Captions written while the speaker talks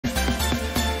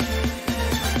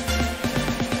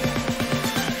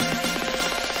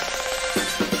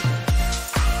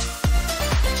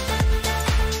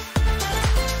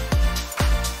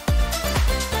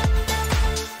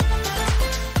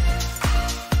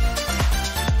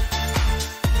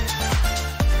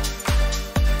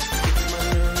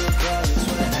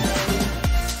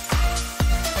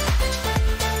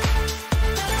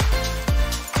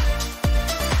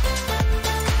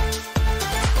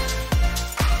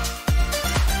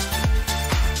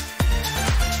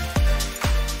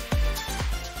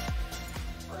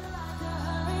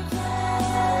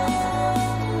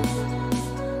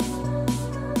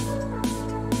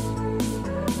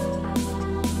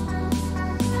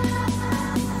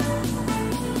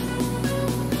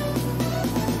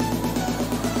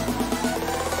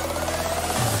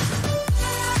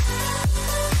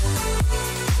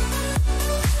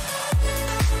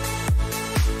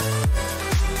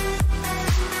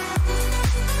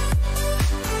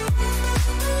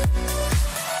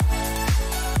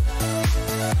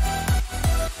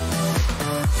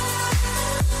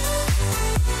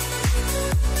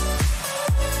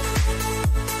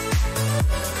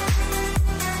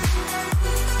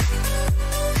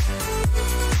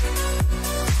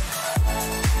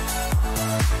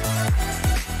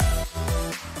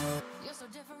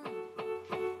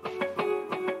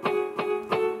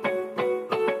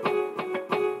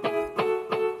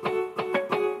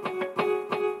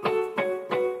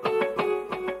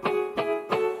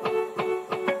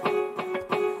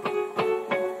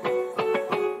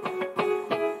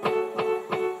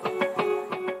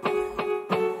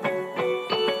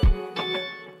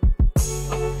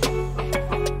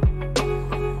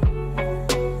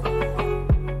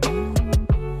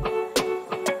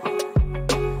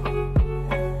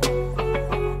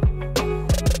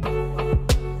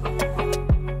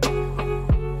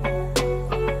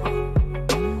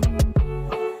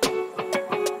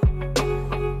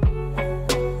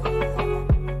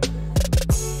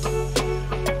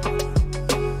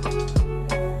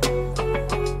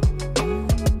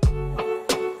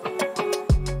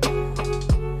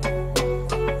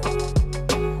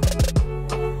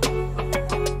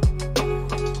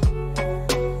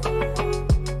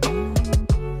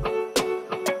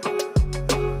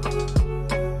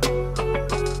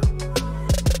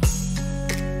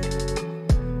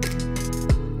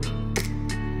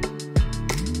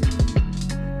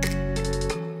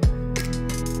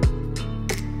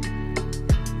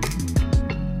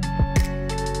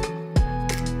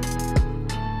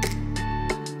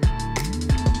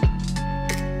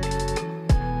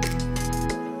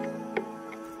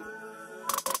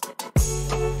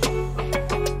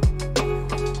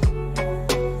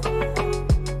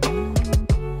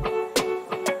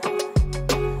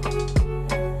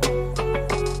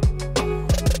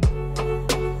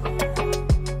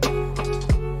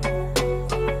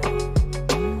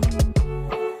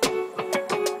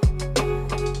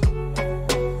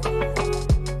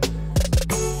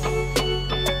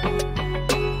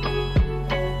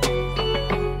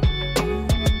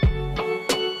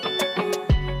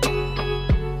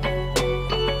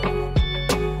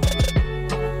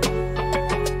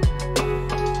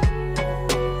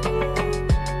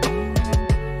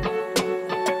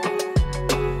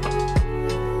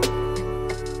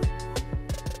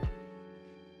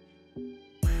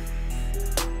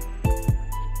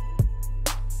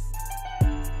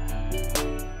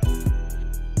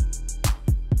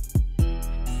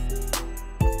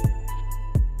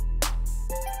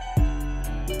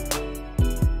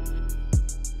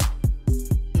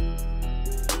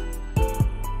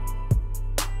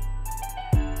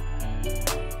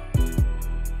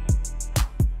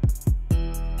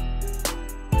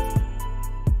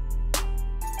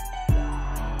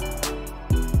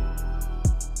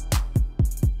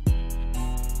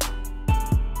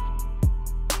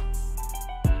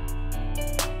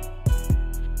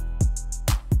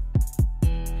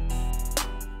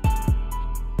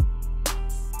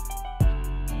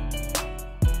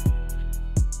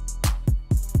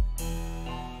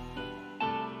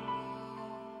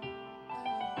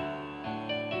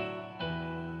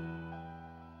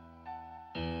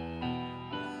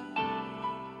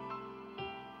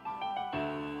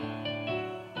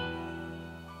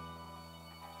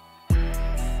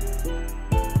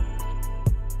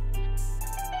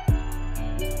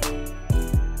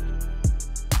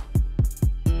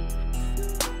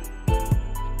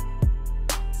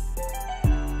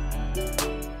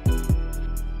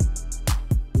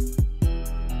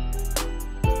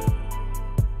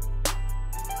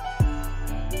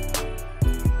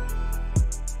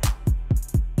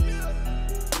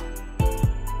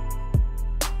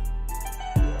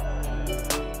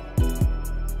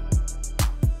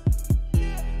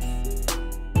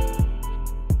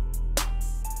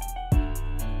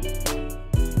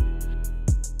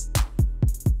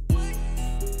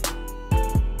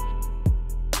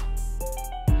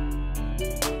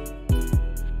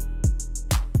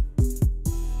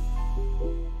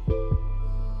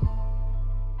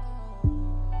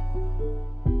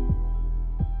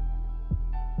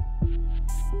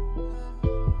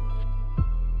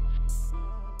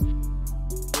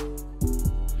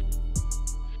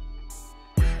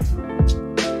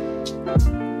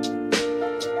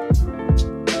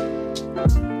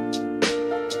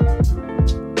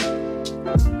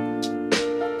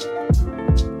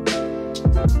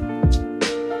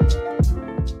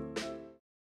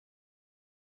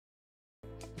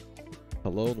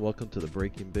Hello and welcome to the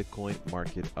Breaking Bitcoin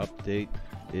Market Update.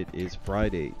 It is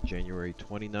Friday, January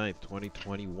 29th,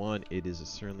 2021. It is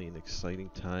certainly an exciting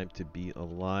time to be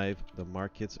alive. The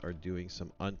markets are doing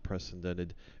some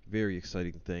unprecedented, very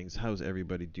exciting things. How's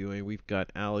everybody doing? We've got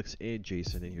Alex and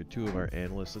Jason in here, two of our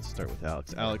analysts. Let's start with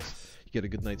Alex. Alex, you get a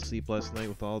good night's sleep last night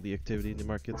with all the activity in the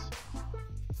markets?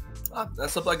 I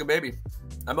slept like a baby.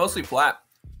 I'm mostly flat.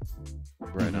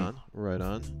 Right on, right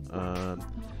on.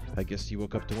 I guess you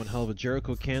woke up to one hell of a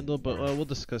Jericho candle, but we'll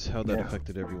discuss how that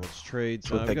affected everyone's trades.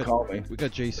 That's what they call me. We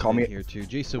got Jason in here too.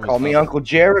 Jason was call me Uncle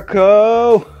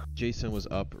Jericho. Jason was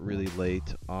up really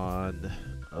late on.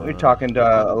 We're talking to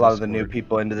a lot of the new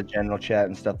people into the general chat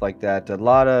and stuff like that. A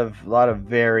lot of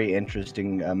very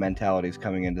interesting mentalities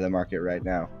coming into the market right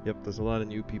now. Yep, there's a lot of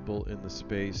new people in the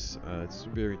space. It's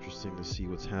very interesting to see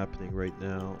what's happening right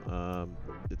now.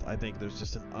 I think there's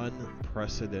just an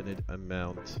unprecedented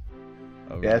amount.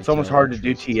 Yeah, it's almost hard to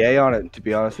do TA on it, to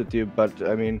be honest with you. But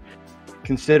I mean,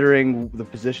 considering the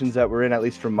positions that we're in, at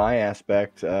least from my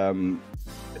aspect, I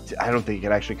don't think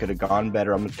it actually could have gone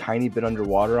better. I'm a tiny bit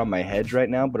underwater on my hedge right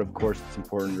now, but of course it's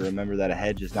important to remember that a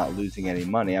hedge is not losing any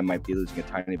money. I might be losing a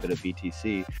tiny bit of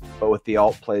BTC, but with the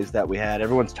alt plays that we had,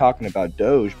 everyone's talking about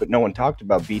DOGE, but no one talked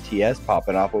about BTS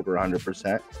popping off over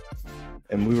 100%.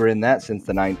 And we were in that since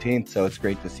the 19th, so it's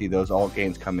great to see those alt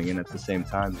gains coming in at the same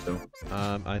time. So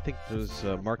I think there's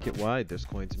market-wide, there's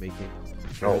coins making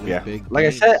big like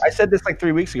gains. I said this like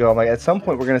 3 weeks ago. I'm like, at some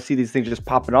point we're gonna see these things just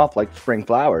popping off like spring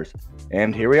flowers,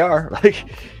 and here we are. Like,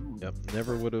 yep,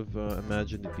 never would have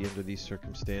imagined to be under these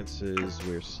circumstances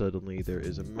where suddenly there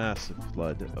is a massive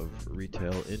flood of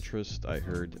retail interest. I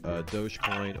heard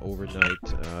Dogecoin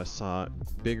overnight saw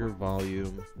bigger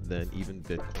volume than even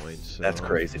Bitcoin. So, that's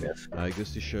craziness. I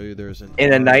guess to show you there's an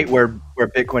in a night where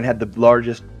Bitcoin had the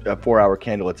largest 4-hour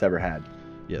candle it's ever had.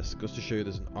 Yes, goes to show you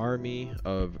there's an army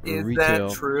of Is retail.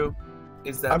 that true?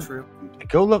 Is that true?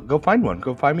 Go find one.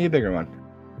 Go find me a bigger one.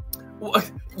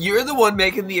 What? You're the one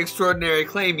making the extraordinary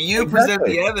claim. You present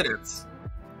the evidence.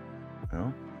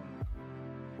 No,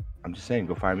 I'm just saying,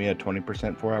 go find me a 20%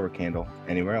 4-hour candle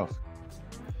anywhere else.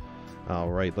 All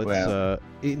right, let's.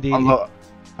 Well,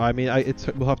 I mean,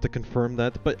 we'll have to confirm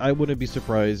that, but I wouldn't be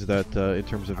surprised that in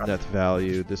terms of net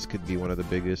value, this could be one of the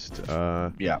biggest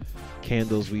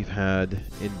candles we've had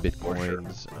in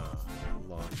Bitcoin's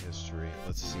long history.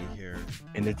 Let's see here.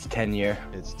 And it's 10-year.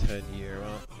 It's 10-year.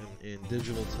 Well, in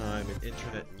digital time, in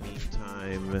internet meme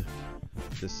time,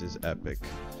 this is epic.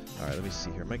 All right, let me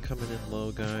see here. Am I coming in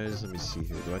low, guys? Let me see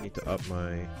here. Do I need to up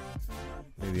my...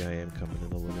 Maybe I am coming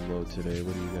in a little low today.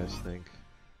 What do you guys think?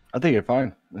 I think you're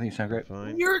fine. I think you sound great.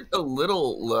 Fine. You're a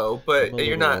little low, but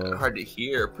you're not hard to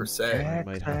hear per se. I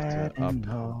might have to up.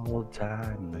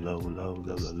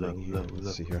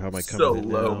 Let's see here. How am I coming So in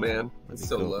low, now? man. It's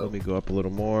so low. Let me go up a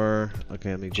little more.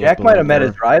 Okay, let me go Jack up a might little have met more.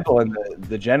 his rival in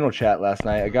the general chat last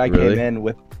night. A guy Really? came in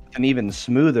with an even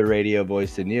smoother radio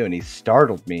voice than you, and he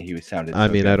startled me. He sounded. I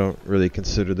so mean, good. I don't really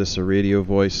consider this a radio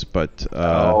voice, but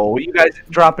Oh, you guys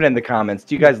drop it in the comments.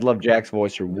 Do you guys love Jack's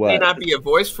voice or It what? may not be a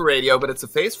voice for radio, but it's a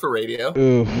face for radio.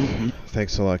 ooh,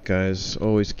 thanks a lot, guys.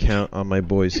 Always count on my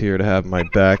boys here to have my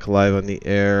back live on the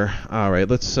air. All right,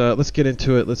 let's get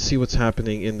into it. Let's see what's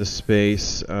happening in the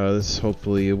space. This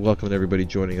hopefully welcome everybody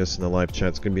joining us in the live chat.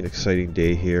 It's going to be an exciting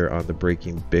day here on the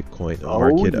Breaking Bitcoin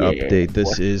Market Update.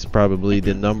 This is probably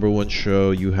the #1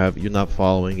 show you're not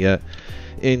following yet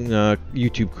in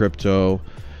YouTube crypto.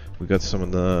 We got some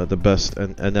of the best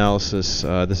analysis.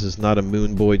 This is not a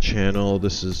moon boy channel.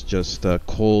 This is just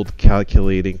cold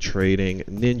calculating trading,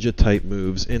 ninja type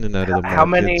moves in and out of the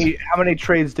market. How many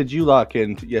trades did you lock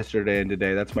in yesterday and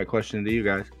today? That's my question to you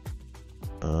guys.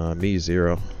 Me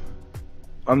 0.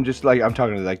 I'm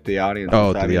talking to like the audience.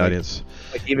 Oh, to the audience.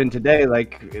 Like even today,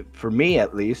 like for me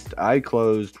at least, I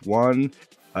closed one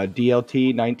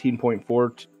DLT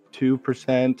 19.42%,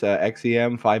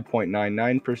 XEM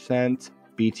 5.99%.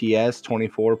 BTS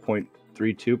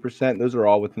 24.32%. Those are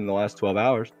all within the last 12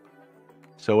 hours.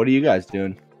 So what are you guys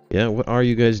doing? Yeah, what are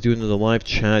you guys doing in the live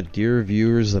chat? Dear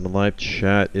viewers, in the live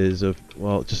chat is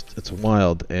it's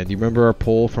wild. And you remember our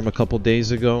poll from a couple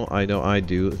days ago? I know I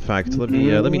do. In fact, let me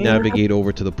navigate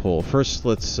over to the poll. First,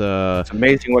 let's it's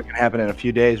amazing what can happen in a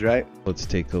few days, right? Let's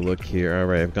take a look here. All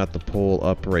right, I've got the poll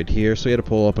up right here. So we had a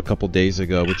poll up a couple days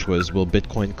ago, which was, will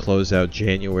Bitcoin close out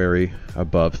January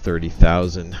above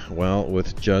 30,000? Well,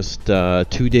 with just 2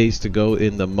 days to go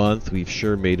in the month, we've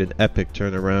sure made an epic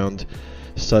turnaround.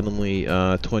 Suddenly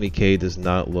 20k does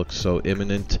not look so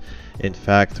imminent. In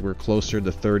fact, we're closer to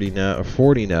 30 now or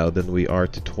 40 now than we are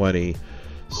to 20.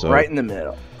 So right in the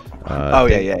middle.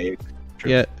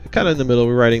 Yeah, kind of in the middle.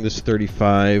 We're riding this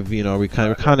 35. You know, we're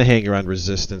kind of hanging around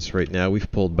resistance right now.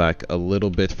 We've pulled back a little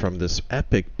bit from this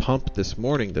epic pump this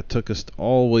morning that took us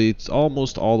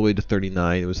almost all the way to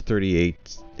 39. It was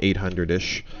 38,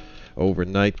 800-ish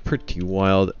overnight. Pretty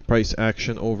wild price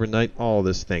action overnight. All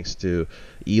this thanks to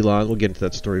Elon. We'll get into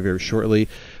that story very shortly.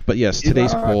 But yes,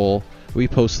 today's poll. We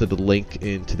posted a link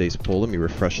in today's poll. Let me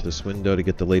refresh this window to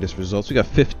get the latest results. We got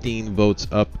 15 votes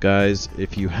up, guys.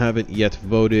 If you haven't yet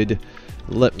voted,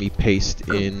 let me paste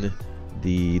in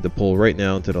the poll right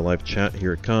now into the live chat.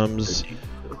 Here it comes.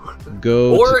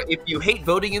 Or if you hate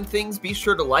voting in things, be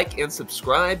sure to like and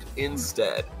subscribe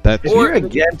instead. If you're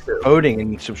against voting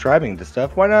and subscribing to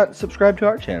stuff, why not subscribe to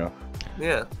our channel?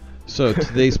 Yeah. So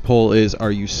today's poll is: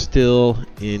 are you still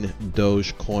in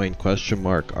Dogecoin? Question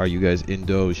mark. Are you guys in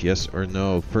Doge? Yes or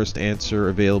no? First answer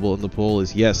available in the poll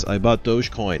is yes. I bought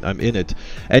Dogecoin. I'm in it.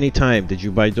 Anytime. Did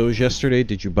you buy Doge yesterday?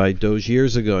 Did you buy Doge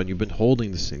years ago and you've been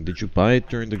holding this thing? Did you buy it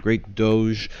during the great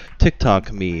Doge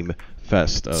TikTok meme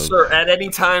fest? Sir, at any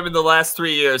time in the last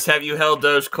 3 years, have you held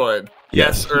Dogecoin?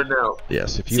 Yes or no?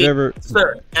 Yes. If you ever,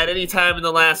 sir, at any time in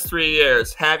the last 3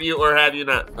 years, have you or have you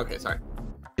not? Okay, sorry.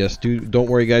 Yes, don't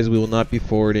worry, guys. We will not be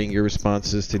forwarding your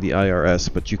responses to the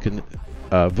IRS, but you can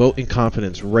vote in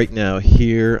confidence right now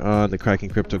here on the Cracking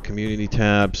Crypto Community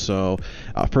tab. So,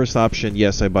 first option,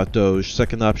 yes, I bought Doge.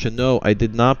 Second option, no, I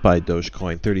did not buy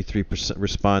Dogecoin. 33%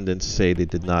 respondents say they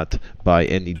did not buy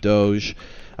any Doge.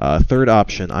 Third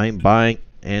option, I am buying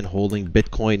and holding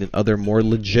Bitcoin and other more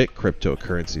legit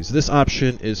cryptocurrencies. This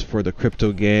option is for the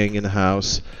crypto gang in the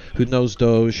house who knows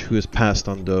Doge, who has passed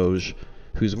on Doge,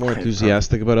 who's more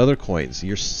enthusiastic about other coins.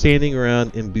 You're standing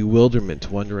around in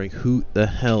bewilderment wondering who the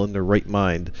hell in their right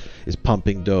mind is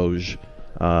pumping Doge,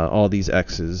 all these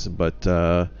X's. But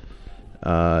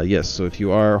yes, so if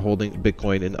you are holding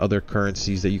Bitcoin and other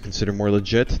currencies that you consider more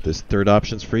legit, this third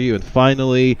option's for you. And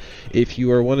finally, if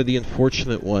you are one of the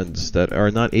unfortunate ones that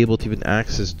are not able to even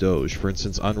access Doge, for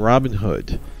instance on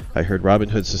Robinhood, I heard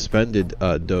Robinhood suspended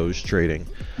Doge trading.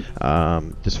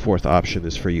 This fourth option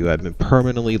is for you. I've been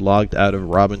permanently logged out of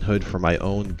Robinhood for my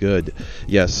own good.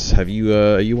 Yes, have you?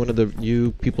 Are you one of the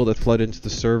new people that flood into the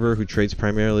server who trades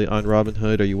primarily on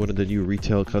Robinhood? Are you one of the new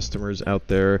retail customers out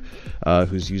there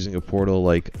who's using a portal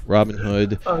like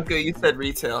Robinhood? Okay, you said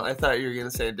retail. I thought you were gonna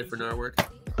say a different R word.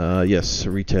 Yes,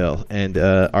 retail. And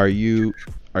are you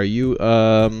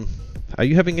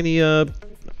having any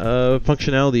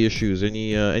functionality issues,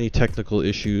 any technical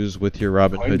issues with your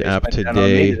Robinhood app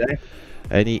today?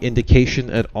 Any indication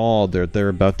at all they're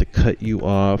about to cut you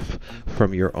off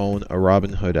from your own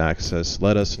Robinhood access?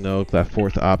 Let us know. That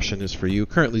fourth option is for you.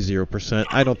 Currently 0%.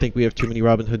 I don't think we have too many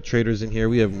Robinhood traders in here.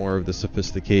 We have more of the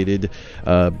sophisticated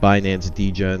Binance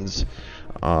degens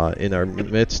in our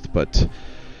midst, but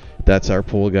that's our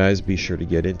poll, guys. Be sure to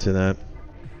get into that.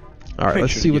 All right,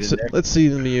 let's see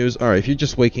the news. All right, if you're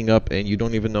just waking up and you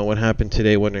don't even know what happened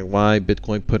today, wondering why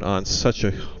Bitcoin put on such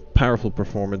a powerful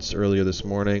performance earlier this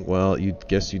morning, well, you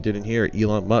didn't hear it.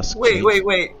 Elon Musk. Wait.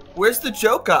 Where's the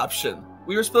joke option?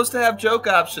 We were supposed to have joke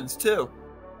options too.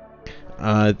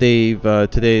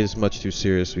 Today is much too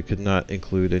serious. We could not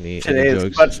include any jokes. Today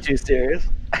is much too serious.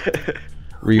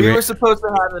 We were supposed to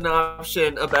have an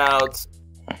option about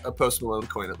a Post Malone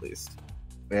coin at least.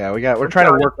 Yeah, we're trying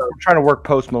to work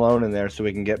Post Malone in there so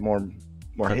we can get more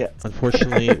hits.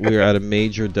 Unfortunately, we are at a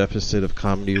major deficit of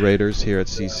comedy raters here at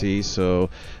CC, so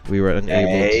we were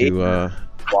unable to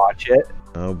watch it.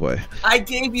 Oh boy! I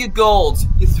gave you gold.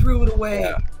 You threw it away.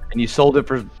 Yeah. And you sold it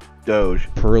for Doge.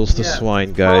 Pearls to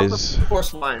swine, guys. Pearls before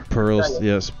swine. Pearls,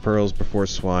 yes, pearls before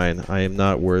swine. I am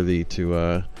not worthy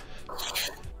to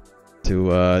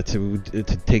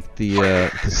take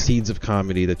the seeds of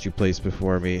comedy that you placed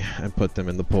before me and put them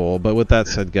in the poll. But with that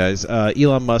said, guys,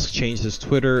 Elon Musk changed his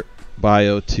Twitter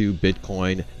bio to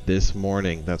Bitcoin this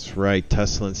morning. That's right,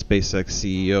 Tesla and SpaceX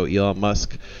CEO Elon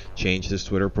Musk changed his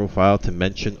Twitter profile to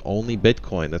mention only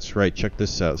Bitcoin. That's right, check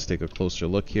this out. Let's take a closer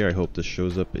look here. I hope this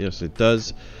shows up. Yes, it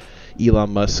does.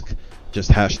 Elon Musk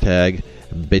just hashtag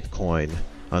Bitcoin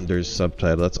under his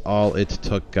subtitle. That's all it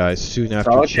took, guys. Soon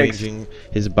after changing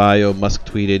his bio, Musk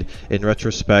tweeted, "In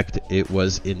retrospect, it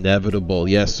was inevitable."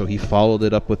 Yes, so he followed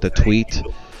it up with a tweet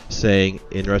saying,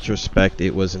 "In retrospect,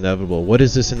 it was inevitable." What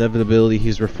is this inevitability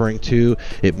he's referring to?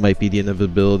 It might be the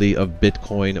inevitability of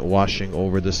Bitcoin washing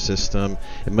over the system.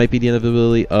 It might be the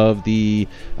inevitability of the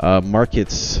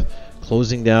markets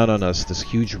closing down on us. This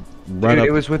huge run up.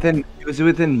 It was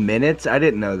within minutes. I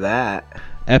didn't know that.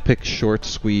 Epic short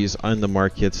squeeze on the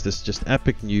markets. This just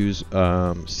epic news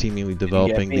seemingly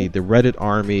developing. The Reddit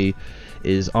army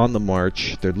is on the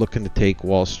march. They're looking to take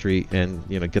Wall Street and,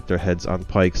 you know, get their heads on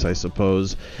pikes, I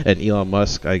suppose. And Elon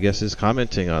Musk, I guess, is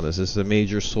commenting on this. This is a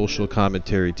major social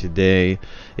commentary today.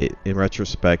 In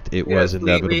retrospect, it was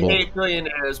inevitable. We hate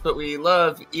billionaires, but we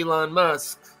love Elon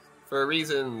Musk for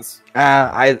reasons.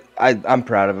 I'm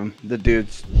proud of him. The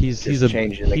dude's he's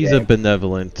a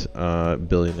benevolent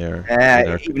billionaire.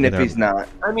 Even if he's not.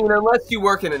 I mean, unless you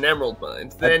work in an emerald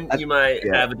mine, then you might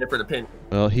have a different opinion.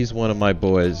 Well, he's one of my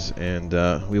boys, and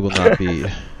we will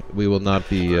not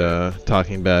be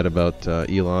talking bad about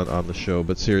Elon on the show.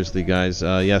 But seriously, guys,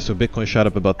 yeah. So Bitcoin shot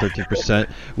up about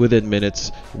 13% within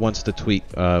minutes once the tweet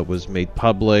was made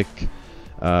public.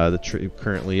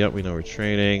 Currently, yep, we know we're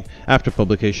trading. After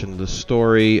publication of the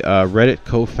story, Reddit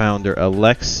co-founder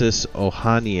Alexis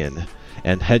Ohanian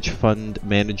and hedge fund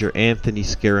manager Anthony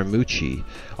Scaramucci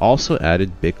also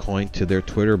added Bitcoin to their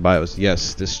Twitter bios.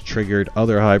 Yes, this triggered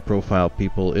other high-profile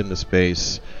people in the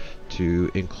space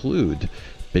to include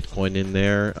Bitcoin in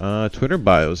their Twitter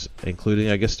bios,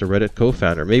 including, I guess, the Reddit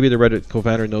co-founder. Maybe the Reddit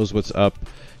co-founder knows what's up.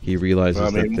 He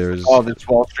realizes that there's all this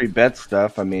Wall Street bet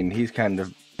stuff. I mean, he's kind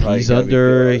of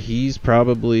he's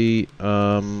probably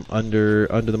under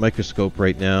the microscope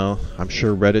right now. I'm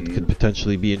sure Reddit could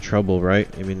potentially be in trouble, right?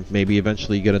 I mean, maybe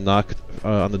eventually you get a knock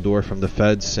on the door from the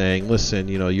Fed saying, listen,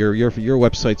 you know, your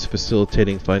website's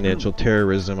facilitating financial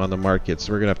terrorism on the market,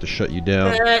 so we're gonna have to shut you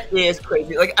down. That is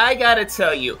crazy. Like, I gotta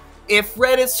tell you, if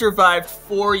Reddit survived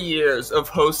 4 years of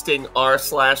hosting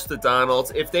r/the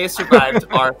Donalds, if they survived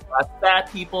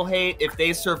r/that people hate, if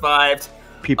they survived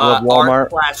people at Walmart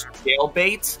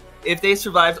 /jailbait, if they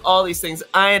survived all these things,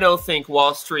 I don't think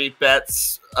Wall Street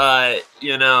bets,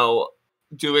 you know,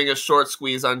 doing a short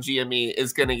squeeze on GME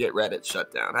is going to get Reddit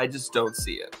shut down. I just don't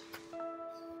see it.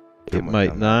 It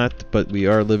might not, but we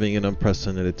are living in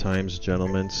unprecedented times,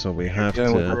 gentlemen, so we have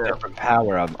to... different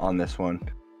power on this one.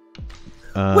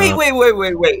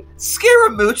 Wait.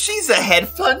 Scaramucci's a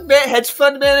hedge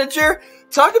fund manager?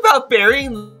 Talk about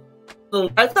burying...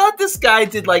 I thought this guy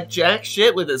did, like, jack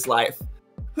shit with his life.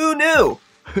 Who knew?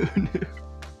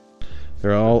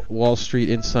 They're all Wall Street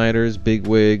insiders,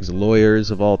 bigwigs,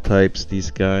 lawyers of all types.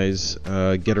 These guys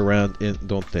get around,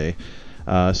 don't they?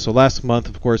 So last month,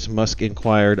 of course, Musk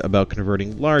inquired about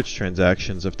converting large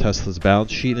transactions of Tesla's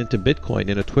balance sheet into Bitcoin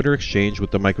in a Twitter exchange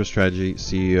with the MicroStrategy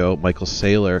CEO Michael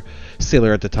Saylor.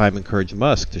 Saylor at the time encouraged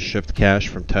Musk to shift cash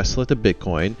from Tesla to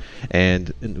Bitcoin,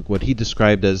 and what he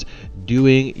described as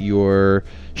doing your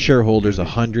shareholders a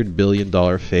 $100 billion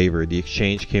favor. The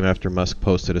exchange came after Musk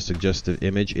posted a suggestive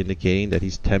image indicating that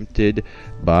he's tempted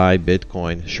by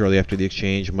Bitcoin. Shortly after the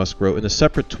exchange, Musk wrote in a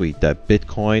separate tweet that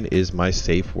Bitcoin is my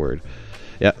safe word.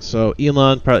 Yeah, so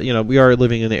Elon, you know, we are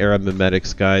living in the era of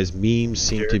memetics, guys. Memes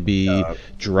seem to be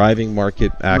driving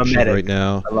market action right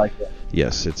now. I like that.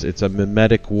 Yes, it's a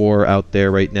memetic war out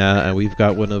there right now, and we've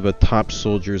got one of the top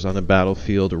soldiers on the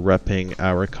battlefield repping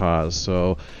our cause.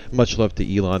 So much love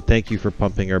to Elon. Thank you for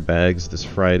pumping our bags this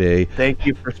Friday. Thank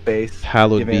you for space.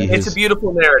 Hallowed be his... It's a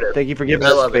beautiful narrative. Thank you for giving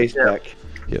us space back.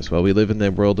 Yes, well, we live in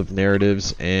the world of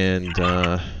narratives and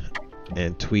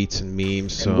tweets and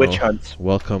memes. So and witch hunts.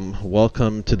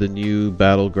 Welcome to the new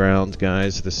battleground,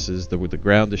 guys. This is the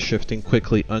ground is shifting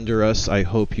quickly under us. I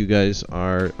hope you guys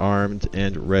are armed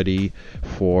and ready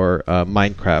for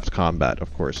Minecraft combat.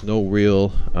 Of course, no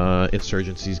real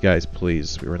insurgencies, guys.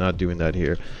 Please, we were not doing that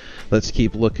here. Let's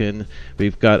keep looking.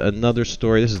 We've got another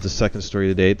story. This is the second story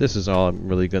today. This is all I'm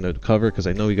really going to cover because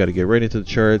I know we got to get right into the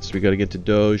charts. We got to get to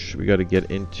Doge. We got to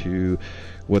get into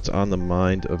what's on the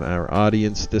mind of our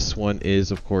audience. This one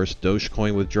is, of course,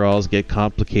 Dogecoin withdrawals get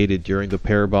complicated during the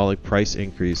parabolic price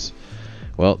increase.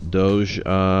 Well, Doge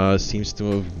seems to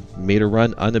have made a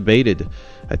run unabated.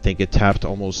 I think it tapped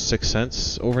almost 6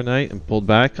 cents overnight and pulled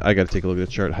back. I got to take a look at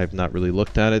the chart. I have not really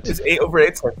looked at it. It's 8 over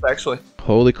 8 cents, actually.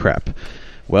 Holy crap.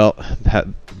 Well,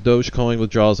 Dogecoin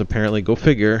withdrawals apparently, go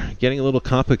figure, getting a little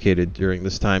complicated during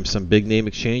this time. Some big name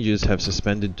exchanges have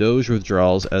suspended Doge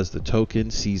withdrawals as the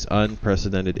token sees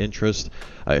unprecedented interest.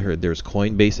 I heard there's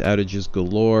Coinbase outages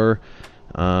galore.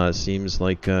 Seems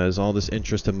like as all this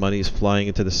interest and money is flying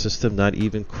into the system, not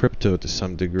even crypto to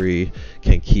some degree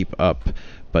can keep up.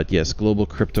 But yes, global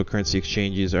cryptocurrency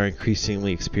exchanges are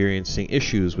increasingly experiencing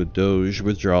issues with Doge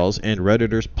withdrawals and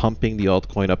Redditors pumping the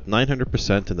altcoin up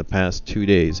 900% in the past 2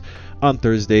 days. On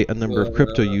Thursday, a number of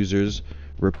crypto users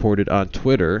reported on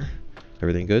Twitter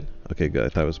Everything good? Okay, good. I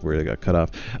thought it was weird. I got cut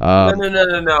off.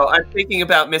 No. I'm thinking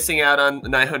about missing out on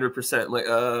 900%. Like,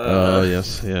 Oh,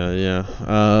 yes. Yeah.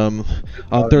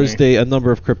 On Thursday, a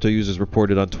number of crypto users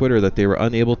reported on Twitter that they were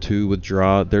unable to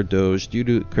withdraw their Doge due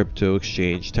to crypto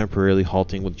exchange temporarily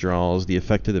halting withdrawals. The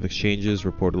affected exchanges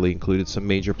reportedly included some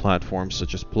major platforms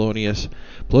such as Poloniex,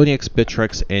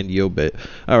 Bittrex, and Yobit.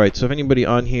 All right, so if anybody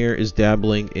on here is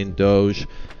dabbling in Doge,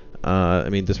 I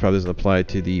mean, this probably doesn't apply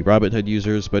to the Robinhood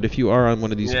users, but if you are on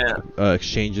one of these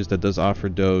exchanges that does offer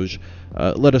Doge,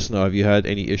 let us know. Have you had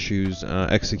any issues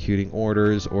executing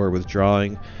orders or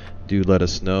withdrawing? Do let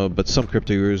us know. But some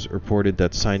crypto users reported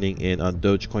that signing in on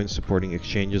Dogecoin supporting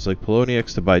exchanges like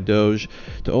Poloniex to buy Doge,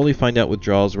 to only find out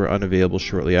withdrawals were unavailable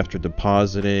shortly after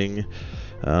depositing.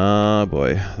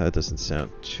 Boy, that doesn't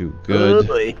sound too good.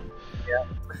 Yeah.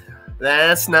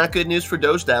 That's not good news for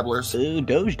Doge dabblers. Ooh,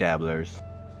 Doge dabblers.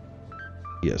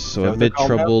 Yes, so amid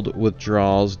troubled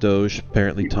withdrawals, Doge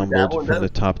apparently tumbled from the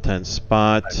top 10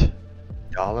 spot.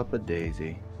 Dollop a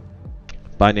daisy.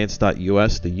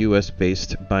 Binance.us, the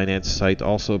US-based Binance site,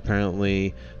 also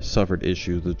apparently suffered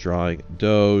issues withdrawing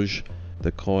Doge.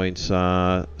 The coin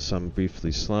saw some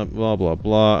briefly slump, blah, blah,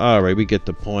 blah. Alright, we get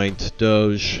the point.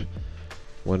 Doge,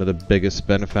 one of the biggest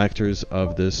benefactors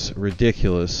of this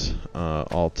ridiculous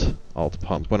alt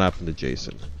pump. What happened to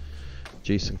Jason?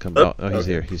 Jason come out. Oh, he's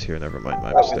here. He's here. Never mind.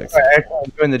 My mistake. I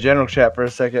joined the general chat for a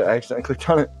second. I accidentally clicked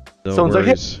on it. No Someone's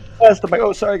worries. Like, hey, I'm like,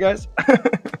 oh, sorry, guys.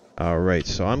 Alright,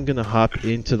 so I'm going to hop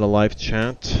into the live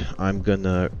chat. I'm going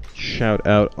to shout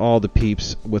out all the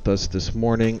peeps with us this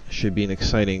morning. Should be an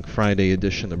exciting Friday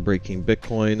edition of Breaking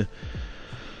Bitcoin.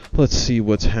 Let's see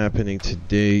what's happening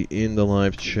today in the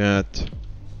live chat.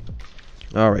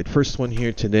 Alright, first one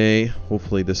here today.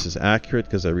 Hopefully this is accurate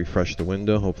because I refreshed the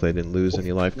window. Hopefully I didn't lose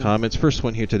any live comments. First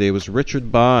one here today was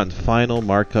Richard Bond. Final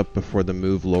markup before the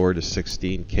move lower to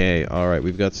 16K. Alright,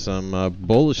 we've got some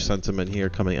bullish sentiment here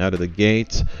coming out of the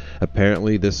gate.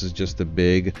 Apparently this is just a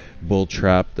big bull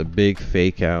trap, the big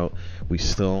fake out. We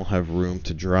still have room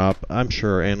to drop. I'm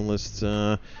sure our analysts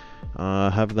have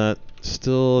that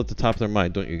still at the top of their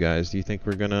mind, don't you guys? Do you think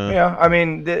we're gonna? Yeah, I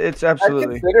mean, it's absolutely.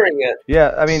 I'm considering it.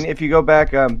 Yeah, I mean, if you go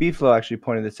back, B-Flow actually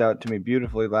pointed this out to me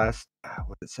beautifully last,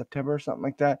 was it September or something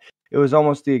like that? It was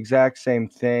almost the exact same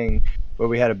thing where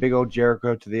we had a big old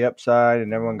Jericho to the upside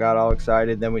and everyone got all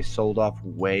excited. Then we sold off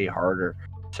way harder.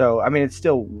 So, I mean, it's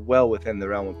still well within the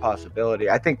realm of possibility.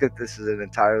 I think that this is an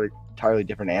entirely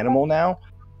different animal now,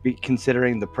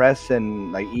 considering the press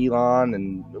and like Elon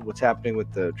and what's happening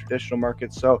with the traditional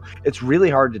markets. So it's really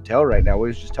hard to tell right now. We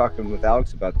were just talking with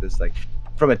Alex about this, like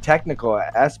from a technical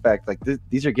aspect, like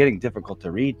these are getting difficult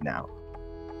to read now.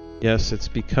 Yes, it's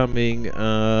becoming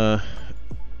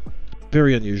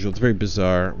very unusual. It's very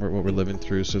bizarre what we're living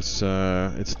through. So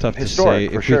it's tough to say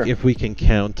if we can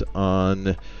count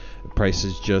on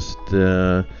prices just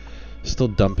still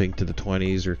dumping to the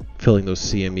 20s or filling those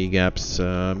CME gaps.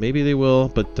 Maybe they will,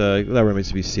 but that remains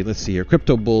to be seen. Let's see here.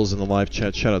 Crypto Bulls in the live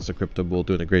chat. Shout out to Crypto Bull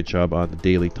doing a great job on the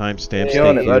daily timestamps.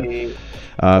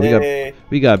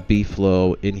 We got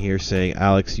B-Flow in here saying,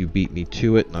 Alex, you beat me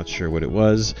to it. Not sure what it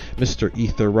was. Mr.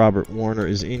 Ether Robert Warner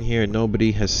is in here.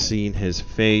 Nobody has seen his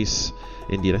face.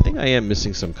 Indeed, I think I am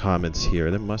missing some comments here.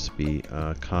 There must be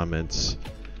comments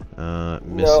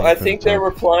missing. No, I think they're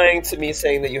replying to me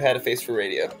saying that you had a face for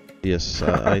radio. Yes,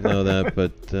 I know that,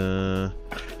 but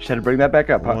just had to bring that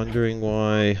back up. Huh? Wondering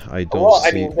why I don't. Well,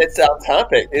 I mean, it's on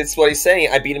topic. It's what he's saying.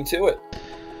 I beat him to it.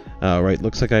 Right,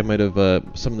 looks like I might have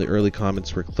some of the early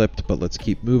comments were clipped, but let's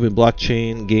keep moving.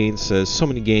 Blockchain Gains says so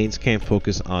many gains, can't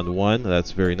focus on one.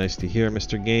 That's very nice to hear,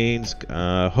 Mr. Gains.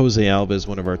 Jose Alves,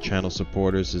 one of our channel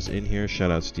supporters, is in here.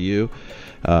 Shout outs to you.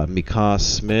 Mika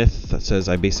Smith says,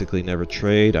 I basically never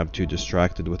trade. I'm too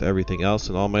distracted with everything else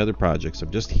and all my other projects.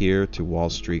 I'm just here to Wall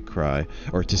Street cry,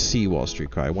 or to see Wall Street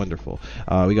cry. Wonderful.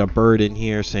 We got Bird in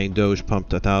here saying Doge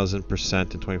pumped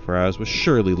 1,000% in 24 hours. Was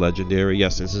surely legendary.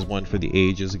 Yes, this is one for the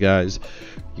ages, guys.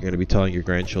 You're going to be telling your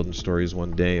grandchildren stories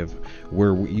one day of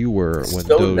where you were when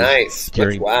Doge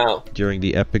during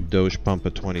the epic Doge pump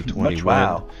of 2021.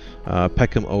 Wow.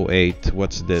 Peckham 08,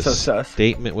 what's this? So sus.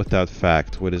 Statement without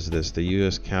fact. What is this? The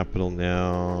U.S. Capitol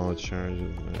now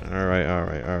charges. All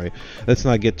right. Let's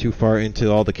not get too far into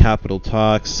all the capital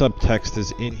talk. Subtext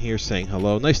is in here saying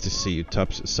hello. Nice to see you,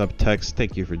 Tups. Subtext,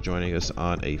 thank you for joining us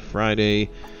on a Friday.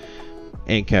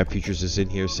 ANCAP Futures is in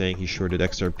here saying he shorted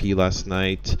XRP last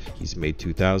night. He's made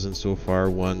 2,000 so far.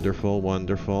 Wonderful.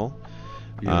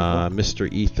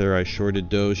 Mr. Ether, I shorted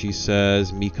Doge, he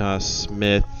says. Mika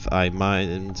Smith, I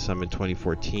mined some in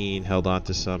 2014, held on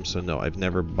to some, so no, I've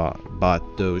never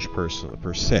bought Doge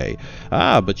per se.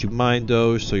 But you mined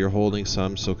Doge, so you're holding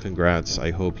some, so congrats.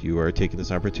 I hope you are taking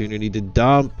this opportunity to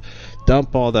dump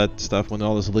all that stuff when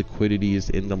all this liquidity is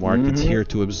in the market. It's here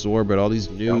to absorb it. All these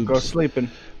noobs, Don't go sleeping.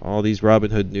 all these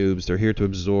Robinhood noobs, they're here to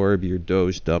absorb your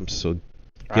Doge dumps, so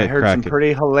I heard some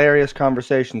pretty hilarious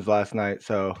conversations last night,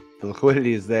 so the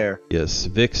liquidity is there. Yes,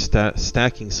 Vic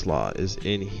Stacking Slaw is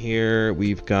in here.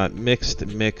 We've got Mixed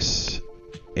Mix,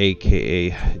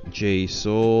 aka J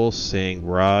Soul, saying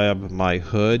rob my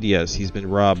hood. Yes, he's been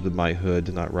robbed of my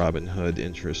hood, not Robin Hood.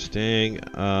 Interesting.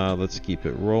 Let's keep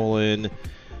it rolling.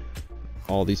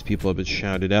 All these people have been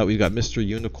shouted out. We've got Mr.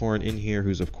 Unicorn in here,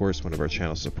 who's of course one of our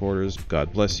channel supporters.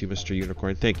 God bless you, Mr.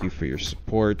 Unicorn. Thank you for your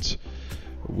support.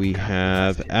 We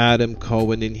have Adam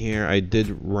Cohen in here. I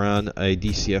did run a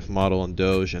DCF model on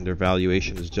Doge, and their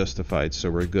valuation is justified, so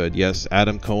we're good. Yes,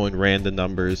 Adam Cohen ran the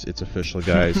numbers. It's official,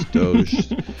 guys.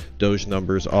 Doge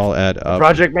numbers all add up.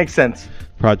 Project makes sense.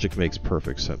 Project makes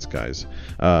perfect sense, guys.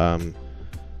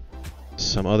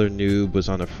 Some other noob was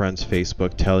on a friend's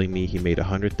Facebook telling me he made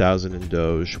 100,000 in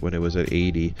Doge when it was at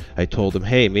 80. I told him,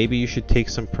 hey, maybe you should take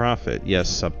some profit. Yes,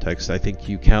 subtext, I think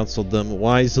you counseled them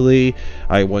wisely.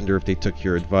 I wonder if they took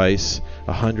your advice.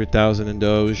 100,000 in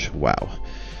Doge. Wow.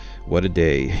 What a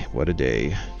day. What a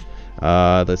day.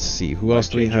 Let's see. Who else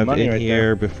do we have in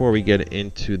here before we get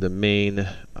into the main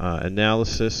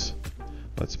analysis?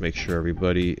 Let's make sure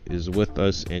everybody is with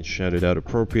us and shout it out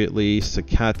appropriately.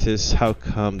 Sakatis, how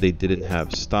come they didn't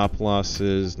have stop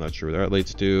losses? Not sure what that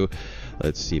relates to.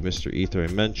 Let's see, Mr. Ether I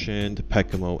mentioned.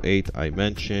 Peckham 08 I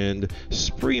mentioned.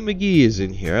 Spree McGee is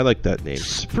in here. I like that name.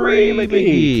 Spree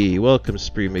McGee. Welcome,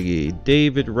 Spree McGee.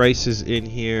 David Rice is in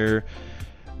here.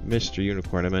 Mr.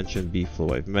 Unicorn I mentioned.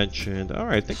 B-Flow I've mentioned.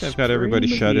 Alright, I think I've got everybody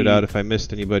shouted out. If I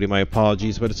missed anybody, my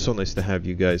apologies, but it's so nice to have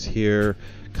you guys here.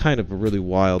 Kind of a really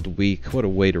wild week. What a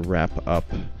way to wrap up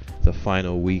the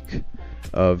final week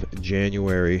of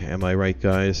January. Am I right,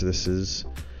 guys? This is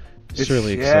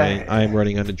certainly exciting. I am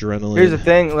running on adrenaline. Here's the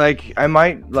thing, like, I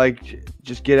might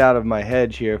just get out of my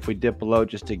hedge here if we dip below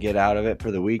just to get out of it for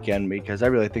the weekend, because I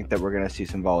really think that we're going to see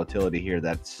some volatility here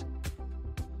that's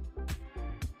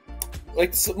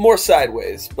like more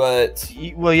sideways, but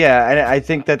well, yeah, and I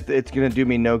think that it's going to do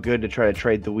me no good to try to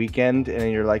trade the weekend,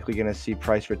 and you're likely going to see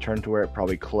price return to where it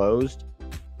probably closed.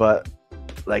 But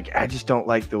like, I just don't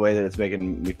like the way that it's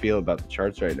making me feel about the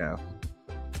charts right now.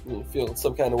 You feeling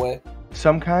some kind of way?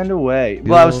 Some kind of way.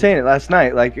 Well, I was saying it last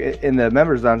night, like in the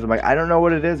members lounge. I'm like, I don't know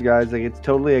what it is, guys. Like, it's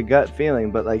totally a gut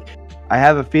feeling, but like, I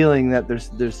have a feeling that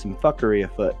there's some fuckery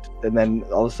afoot, and then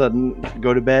all of a sudden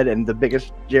go to bed and the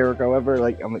biggest Jericho ever.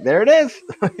 Like, I'm like, there it is.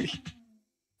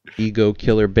 Ego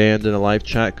Killer Band in a live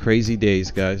chat. Crazy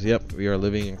days, guys. Yep, we are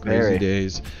living in crazy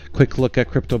days. Quick look at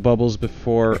crypto bubbles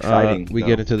before we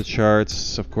get into the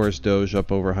charts. Of course, Doge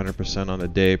up over 100% on the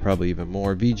day, probably even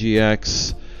more.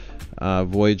 VGX.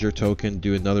 Voyager token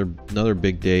do another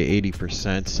big day,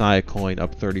 80%. Siacoin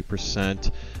up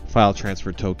 30%. File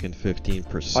transfer token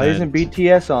 15%. Why isn't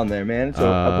BTS on there, man? It's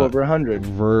up over 100.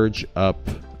 Verge up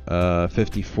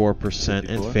 54%,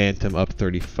 and Phantom up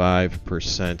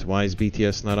 35%. Why is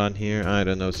BTS not on here? I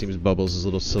don't know. Seems Bubbles is a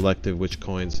little selective which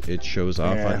coins it shows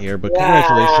off on here. But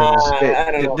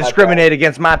congratulations. Discriminate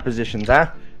against my positions, huh?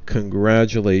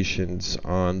 Congratulations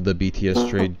on the BTS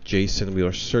trade, Jason. We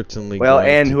are certainly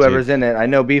and whoever's in it. I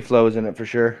know B-Flow is in it for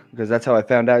sure, because that's how I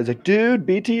found out. He's like, dude,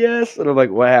 BTS, and I'm like,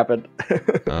 what happened?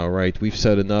 All right, we've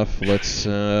said enough. Let's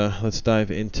dive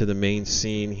into the main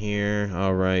scene here.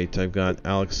 All right, I've got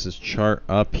Alex's chart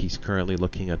up. He's currently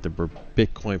looking at the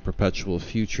Bitcoin perpetual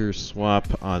futures swap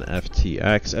on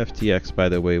FTX. FTX, by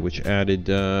the way, which added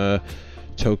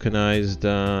tokenized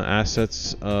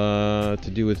assets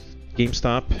to do with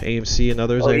GameStop, AMC, and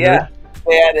others. Oh, yeah.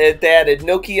 Heard. They added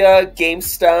Nokia,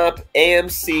 GameStop,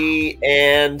 AMC,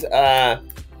 and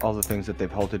all the things that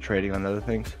they've halted trading on other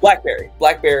things.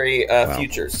 BlackBerry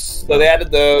futures. So they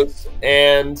added those,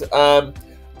 and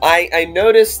I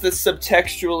noticed that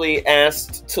subtextually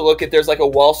asked to look at, there's like a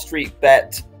Wall Street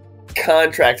bet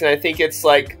contract, and I think it's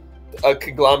like a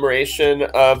conglomeration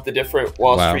of the different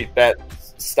Wall Street bet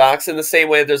stocks, in the same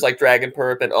way there's like Dragon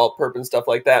Perp and Alt Perp and stuff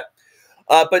like that.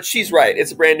 But she's right.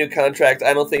 It's a brand new contract.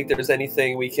 I don't think there's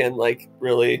anything we can like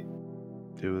really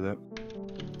do with it.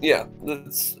 Yeah,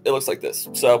 it looks like this.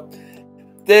 So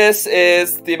this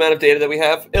is the amount of data that we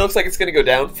have. It looks like it's going to go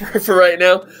down for right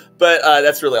now, but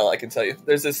that's really all I can tell you.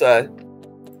 There's this bearish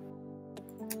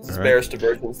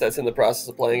divergence that's in the process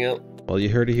of playing out. Well, you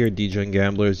heard it here, DJ and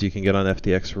gamblers. You can get on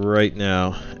FTX right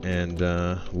now and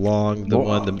long the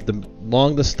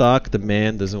long the stock. The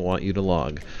man doesn't want you to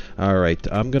long. All right,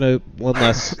 one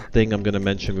last thing I'm gonna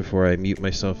mention before I mute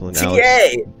myself and let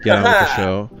Alex get on with the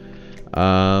show.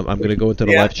 I'm gonna go into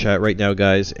the live chat right now,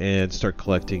 guys, and start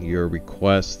collecting your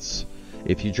requests.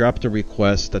 If you dropped a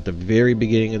request at the very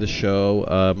beginning of the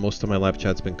show, most of my live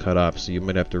chat's been cut off, so you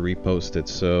might have to repost it.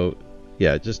 So,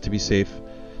 yeah, just to be safe,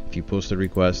 if you post a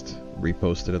request,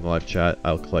 repost it in the live chat.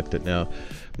 I'll collect it now.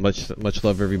 Much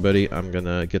love, everybody. I'm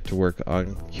gonna get to work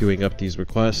on queuing up these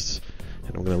requests,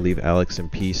 and I'm gonna leave Alex in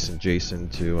peace and Jason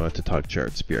to talk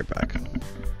charts. Be right back.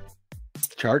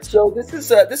 Charts. So this is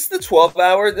the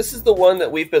 12-hour. This is the one that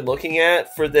we've been looking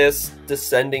at for this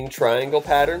descending triangle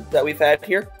pattern that we've had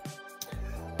here.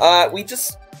 We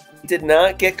just did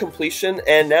not get completion,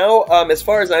 and now, as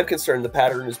far as I'm concerned, the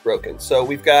pattern is broken. So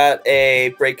we've got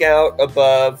a breakout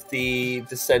above the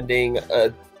descending,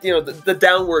 the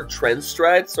downward trend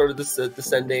stride, sort of this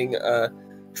descending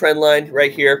trend line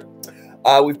right here.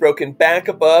 We've broken back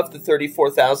above the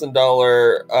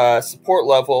 $34,000 support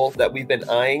level that we've been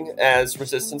eyeing as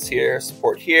resistance here,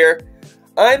 support here.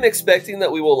 I'm expecting that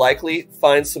we will likely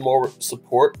find some more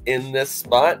support in this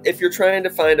spot. If you're trying to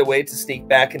find a way to sneak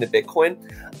back into Bitcoin,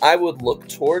 I would look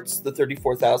towards the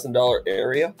 $34,000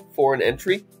 area for an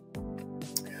entry.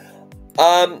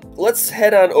 Let's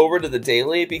head on over to the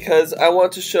daily, because I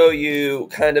want to show you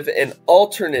kind of an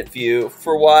alternate view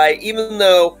for why, even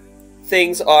though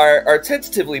things are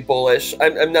tentatively bullish,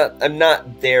 I'm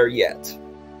not there yet.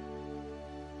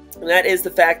 And that is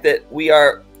the fact that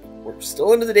we're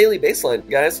still under the daily baseline,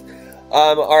 guys.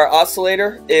 Our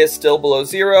oscillator is still below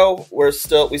zero.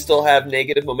 We still have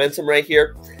negative momentum right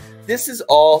here. This is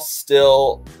all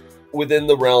still within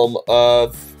the realm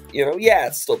of,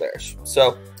 it's still bearish.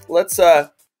 So let's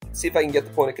see if I can get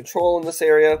the point of control in this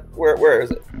area. Where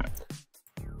is it?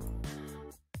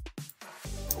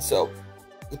 So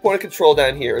the point of control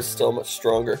down here is still much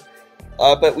stronger.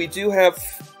 But we do have,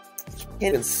 can't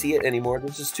even see it anymore.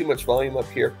 There's just too much volume up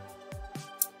here.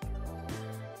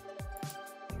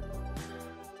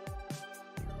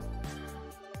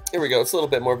 Here we go. It's a little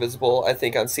bit more visible, I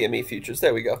think, on CME futures.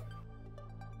 There we go.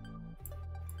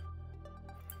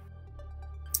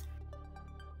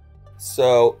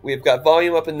 So we've got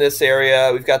volume up in this area.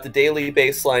 We've got the daily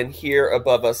baseline here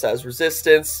above us as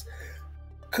resistance.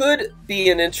 Could be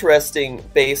an interesting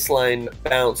baseline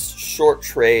bounce short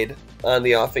trade on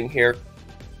the offing here.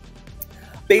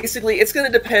 Basically, it's going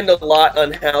to depend a lot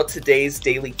on how today's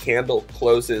daily candle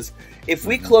closes. If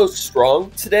we close strong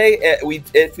today,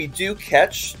 if we do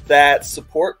catch that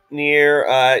support near,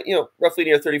 roughly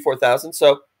near 34,000,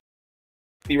 so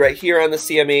be right here on the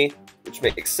CME, which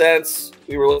makes sense.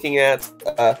 We were looking at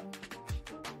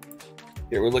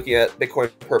here. We're looking at Bitcoin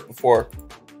Perp before,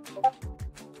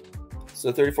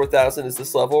 so 34,000 is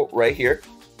this level right here.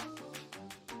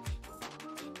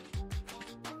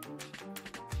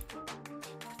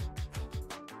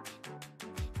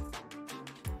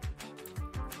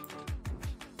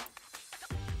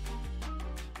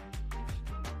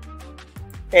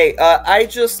 Hey, I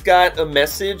just got a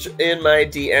message in my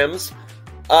DMs.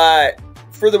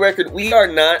 For the record, we are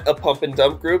not a pump and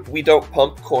dump group. We don't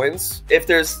pump coins. If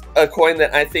there's a coin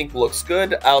that I think looks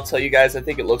good, I'll tell you guys I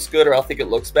think it looks good or I'll think it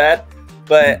looks bad.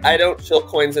 But I don't chill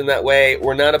coins in that way.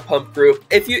 We're not a pump group.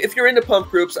 If you're into pump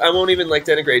groups, I won't even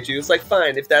denigrate you. It's like,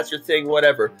 fine, if that's your thing,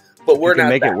 whatever. But we're not.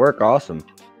 Make it work, awesome.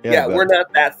 Yeah, we're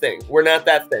not that thing. We're not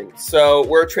that thing. So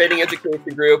we're a trading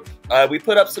education group. We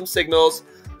put up some signals,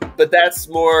 but that's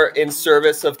more in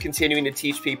service of continuing to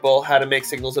teach people how to make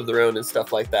signals of their own and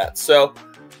stuff like that. So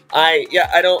I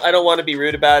don't want to be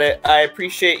rude about it. I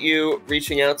appreciate you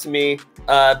reaching out to me,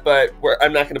 but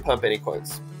I'm not going to pump any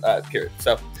coins, period.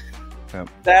 So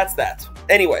that's that.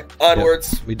 Anyway,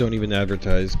 onwards. Yep. We don't even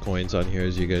advertise coins on here,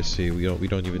 as you guys see. We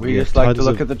don't even. We just like to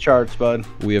look at the charts, bud.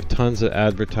 We have tons of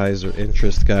advertiser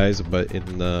interest, guys, but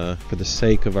for the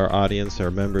sake of our audience,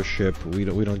 our membership, we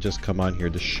don't just come on here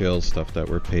to shill stuff that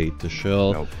we're paid to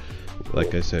shill. Nope.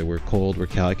 Like I said, we're cold, we're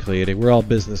calculating, we're all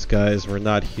business guys. We're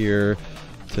not here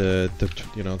to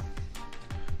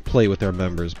play with our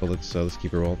members, but let's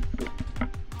keep it rolling.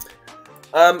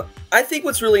 I think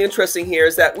what's really interesting here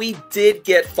is that we did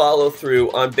get follow through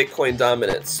on Bitcoin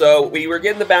dominance. So we were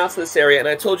getting the bounce in this area, and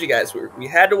I told you guys we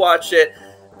had to watch it,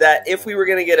 that if we were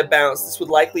going to get a bounce, this would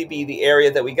likely be the area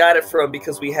that we got it from,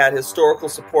 because we had historical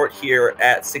support here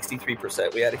at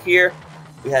 63%. We had it here,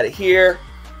 we had it here,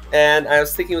 and I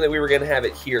was thinking that we were going to have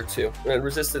it here too, and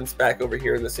resistance back over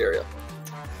here in this area.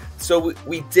 So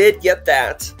we did get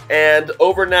that, and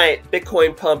overnight,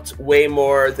 Bitcoin pumped way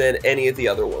more than any of the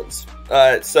other ones.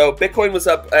 So Bitcoin was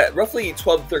up at roughly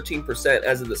 12 to 13%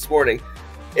 as of this morning.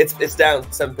 It's down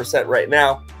 7% right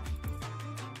now.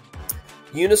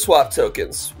 Uniswap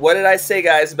tokens. What did I say,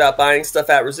 guys, about buying stuff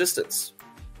at resistance?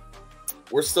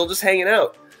 We're still just hanging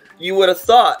out. You would have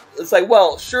thought, it's like,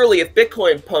 well, surely if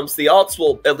Bitcoin pumps, the alts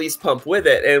will at least pump with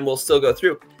it and we'll still go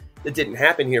through. It didn't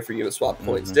happen here for Uniswap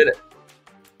coins, did it?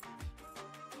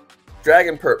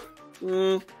 Dragon Perp.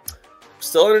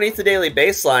 Still underneath the daily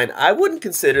baseline. I wouldn't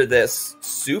consider this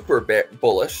super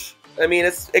bullish. I mean,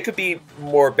 it could be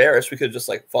more bearish. We could have just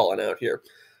like fallen out here.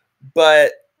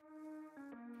 But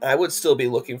I would still be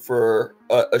looking for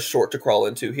a short to crawl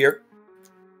into here.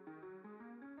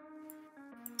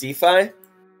 DeFi.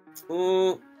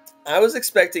 I was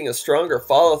expecting a stronger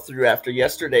follow through after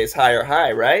yesterday's higher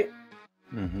high, right?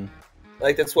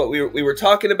 Like that's what we were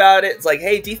talking about. It's like,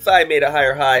 hey, DeFi made a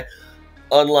higher high,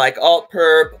 unlike alt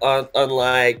perp,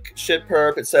 unlike shit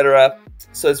perp, etc.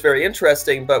 So it's very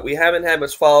interesting, but we haven't had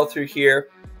much follow through here.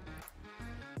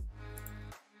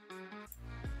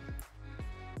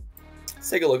 Let's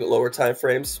take a look at lower time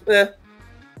frames.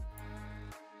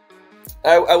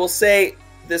 I will say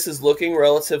this is looking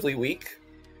relatively weak.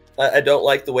 I don't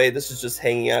like the way this is just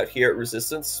hanging out here at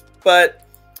resistance, but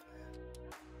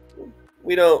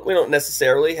we don't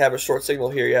necessarily have a short signal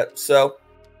here yet. So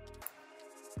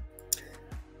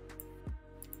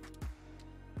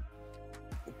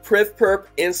Priv Perp,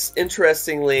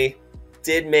 interestingly,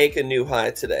 did make a new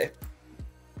high today.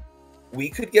 We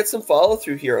could get some follow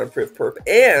through here on Priv Perp,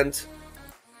 and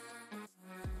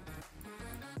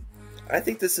I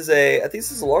think this is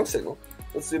a long signal.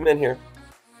 Let's zoom in here.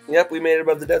 Yep, we made it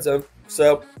above the dead zone.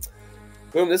 So,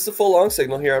 boom, this is a full long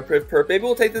signal here on Priv Perp. Maybe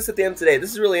we'll take this at the end of today.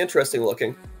 This is really interesting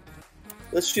looking.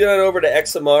 Let's shoot on over to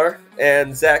XMR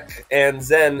and ZEC and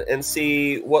Zen and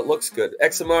see what looks good.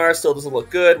 XMR still doesn't look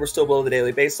good. We're still below the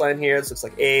daily baseline here. This looks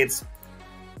like AIDS.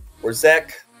 Or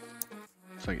ZEC.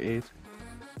 Looks like AIDS.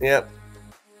 Yep.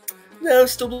 No,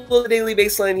 still below the daily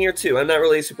baseline here too. I'm not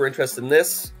really super interested in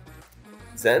this.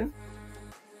 Zen.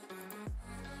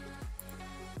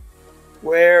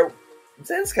 Where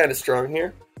Zen's kind of strong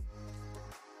here.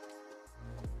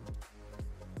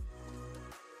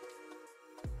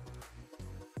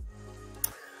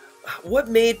 What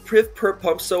made Priv Perp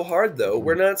pump so hard, though?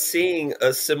 We're not seeing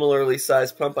a similarly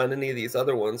sized pump on any of these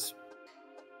other ones.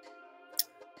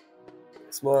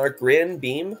 Smaller GRIN,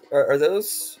 Beam, are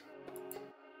those?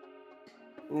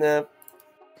 Nah.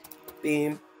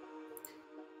 Beam.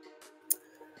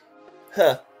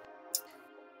 Huh.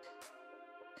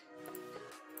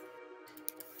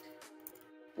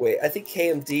 Wait, I think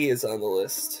KMD is on the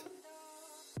list.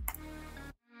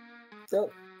 No.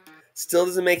 Still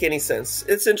doesn't make any sense.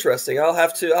 It's interesting. I'll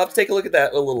have to take a look at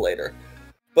that a little later.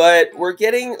 But we're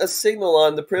getting a signal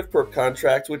on the Priv Perp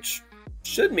contract, which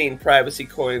should mean privacy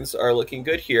coins are looking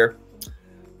good here.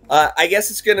 I guess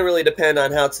it's going to really depend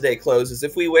on how today closes.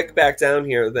 If we wick back down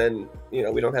here, then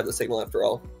we don't have the signal after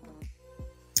all.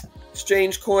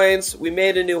 Exchange coins, we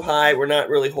made a new high. We're not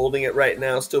really holding it right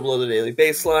now. Still below the daily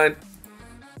baseline.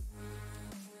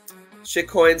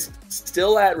 Shitcoins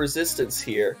still at resistance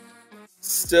here.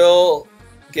 Still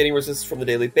getting resistance from the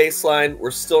daily baseline.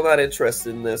 We're still not interested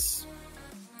in this.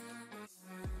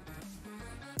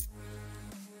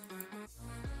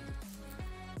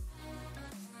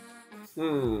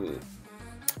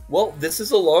 Well, this is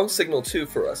a long signal too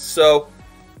for us. So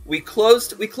we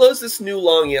closed this new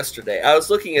long yesterday. I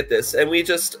was looking at this and we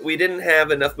didn't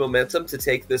have enough momentum to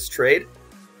take this trade.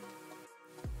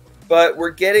 But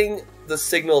we're getting the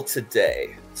signal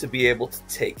today to be able to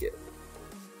take it.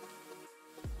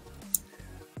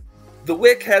 The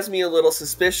wick has me a little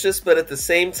suspicious, but at the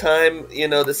same time,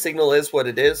 the signal is what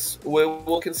it is.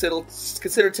 We'll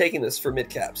consider taking this for mid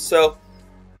caps. So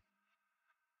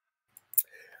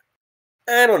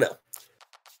I don't know.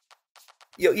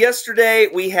 Yesterday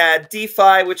we had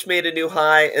DeFi, which made a new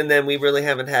high, and then we really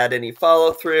haven't had any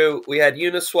follow through. We had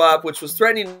Uniswap, which was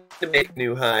threatening to make a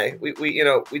new high.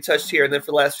 We touched here, and then for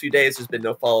the last few days, there's been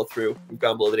no follow through. We've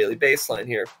gone below the daily baseline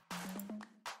here.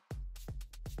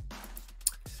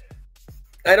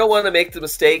 I don't want to make the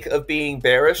mistake of being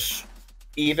bearish,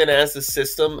 even as the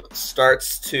system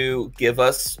starts to give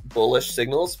us bullish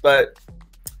signals, but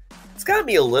it's got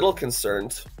me a little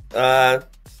concerned that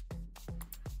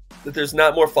there's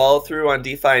not more follow through on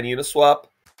DeFi and Uniswap.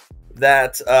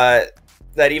 That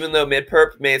even though mid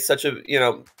perp made such a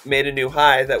made a new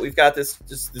high, that we've got this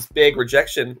big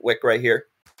rejection wick right here.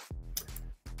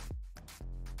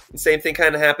 The same thing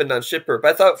kind of happened on Shitperp.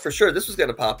 I thought for sure this was going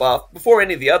to pop off before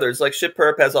any of the others. Like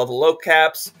Shitperp has all the low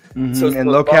caps. So and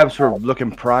low caps were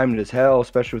looking primed as hell,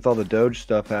 especially with all the Doge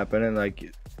stuff happening.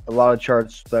 Like a lot of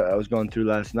charts that I was going through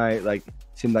last night, like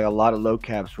seemed like a lot of low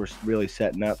caps were really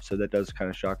setting up, so that does kind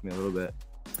of shock me a little bit.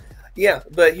 Yeah,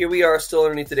 but here we are still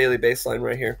underneath the daily baseline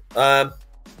right here.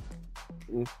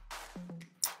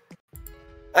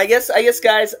 I guess,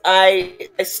 guys, I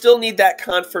still need that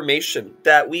confirmation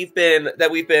that we've been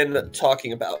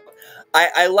talking about.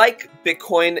 I like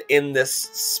Bitcoin in this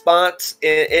spot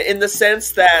in the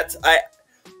sense that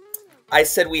I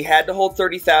said we had to hold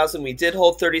 30,000. We did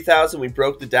hold 30,000. We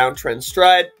broke the downtrend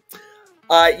stride.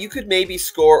 You could maybe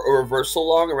score a reversal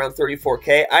long around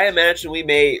 34K. I imagine we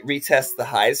may retest the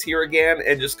highs here again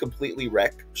and just completely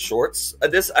wreck shorts.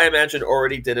 This, I imagine,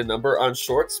 already did a number on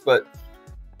shorts, but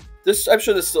I'm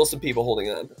sure there's still some people holding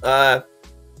on.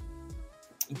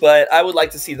 But I would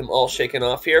like to see them all shaken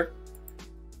off here.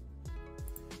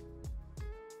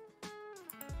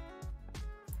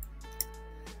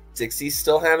 Dixie's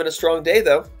still having a strong day,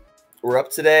 though. We're up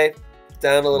today,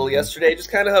 down a little yesterday,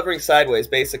 just kind of hovering sideways,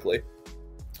 basically.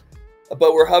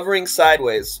 But we're hovering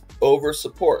sideways over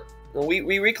support.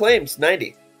 We reclaimed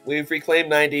 90. We've reclaimed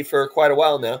 90 for quite a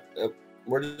while now.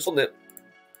 We're just holding it.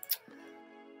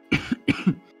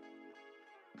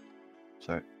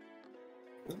 Sorry.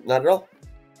 Not at all.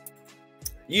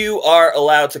 You are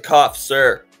allowed to cough,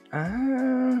 sir.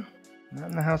 Not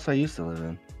in the house I used to live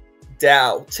in.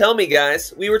 Dow. Tell me,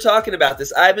 guys. We were talking about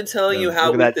this. I've been telling you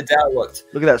how weak the Dow looked.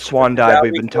 Look at that swan dive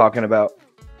we've been talking about.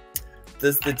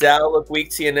 Does the Dow look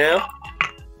weak to you now?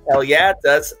 Hell yeah, it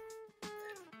does.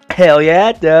 Hell yeah,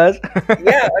 it does.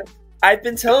 Yeah, I've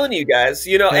been telling you guys,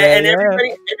 you know, and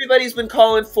everybody's been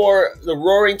calling for the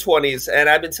roaring 20s, and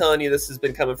I've been telling you this has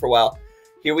been coming for a while.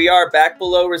 Here we are, back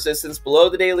below resistance, below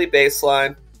the daily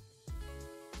baseline.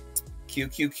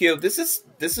 QQQ. This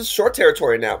is short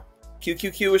territory now.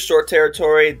 QQQ is short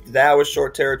territory. Dow is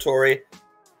short territory.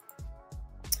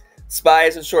 SPY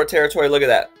is in short territory. Look at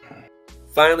that.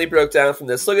 Finally broke down from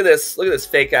this. Look at this. Look at this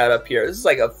fake out up here. This is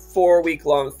like a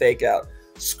 4-week-long fake out.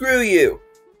 Screw you,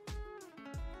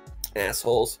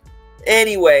 assholes.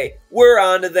 Anyway, we're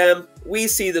on to them. We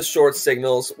see the short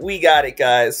signals. We got it,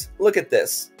 guys. Look at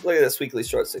this. Look at this weekly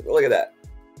short signal. Look at that.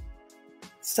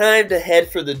 It's time to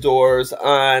head for the doors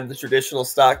on the traditional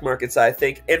stock markets, I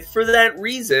think. And for that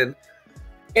reason,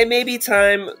 it may be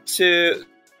time to...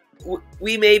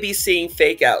 We may be seeing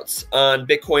fake outs on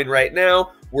Bitcoin right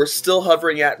now. We're still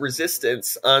hovering at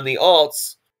resistance on the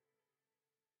alts.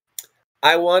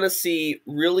 I want to see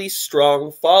really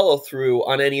strong follow through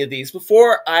on any of these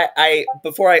before I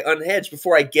unhedge,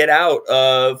 before I get out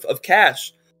of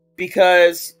cash,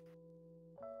 because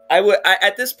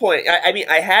at this point, I mean,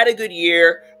 I had a good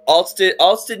year. Alts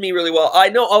did me really well. I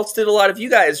know alts did a lot of you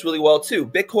guys really well too.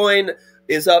 Bitcoin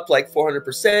is up like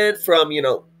 400% from, you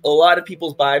know, a lot of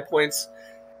people's buy points.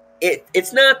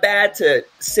 It's not bad to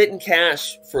sit in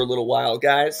cash for a little while,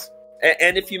 guys.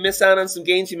 And if you miss out on some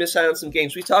gains, you miss out on some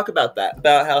gains. We talk about that,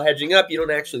 about how hedging up, you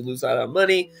don't actually lose out on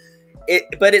money.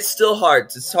 But it's still hard.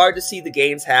 It's hard to see the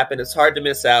gains happen. It's hard to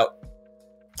miss out.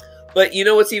 But you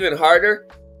know what's even harder?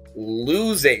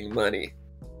 Losing money.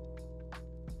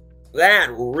 That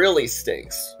really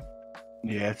stinks.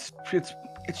 Yeah, it's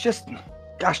just,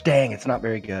 gosh dang, it's not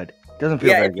very good. Doesn't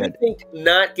feel very good. If you think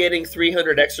not getting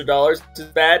 $300 extra is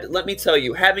bad, let me tell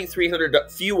you, having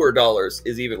 $300 fewer dollars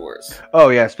is even worse. Oh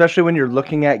yeah, especially when you're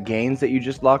looking at gains that you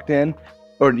just locked in,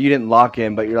 or you didn't lock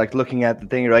in, but you're like looking at the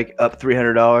thing, you're like up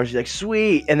 $300, you're like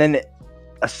sweet, and then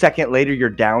a second later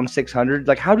you're down $600.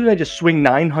 Like, how did I just swing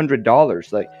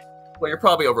 $900? Like, well, you're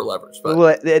probably over leveraged. But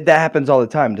well, that happens all the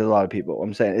time to a lot of people.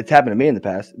 I'm saying it's happened to me in the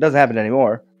past. It doesn't happen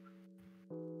anymore,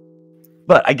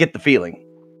 but I get the feeling.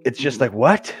 It's just like,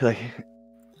 what? Like,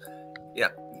 yeah.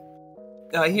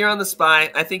 Here on the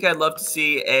SPY, I think I'd love to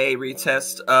see a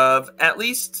retest of at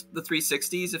least the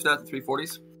 360s, if not the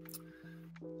 340s.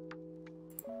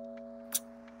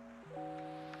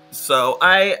 So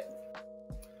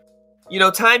you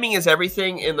know, timing is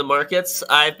everything in the markets.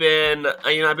 I've been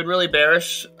really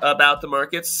bearish about the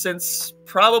markets since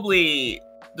probably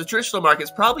the traditional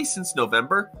markets, probably since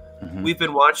November. Mm-hmm. We've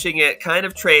been watching it kind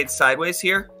of trade sideways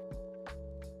here.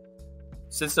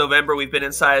 Since November, we've been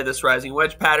inside of this rising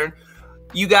wedge pattern.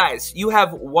 You guys, you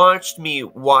have watched me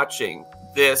watching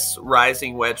this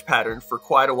rising wedge pattern for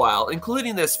quite a while,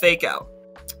 including this fake out.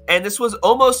 And this was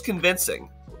almost convincing.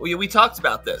 We talked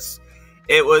about this.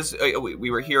 It was,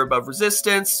 we were here above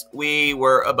resistance. We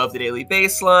were above the daily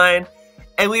baseline.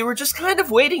 And we were just kind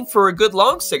of waiting for a good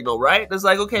long signal, right? It was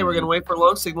like, okay, we're going to wait for a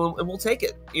long signal and we'll take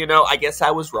it. You know, I guess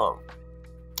I was wrong.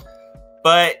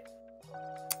 But...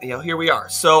 you know, here we are.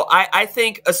 So I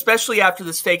think, especially after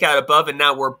this fake out above and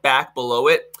now we're back below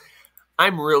it,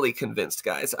 I'm really convinced,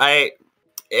 guys.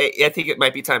 I think it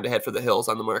might be time to head for the hills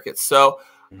on the market. So,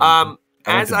 I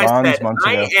as I said,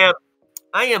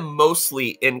 I am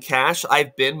mostly in cash.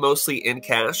 I've been mostly in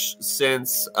cash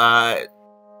since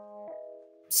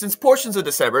portions of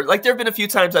December. Like, there have been a few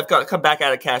times I've come back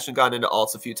out of cash and gone into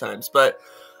alts a few times, but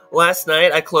last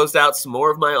night I closed out some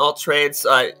more of my alt trades.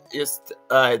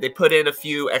 They put in a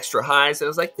few extra highs, and I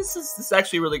was like, this is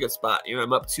actually a really good spot. You know,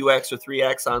 I'm up 2x or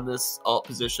 3x on this alt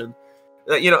position.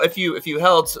 You know, if you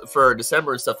held for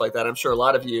December and stuff like that, I'm sure a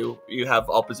lot of you have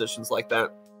alt positions like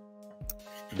that.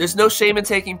 There's no shame in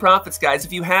taking profits, guys.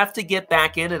 If you have to get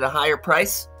back in at a higher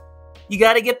price, you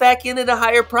got to get back in at a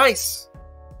higher price.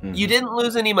 You didn't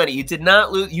lose any money. You did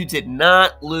not lose. You did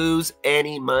not lose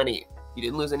any money. You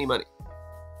didn't lose any money.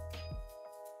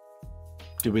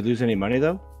 Did we lose any money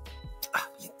though?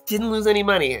 You didn't lose any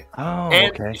money. Oh,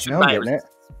 and okay. No, I'm getting it.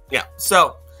 Yeah.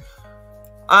 So,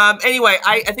 anyway,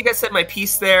 I think I said my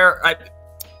piece there.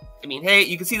 I mean, hey,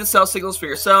 you can see the sell signals for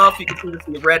yourself. You can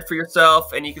see the red for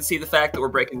yourself, and you can see the fact that we're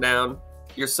breaking down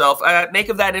yourself. Make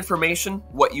of that information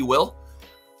what you will.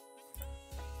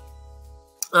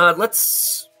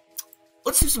 Let's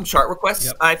do some chart requests.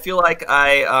 Yep. I feel like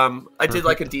I did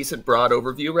like a decent broad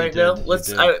overview right now.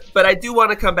 But I do want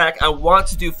to come back. I want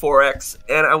to do Forex,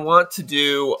 and I want to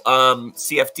do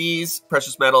CFDs,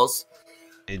 precious metals,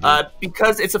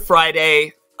 because it's a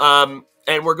Friday,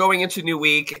 and we're going into new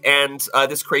week, and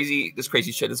this crazy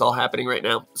shit is all happening right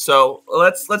now. So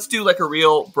let's do like a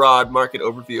real broad market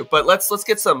overview. But let's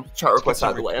get some chart requests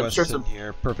out of the way. I'm sure some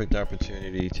here. Perfect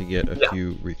opportunity to get a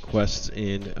few requests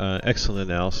in. Excellent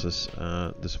analysis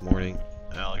this morning,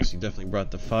 Alex. You definitely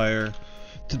brought the fire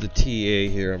to the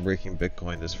TA here on Breaking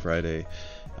Bitcoin this Friday.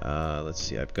 Let's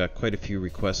see, I've got quite a few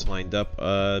requests lined up.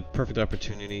 Perfect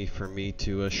opportunity for me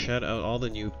to shout out all the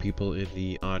new people in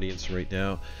the audience right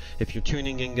now. If you're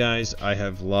tuning in, guys, I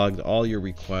have logged all your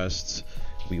requests.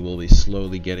 We will be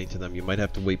slowly getting to them. You might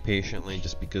have to wait patiently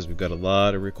just because we've got a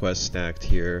lot of requests stacked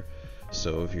here.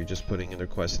 So if you're just putting in a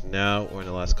request now or in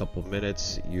the last couple of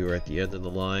minutes, you're at the end of the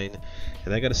line.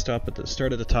 And I got to start at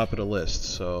the top of the list.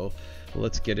 So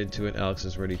let's get into it. Alex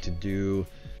is ready to do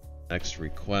next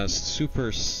request.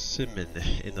 Super Simon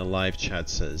in the live chat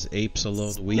says, apes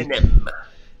alone weak,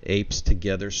 apes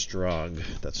together strong.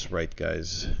 That's right,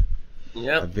 guys.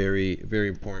 Yep. A very, very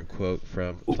important quote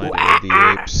from Planet of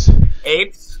the Apes.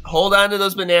 Apes, hold on to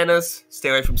those bananas. Stay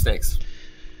away from snakes.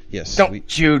 Yes.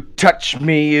 Don't you touch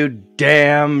me, you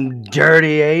damn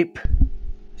dirty ape.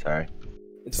 Sorry.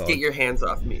 Let's get your hands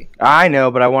off me. I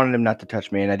know, but I wanted him not to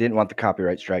touch me, and I didn't want the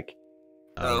copyright strike.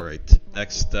 All right.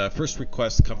 Next, first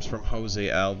request comes from Jose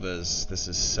Alves. This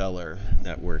is CELR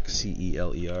Network,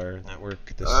 CELR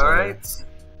Network. All right.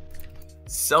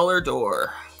 CELR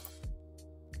door.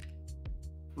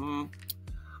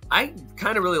 I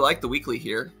kind of really like the weekly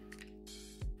here.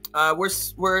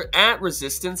 We're at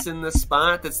resistance in this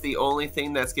spot. That's the only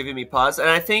thing that's giving me pause. And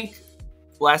I think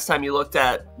last time we looked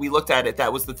at it,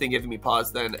 that was the thing giving me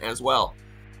pause then as well.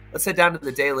 Let's head down to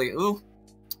the daily. Ooh.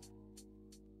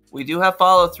 We do have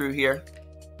follow through here.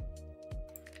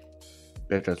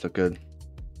 That does look good.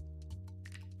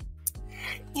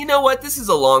 You know what? This is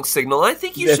a long signal. I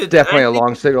think you should. It's definitely a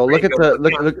long signal. Look at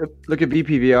the look at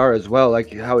BPVR as well,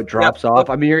 like how it drops off.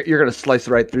 I mean, you're gonna slice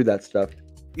right through that stuff.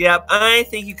 Yeah, I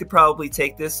think you could probably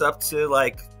take this up to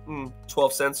like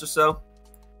 12 cents or so.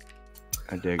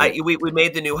 I dig it. We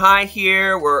made the new high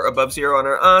here. We're above zero on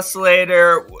our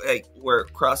oscillator. We're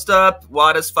crossed up.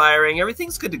 WADA's firing.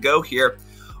 Everything's good to go here.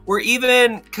 We're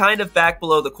even kind of back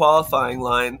below the qualifying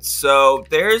line, so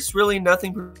there's really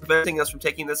nothing preventing us from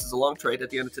taking this as a long trade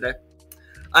at the end of today.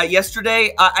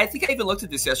 Yesterday, I think I even looked at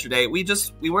this yesterday. We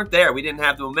weren't there. We didn't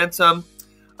have the momentum.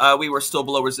 We were still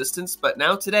below resistance, but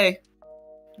now today,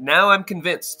 I'm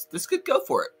convinced this could go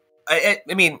for it.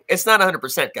 I mean, it's not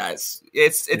 100%, guys.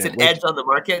 It's an edge on the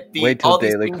market. Wait till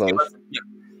daily close.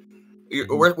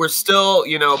 We're still,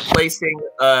 placing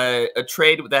a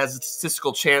trade that has a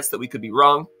statistical chance that we could be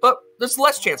wrong, but there's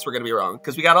less chance we're going to be wrong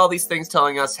because we got all these things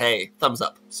telling us, hey, thumbs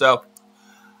up. So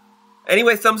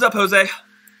anyway, thumbs up, Jose.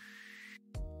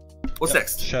 What's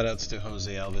next? Shout outs to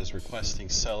Jose Alves requesting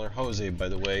CELR. Jose, by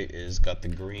the way, is got the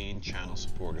green channel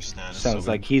supporter status. Sounds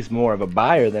like he's more of a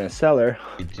buyer than a seller.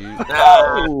 We do.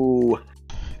 Oh.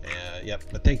 Yep,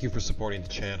 but thank you for supporting the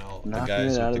channel. The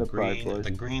guys with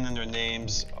the green in their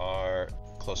names are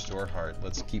close to our heart.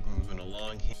 Let's keep moving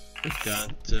along here. We've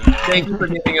got, thank you for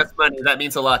giving us money. That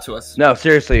means a lot to us. No,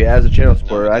 seriously, as a channel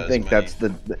supporter, I think that's the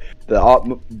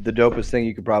dopest thing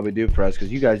you could probably do for us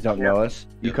because you guys don't know us.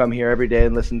 You come here every day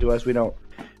and listen to us. We don't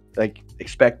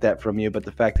expect that from you, but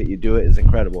the fact that you do it is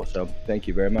incredible. So thank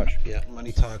you very much. Yeah,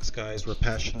 money talks, guys. We're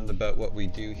passionate about what we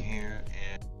do here,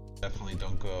 and Definitely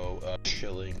don't go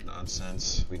shilling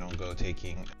nonsense. We don't go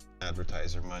taking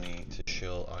advertiser money to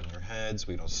shill on your heads.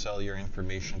 We don't sell your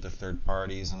information to third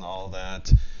parties and all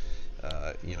that.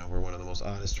 You know, we're one of the most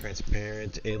honest,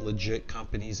 transparent, and legit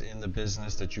companies in the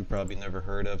business that you probably never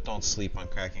heard of. Don't sleep on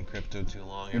cracking crypto too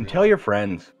long. And tell your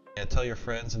friends. Yeah, tell your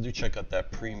friends, and do check out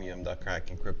that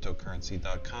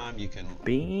premium.crackingcryptocurrency.com. You can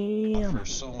offer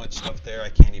so much stuff there. I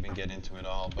can't even get into it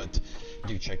all, but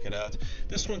do check it out.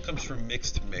 This one comes from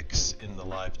Mixed Mix in the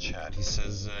live chat. He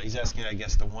says he's asking, I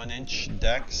guess, the 1-inch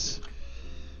DEX.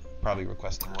 Probably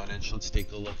requesting 1-inch. Let's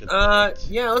take a look at that.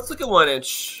 Yeah, let's look at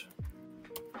 1-inch.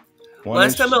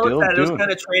 Last time I looked at it, it was kind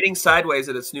of trading sideways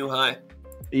at its new high.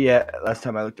 Yeah, last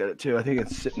time I looked at it too. I think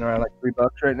it's sitting around like $3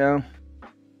 right now.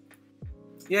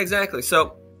 Yeah, exactly.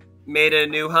 So, made a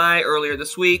new high earlier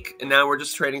this week, and now we're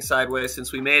just trading sideways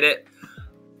since we made it.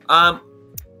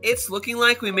 It's looking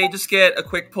like we may just get a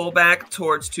quick pullback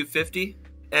towards 250,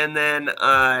 and then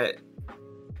I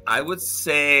would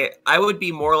say I would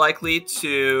be more likely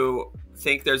to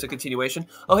think there's a continuation.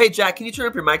 Oh, hey, Jack, can you turn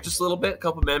up your mic just a little bit? A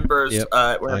couple members. Yep.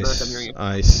 I'm hearing you.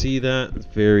 I see that.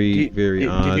 Very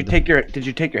odd. Did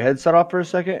you take your headset off for a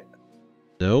second?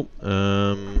 Nope. I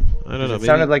don't know. It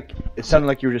sounded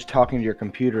like you were just talking to your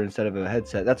computer instead of a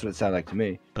headset. That's what it sounded like to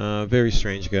me. Very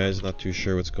strange, guys. Not too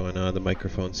sure what's going on. The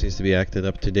microphone seems to be acting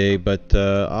up today, but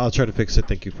I'll try to fix it.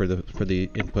 Thank you for the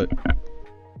input.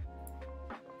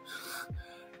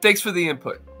 Thanks for the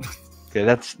input. Okay,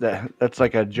 that's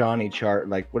like a Johnny chart.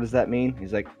 Like, what does that mean?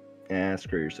 He's like,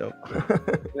 screw yourself.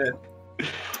 Yeah.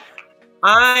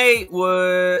 I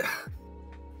would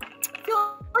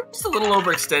feel like just a little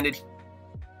overextended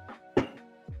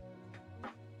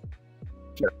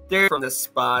there from this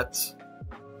spot.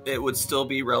 It would still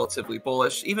be relatively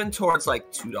bullish, even towards like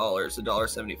 $2,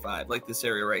 $1.75, like this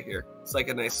area right here. It's like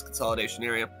a nice consolidation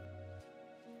area.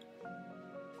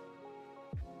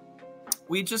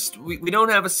 We don't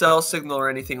have a sell signal or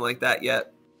anything like that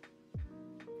yet.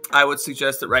 I would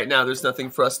suggest that right now there's nothing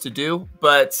for us to do,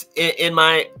 but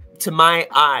to my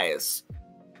eyes,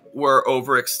 we're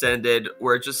overextended.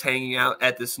 We're just hanging out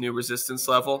at this new resistance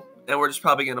level, and we're just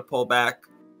probably going to pull back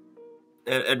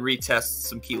and retest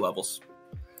some key levels.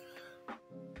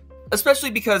 Especially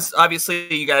because,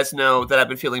 obviously, you guys know that I've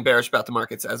been feeling bearish about the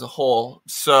markets as a whole,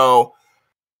 so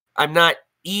I'm not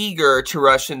eager to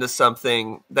rush into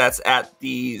something that's at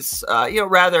these,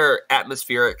 rather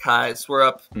atmospheric highs. We're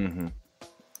up in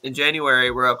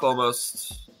January. We're up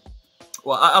almost.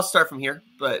 Well, I'll start from here,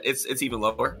 but it's even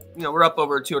lower. We're up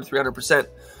over 200-300%.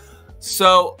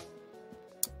 So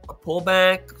a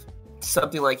pullback,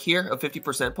 something like here, a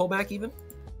 50% pullback, even.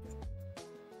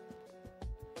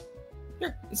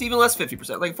 Here, it's even less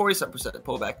 50%, like 47%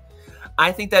 pullback.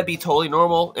 I think that'd be totally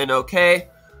normal and okay.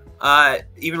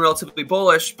 Even relatively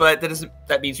bullish, but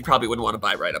that means you probably wouldn't want to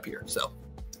buy right up here. So,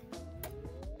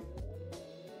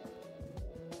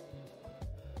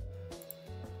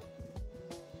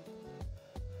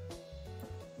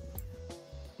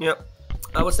 yep.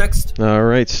 What's next? All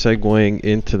right, segueing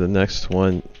into the next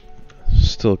one.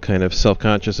 Still kind of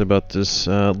self-conscious about this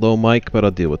low mic, but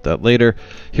I'll deal with that later.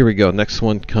 Here we go. Next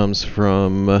one comes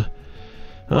from.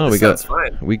 We got all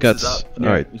right,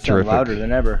 you sound terrific. louder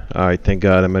than ever. All right, thank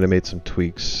God. I might have made some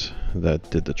tweaks that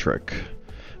did the trick.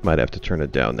 Might have to turn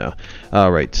it down now.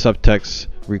 All right, subtext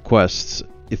requests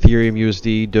Ethereum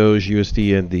USD, Doge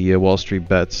USD, and the Wall Street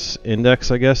Bets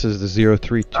index. I guess is the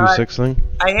 0326 thing.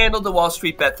 I handled the Wall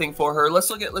Street Bet thing for her. Let's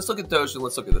look at Doge and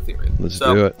let's look at Ethereum. Let's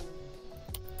do it.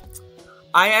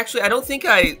 I don't think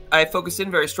I focused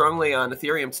in very strongly on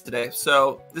Ethereum today,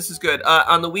 so this is good.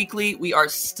 On the weekly, we are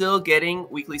still getting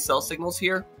weekly sell signals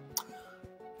here.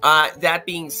 That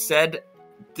being said,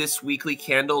 this weekly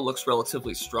candle looks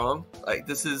relatively strong. Like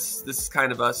this is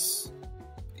kind of us.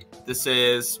 This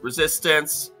is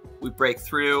resistance. We break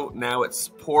through. Now it's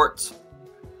support.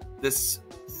 This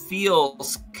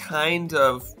feels kind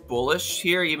of bullish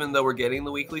here, even though we're getting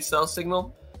the weekly sell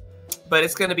signal. But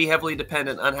it's going to be heavily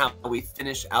dependent on how we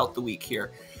finish out the week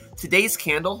here. Today's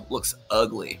candle looks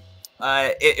ugly.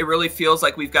 It really feels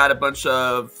like we've got a bunch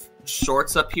of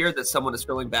shorts up here that someone is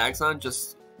filling bags on,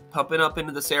 just pumping up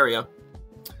into this area.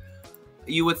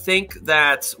 You would think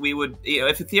that we would,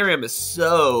 if Ethereum is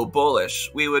so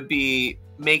bullish, we would be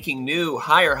making new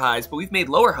higher highs, but we've made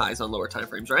lower highs on lower time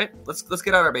frames, right? Let's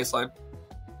get out our baseline.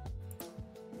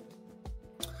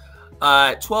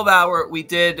 12-hour, we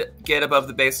did get above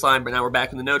the baseline, but now we're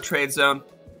back in the no trade zone.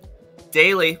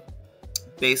 Daily,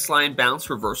 baseline bounce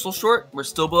reversal short. We're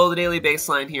still below the daily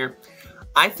baseline here.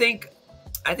 I think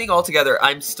altogether,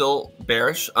 I'm still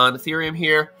bearish on Ethereum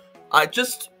here.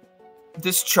 Just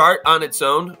this chart on its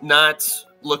own, not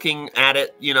looking at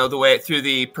it, you know, the way through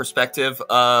the perspective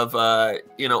of,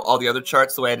 you know, all the other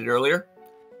charts, the way I did earlier,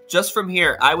 just from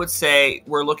here, I would say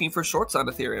we're looking for shorts on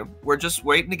Ethereum. We're just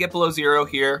waiting to get below zero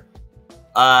here,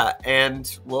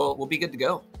 and we'll be good to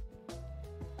go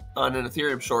on an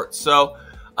Ethereum short. So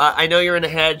I know you're in a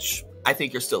hedge. I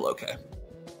think you're still okay.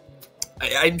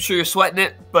 I'm sure you're sweating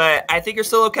it, but I think you're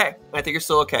still okay. I think you're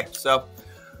still okay. So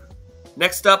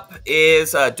next up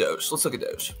is Doge. Let's look at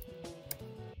Doge.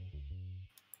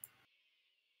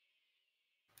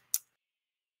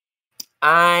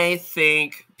 I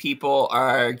think people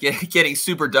are getting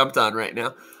super dumped on right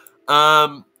now.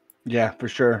 Yeah, for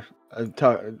sure.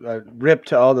 Rip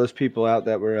to all those people out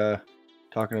that were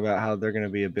talking about how they're going to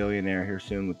be a billionaire here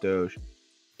soon with Doge.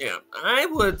 Yeah, I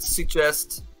would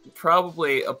suggest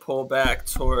probably a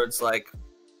pullback towards like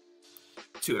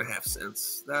 2.5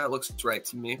 cents. That looks right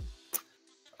to me.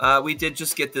 We did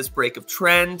just get this break of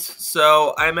trend,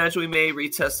 so I imagine we may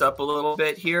retest up a little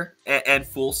bit here and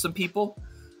fool some people.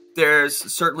 There's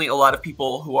certainly a lot of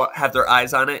people who have their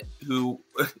eyes on it, who,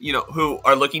 you know, who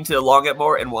are looking to long it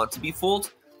more and want to be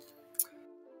fooled.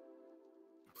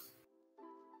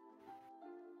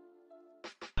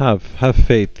 Have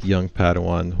faith, young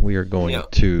Padawan. We are going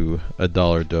to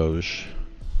 $1 Doge.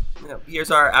 Yeah, here's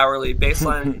our hourly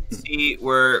baseline. See,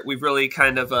 we've really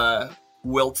kind of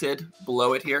wilted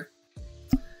below it here.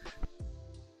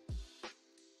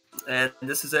 And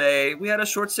this is we had a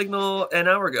short signal an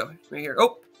hour ago right here.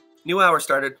 Oh, new hour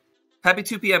started. Happy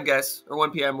 2 p.m. guys, or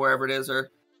 1 p.m. wherever it is, or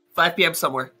 5 p.m.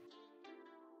 somewhere.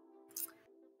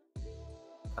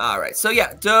 All right, so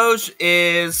yeah, Doge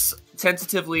is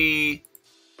tentatively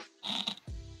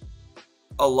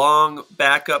a long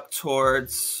back up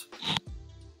towards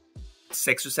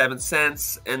 6 or 7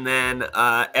 cents, and then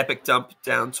epic dump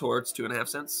down towards 2.5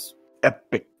 cents.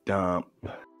 Epic dump.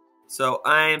 So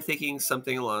I am thinking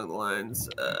something along the lines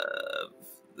of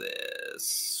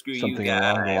this. Screw something you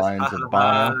guys. Along the lines of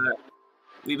buy.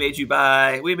 We made you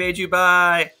buy. We made you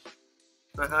buy.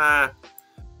 All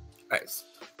right.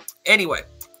 Anyway,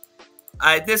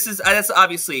 that's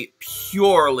obviously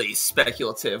purely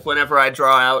speculative whenever I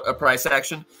draw out a price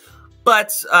action,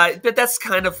 but that's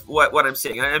kind of what I'm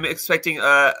seeing. I'm expecting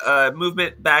a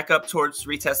movement back up towards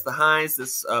retest the highs,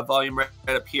 this volume right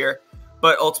up here,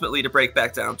 but ultimately to break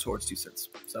back down towards 2 cents.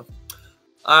 So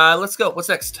let's go. What's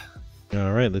next?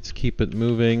 All right, let's keep it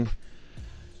moving.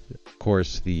 Of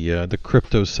course, the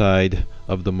crypto side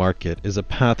of the market is a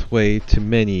pathway to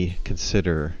many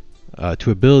consider.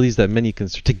 To abilities that many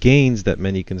consider, to gains that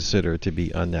many consider to be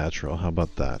unnatural. How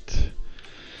about that?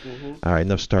 All right,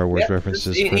 enough Star Wars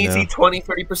references for easy now.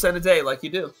 20-30% a day, like you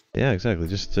do. Yeah, exactly.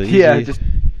 Just easy. Yeah, just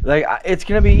like it's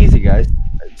gonna be easy, guys.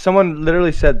 Someone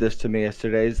literally said this to me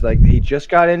yesterday. It's like he just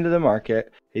got into the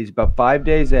market. He's about 5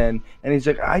 days in, and he's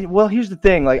like, well, here's the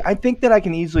thing. Like, I think that I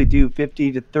can easily do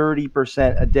 50 to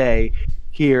 30% a day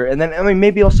here, and then I mean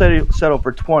maybe I'll settle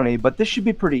for 20, but this should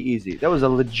be pretty easy. That was a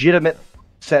legitimate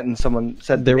sentence someone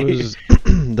said there was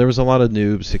there was a lot of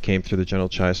noobs who came through the general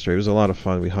chai street. It was a lot of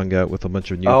fun. We hung out with a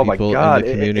bunch of new people in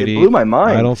the community. It blew my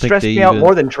mind. I don't think stressed they me out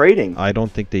more than trading. I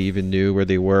don't think they even knew where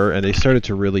they were, and they started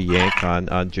to really yank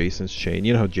on Jason's chain.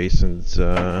 You know how Jason's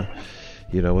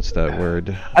you know, what's that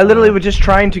word? I literally was just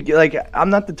trying to get, like, I'm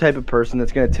not the type of person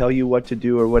that's going to tell you what to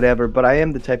do or whatever, but I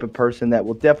am the type of person that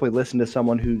will definitely listen to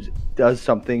someone who does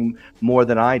something more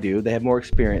than I do. They have more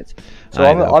experience. So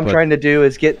all I'm trying to do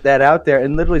is get that out there.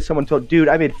 And literally someone told, dude,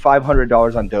 I made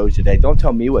 $500 on Doge today. Don't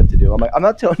tell me what to do. I'm like, I'm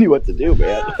not telling you what to do,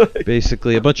 man.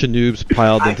 Basically, a bunch of noobs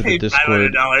piled into the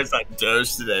Discord. I made $500 on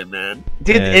Doge today, man.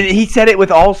 Dude, and he said it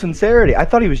with all sincerity. I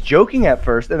thought he was joking at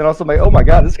first, and then also I'm like, oh my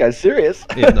god, this guy's serious.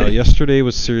 Yeah, no, yesterday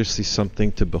was seriously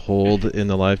something to behold in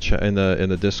the live chat, in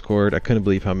the Discord. I couldn't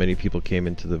believe how many people came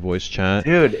into the voice chat.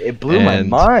 Dude, it blew my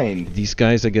mind. These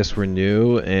guys, I guess, were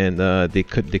new, and they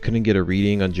couldn't get a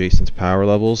reading on Jason's power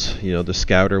levels. You know, the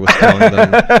scouter was telling them.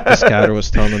 The scouter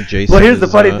was telling them Jason. Well, here's the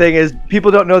funny thing: is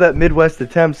people don't know that Midwest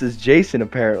Attempts is Jason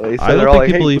apparently. So they're all like,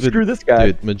 "Hey, screw this guy."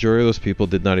 Dude, majority of those people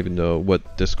did not even know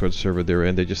what Discord server they were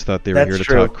in. They just thought they were here to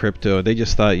talk crypto. They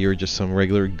just thought you were just some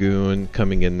regular goon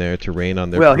coming in there to rain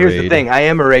on their parade. Well, here's the thing: I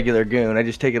am a regular goon. I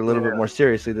just take it a little bit more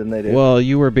seriously than they do. Well,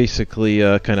 you were basically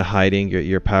kind of hiding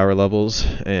your power levels,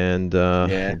 and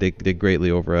they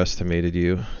greatly overestimated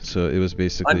you. So it was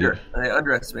basically they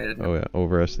underestimated him. Oh yeah,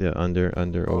 over.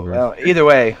 Well, either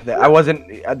way, I wasn't.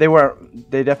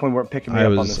 They definitely weren't picking me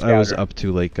up on the scouter. I was up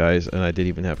too late, guys, and I didn't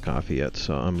even have coffee yet,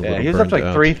 so I'm a little he was up to like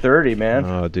 3:30, man.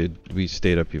 Oh, dude, we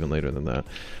stayed up even later than that.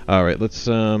 All right, let's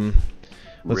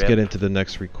Let's Rip. get into the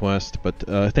next request, but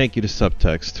thank you to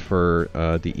Subtext for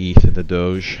the ETH and the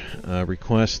Doge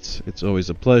requests. It's always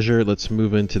a pleasure. Let's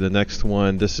move into the next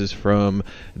one. This is from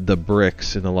the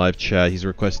Bricks in the live chat. He's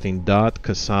requesting DOT,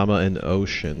 Kasama, and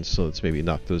Ocean. So let's maybe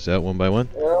knock those out one by one.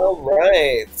 All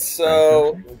right,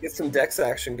 so we'll get some Dex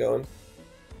action going.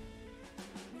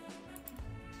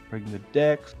 Bring the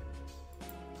decks.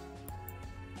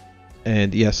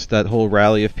 And yes, that whole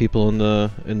rally of people in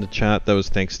the chat, that was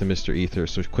thanks to Mr. Ether.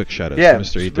 So quick shout out Yeah, to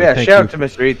Mr. Ether. yeah. Thank Shout you. out to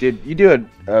Mr. Ether. You do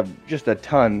just a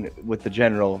ton with the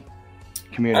general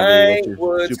community. I which is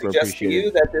would super suggest to you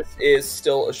appreciated. that this is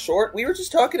still a short. We were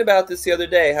just talking about this the other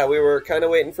day, how we were kind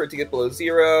of waiting for it to get below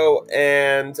zero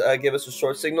and give us a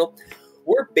short signal.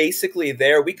 We're basically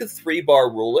there. We could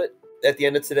 3-bar rule it at the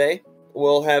end of today.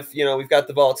 We'll have, we've got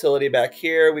the volatility back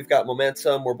here. We've got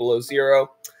momentum. We're below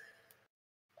zero.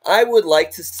 I would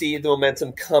like to see the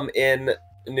momentum come in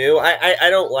new. I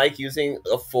don't like using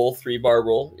a full 3-bar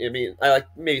rule. I mean, I like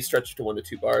maybe stretch it to 1 to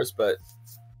 2 bars, but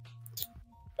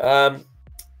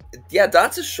yeah,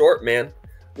 DOT's a short, man.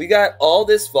 We got all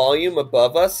this volume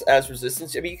above us as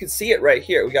resistance. I mean, you can see it right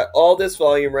here. We got all this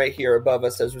volume right here above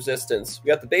us as resistance. We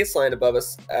got the baseline above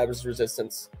us as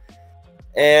resistance,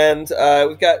 and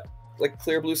we've got like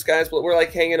clear blue skies, but we're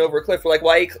like hanging over a cliff. We're like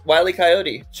Wile E.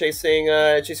 Coyote chasing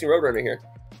Roadrunner here.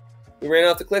 We ran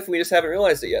off the cliff and we just haven't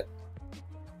realized it yet.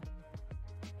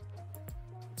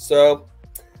 So,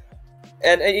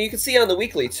 and you can see on the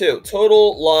weekly too,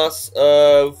 total loss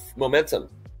of momentum.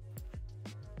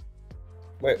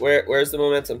 Where's the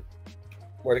momentum?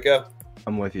 Where'd it go?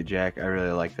 I'm with you, Jack. I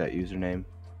really like that username.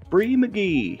 Bree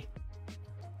McGee.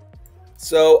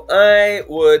 So I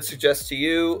would suggest to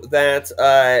you that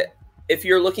if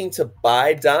you're looking to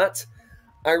buy DOT,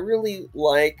 I really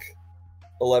like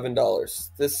 $11.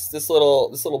 This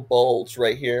little bulge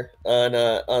right here on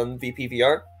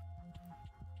VPVR.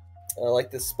 I like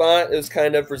this spot. It was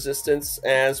kind of resistance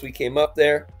as we came up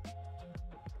there.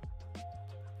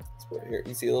 Let's put it here. You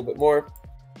can see a little bit more.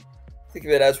 Think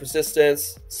of it as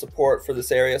resistance, support for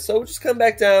this area. So we'll just come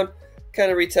back down,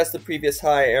 kind of retest the previous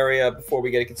high area before we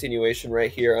get a continuation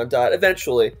right here on DOT.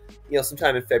 Eventually,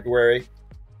 sometime in February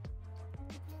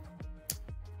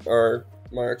or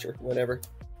March or whatever.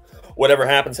 Whatever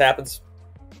happens, happens.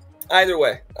 Either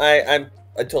way, I'd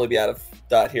totally be out of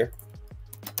DOT here.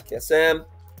 KSM.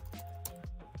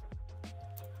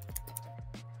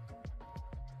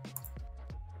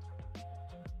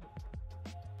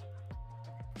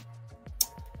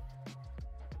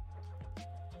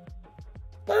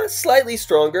 Slightly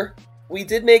stronger. We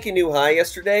did make a new high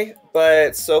yesterday,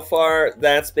 but so far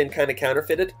that's been kind of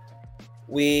counterfeited.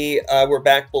 We're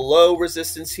back below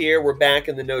resistance here. We're back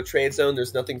in the no trade zone.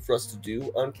 There's nothing for us to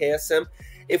do on KSM.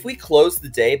 If we close the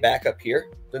day back up here,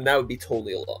 then that would be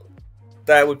totally a long.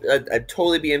 I'd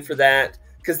totally be in for that,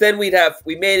 because then we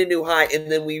made a new high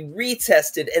and then we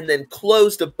retested and then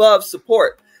closed above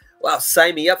support. Wow,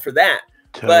 sign me up for that.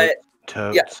 But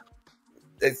yeah,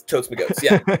 it's totes my goats.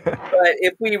 Yeah. But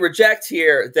if we reject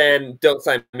here, then don't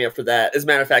sign me up for that. As a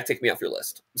matter of fact, take me off your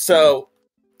list. So.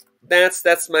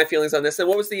 That's my feelings on this. And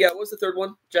what was the third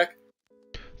one, Jack?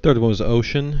 Third one was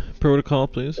Ocean Protocol,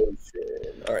 please.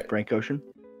 Ocean. All right. Frank Ocean.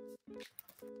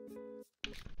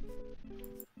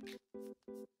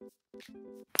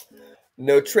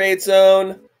 No trade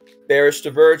zone, bearish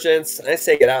divergence. I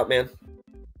say get out, man.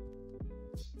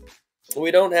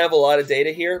 We don't have a lot of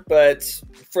data here, but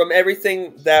from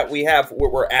everything that we have,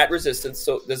 we're at resistance.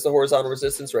 So this is the horizontal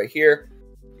resistance right here.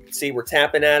 You can see we're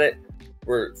tapping at it.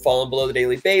 We're falling below the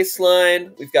daily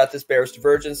baseline. We've got this bearish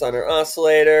divergence on our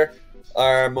oscillator.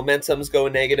 Our momentum's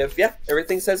going negative. Yeah,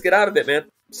 everything says get out of it, man.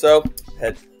 So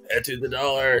head to the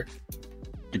dollar.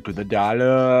 Get to the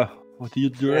dollar. What are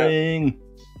you doing?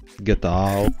 Get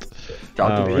out. Get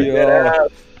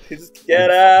out. Just get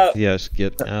out. Yes,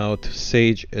 get out.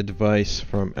 Sage advice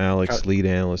from Alex, lead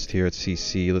analyst here at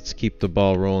CC. Let's keep the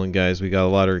ball rolling, guys. We got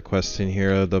a lot of requests in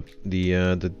here.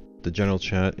 The general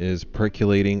chat is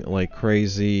percolating like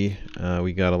crazy.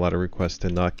 We got a lot of requests to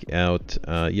knock out.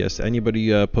 Yes,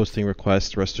 anybody posting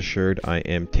requests, rest assured I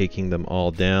am taking them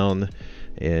all down,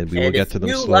 and we will get to them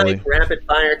slowly. If you like rapid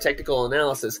fire technical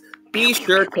analysis, be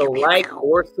sure to like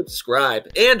or subscribe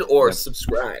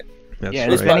subscribe. That's yeah,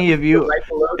 right. if any of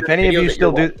you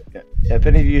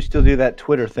still do that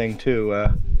Twitter thing too,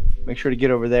 make sure to get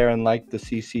over there and like the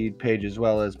CC page as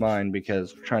well as mine,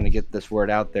 because we're trying to get this word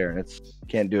out there, and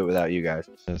can't do it without you guys.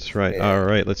 That's right. Yeah. All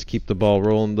right, let's keep the ball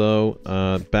rolling though.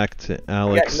 Back to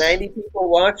Alex. We got 90 people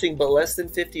watching, but less than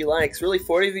 50 likes. Really,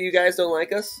 40 of you guys don't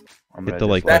like us? Hit the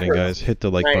like button, guys. Hit the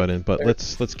like button. But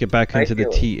let's get back into the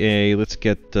TA. Let's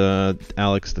get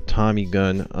Alex, the Tommy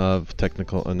gun of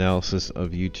technical analysis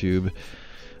of YouTube.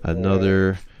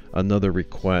 Another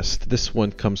request. This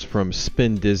one comes from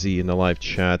Spin Dizzy in the live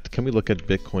chat. Can we look at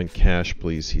Bitcoin Cash,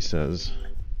 please? He says.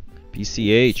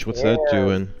 BCH, what's that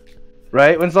doing?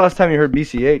 Right? When's the last time you heard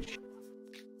BCH?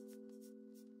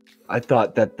 I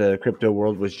thought that the crypto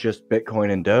world was just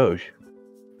Bitcoin and Doge.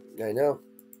 I know.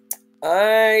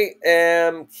 I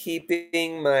am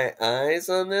keeping my eyes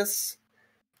on this.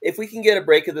 If we can get a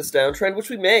break of this downtrend, which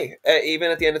we may,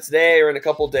 even at the end of today or in a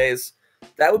couple of days,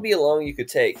 that would be a long you could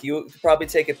take. You could probably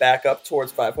take it back up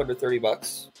towards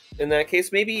 $530. In that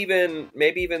case, maybe even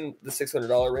the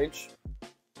 $600 range.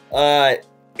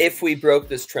 If we broke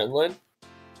this trend line.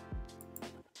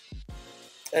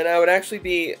 And I would actually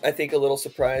be, I think, a little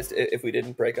surprised if we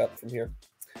didn't break up from here.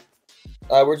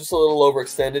 We're just a little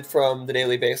overextended from the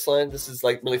daily baseline. This is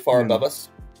like really far above us.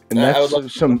 And that's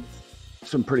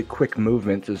some pretty quick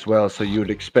movements as well. So you would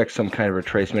expect some kind of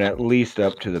retracement at least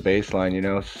up to the baseline, you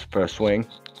know, for a swing.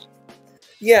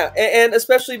 Yeah, and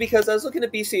especially because I was looking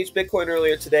at BCH Bitcoin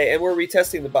earlier today, and we're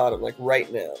retesting the bottom like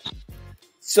right now.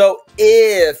 So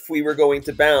if we were going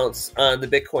to bounce on the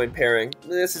Bitcoin pairing,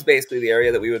 this is basically the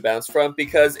area that we would bounce from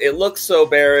because it looks so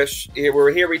bearish.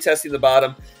 We're here retesting the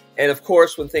bottom. And of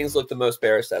course, when things look the most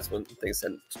bearish, that's when things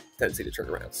tendency to turn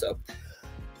around. So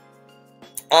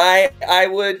I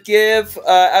would give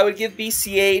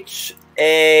BCH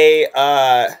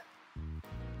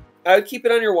I would keep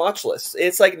it on your watch list.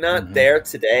 It's like not there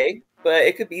today, but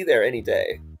it could be there any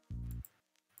day.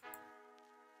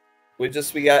 We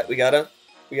gotta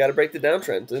break the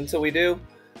downtrend. Until we do,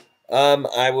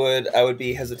 I would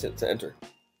be hesitant to enter.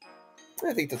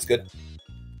 I think that's good.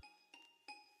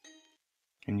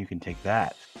 And you can take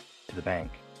that to the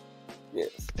bank. Yes.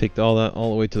 Take all that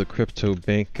all the way to the crypto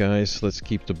bank, guys. Let's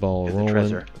keep the ball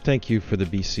rolling. Thank you for the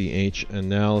BCH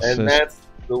analysis. And that's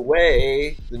the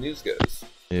way the news goes.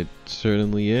 It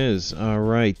certainly is. All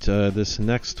right, this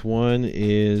next one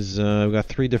is we've got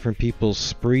three different people: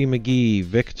 Spree McGee,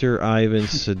 Victor Ivan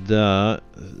Sada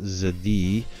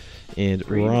Zadi, and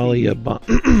Rolly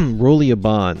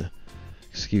Aban.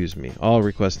 Excuse me. All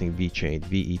requesting VeChain,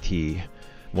 VET.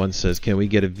 One says, can we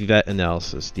get a VET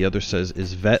analysis? The other says,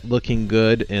 is VET looking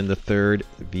good? And the third,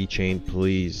 VeChain,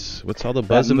 please. What's all the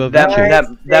buzz about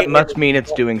VeChain? That must mean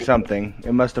it's doing something.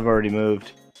 It must have already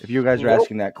moved. If you guys are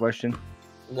asking that question.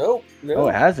 Nope. Oh,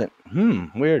 it hasn't.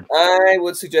 Weird. I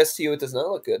would suggest to you it does not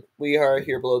look good. We are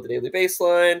here below the daily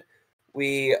baseline.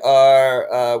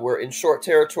 We're in short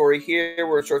territory here.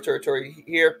 We're in short territory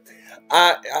here.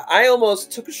 I almost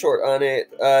took a short on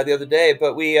it the other day,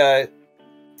 but we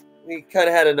kind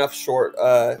of had enough short.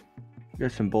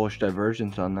 There's some bullish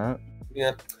divergence on that.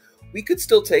 Yeah, we could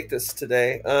still take this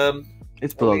today.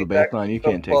 It's below the baseline. You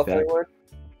can't take that. Line?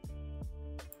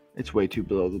 It's way too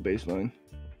below the baseline.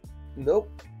 Nope,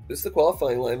 this is the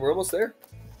qualifying line. We're almost there.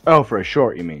 Oh, for a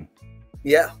short, you mean?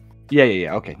 Yeah.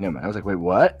 Yeah. Okay, never mind. I was like, wait,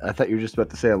 what? I thought you were just about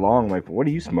to say a long. Like, what are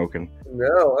you smoking?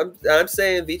 No, I'm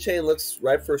saying VeChain looks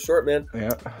ripe for a short, man.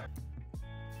 Yeah.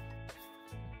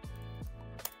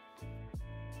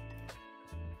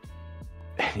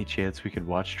 Any chance we could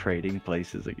watch Trading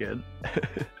Places again?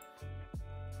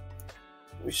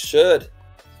 We should.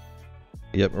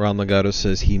 Yep, Ron Legato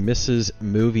says he misses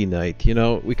movie night. You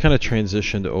know, we kind of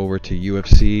transitioned over to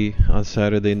UFC on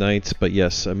Saturday nights, but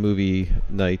yes, a movie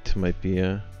night might be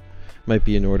in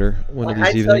order one of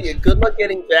these evenings. I tell you, good luck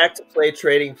getting back to play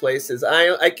Trading Places.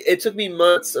 It took me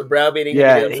months of browbeating.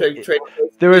 Yeah, Trading Places.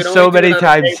 There were so many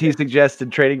times he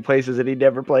suggested Trading Places and he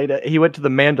never played it. He went to the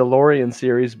Mandalorian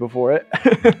series before it.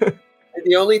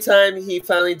 The only time he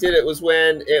finally did it was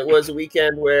when it was a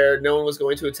weekend where no one was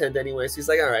going to attend anyway. So he's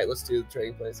like, all right, let's do the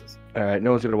Trading Places. All right,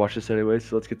 no one's going to watch this anyway,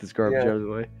 so let's get this garbage out of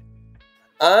the way.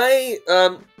 I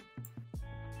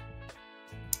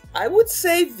would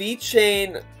say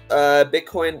VeChain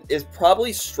Bitcoin is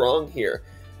probably strong here.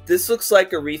 This looks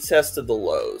like a retest of the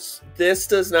lows. This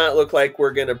does not look like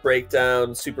we're going to break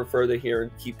down super further here and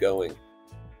keep going.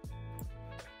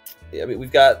 Yeah, I mean,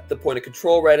 we've got the point of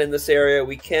control right in this area.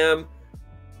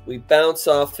 We bounce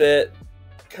off it,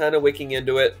 kind of wicking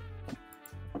into it.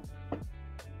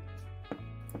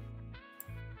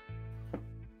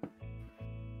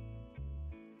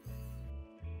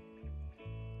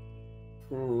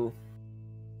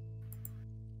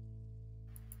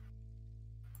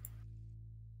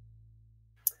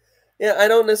 Yeah, I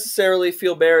don't necessarily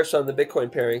feel bearish on the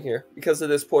Bitcoin pairing here because of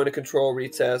this point of control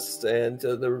retest and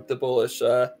the bullish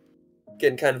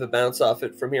getting kind of a bounce off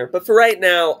it from here. But for right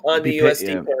now, on the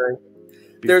USD pairing,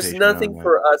 there's nothing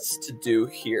for us to do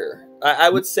here. I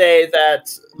would say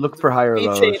that Look for higher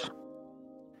VeChain, lows.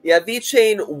 yeah,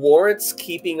 VeChain warrants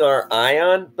keeping our eye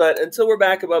on, but until we're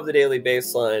back above the daily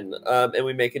baseline and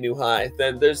we make a new high,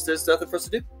 then there's nothing for us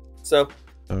to do. So,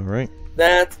 All right.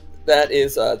 That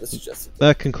is the suggested.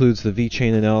 That concludes the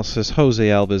VeChain analysis. Jose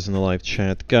Alves in the live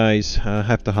chat. Guys,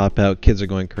 have to hop out. Kids are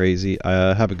going crazy.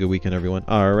 Have a good weekend, everyone.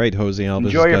 All right, Jose Alves.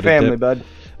 Enjoy your family, bud.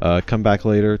 Come back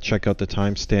later. Check out the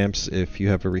timestamps. If you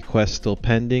have a request still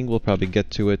pending, we'll probably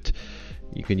get to it.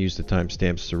 You can use the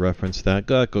timestamps to reference that.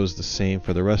 That goes the same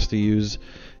for the rest of yous.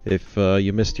 If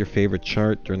you missed your favorite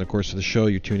chart during the course of the show,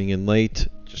 you're tuning in late,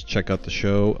 just check out the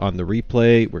show on the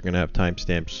replay. We're going to have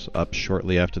timestamps up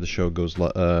shortly after the show goes,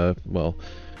 well,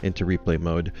 into replay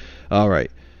mode. All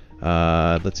right,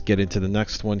 let's get into the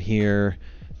next one here.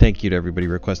 Thank you to everybody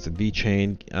who requested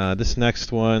VeChain. This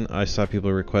next one, I saw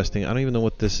people requesting. I don't even know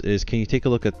what this is. Can you take a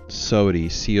look at COTI,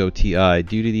 C-O-T-I?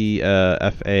 Due to the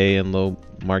FA and low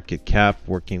market cap,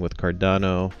 working with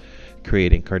Cardano,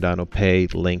 creating Cardano Pay,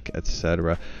 Link,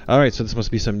 etc. All right, so this must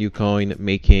be some new coin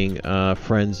making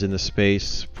friends in the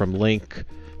space from Link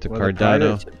to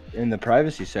Cardano. In the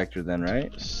privacy sector, then,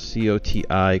 right?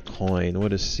 COTI coin.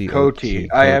 What is COTI?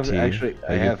 COTI. I have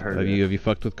heard of it. Have you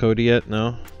fucked with COTI yet?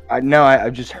 No. No,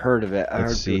 I've just heard of it.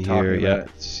 Let's see here. Yeah,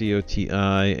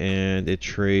 COTI, and it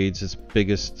trades its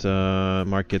biggest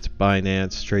markets.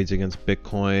 Binance trades against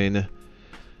Bitcoin.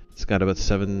 It's got about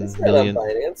 7 million.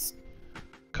 Binance.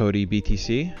 COTI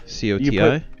BTC,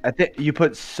 COTI. I think you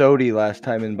put SOTI last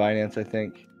time in Binance, I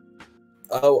think.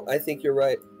 Oh, I think you're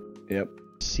right. Yep.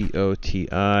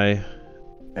 COTI,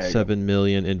 7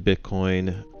 million in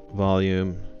Bitcoin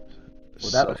volume.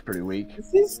 Well, that looks pretty weak.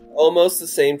 This is almost the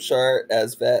same chart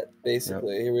as VET,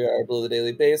 basically. Yep. Here we are below the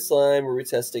daily baseline. We're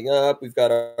retesting up. We've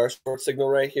got our short signal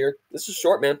right here. This is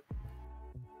short, man.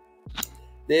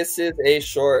 This is a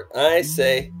short. I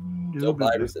say no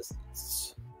buy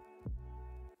resistance.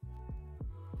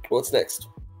 What's next?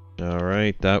 All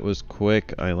right, that was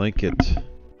quick. I like it.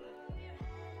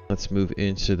 Let's move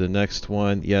into the next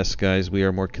one. Yes, guys, we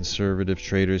are more conservative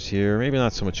traders here. Maybe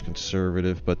not so much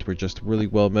conservative, but we're just really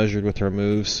well measured with our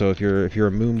moves. So if you're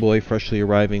a moon boy freshly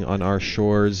arriving on our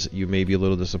shores, you may be a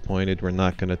little disappointed. We're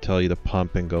not going to tell you to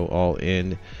pump and go all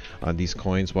in on these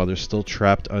coins while they're still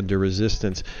trapped under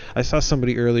resistance. I saw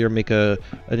somebody earlier make an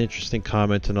interesting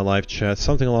comment in a live chat,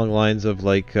 something along the lines of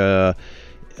like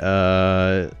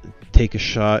take a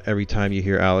shot every time you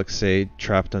hear Alex say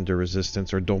trapped under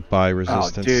resistance, or don't buy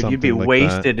resistance. Oh, dude, you'd be like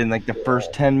wasted in like the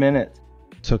first 10 minutes.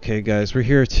 It's okay, guys. We're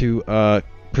here to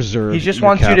preserve. He just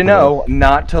wants you to know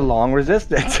not to long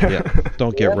resistance. Yeah,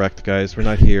 don't get wrecked, guys. We're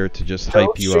not here to just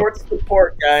hype you up. Don't short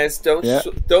support, guys. Don't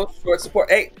short support.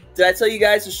 Hey, did I tell you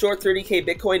guys to short 30K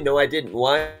Bitcoin? No, I didn't.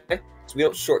 Why? Because we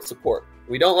don't short support.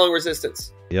 We don't long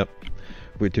resistance. Yep.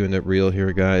 We're doing it real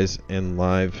here, guys, and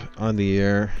live on the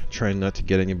air, trying not to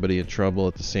get anybody in trouble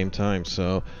at the same time.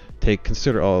 So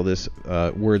consider all of this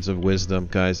words of wisdom,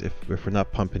 guys. If we're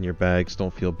not pumping your bags,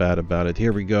 don't feel bad about it.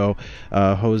 Here we go.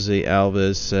 Jose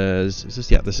Alves says,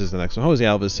 this is the next one. Jose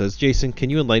Alves says, Jason, can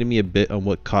you enlighten me a bit on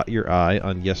what caught your eye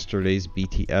on yesterday's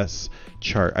BTS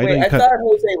chart? Wait, I thought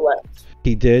Jose left.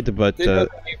 He did, but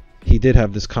he did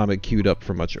have this comment queued up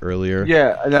from much earlier.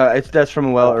 Yeah, no, that's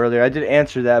from well earlier. I did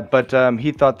answer that, but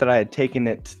he thought that I had taken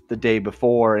it the day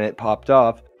before and it popped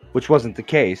off, which wasn't the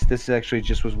case. This actually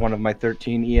just was one of my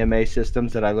 13 EMA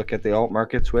systems that I look at the alt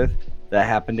markets with that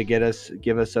happened to give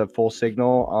us a full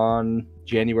signal on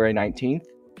January 19th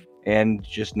and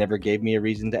just never gave me a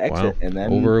reason to exit. Wow. And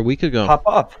then over a week ago. Pop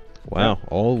off. Wow,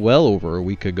 all well over a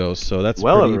week ago. So that's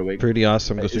pretty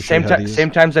awesome. Same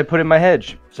times I put in my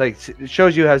hedge. It's like, it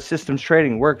shows you how systems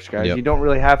trading works, guys. Yep. You don't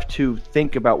really have to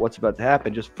think about what's about to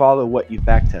happen. Just follow what you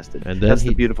back tested. And that's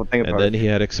the beautiful thing about it. And then he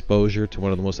had exposure to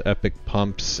one of the most epic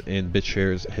pumps in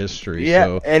BitShares history. Yeah,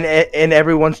 so. and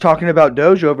everyone's talking about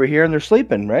Doge over here, and they're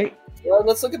sleeping, right? Well,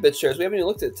 let's look at BitShares. We haven't even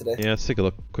looked at it today. Yeah, let's take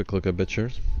a quick look at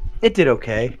BitShares. It did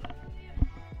okay.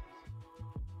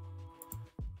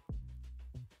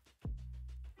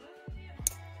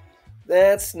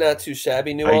 That's not too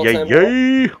shabby. New all-time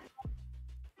low.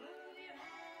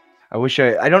 I wish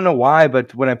I don't know why,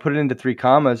 but when I put it into 3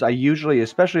 commas, I usually,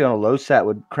 especially on a low set,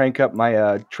 would crank up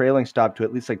my trailing stop to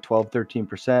at least like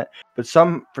 12-13%. But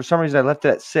for some reason, I left it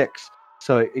at 6.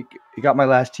 So it got my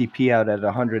last TP out at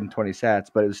 120 sats,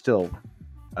 but it was still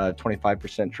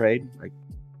 25% trade. Like,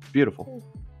 beautiful.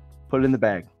 Put it in the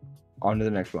bag. On to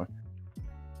the next one.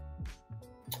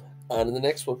 On to the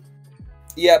next one.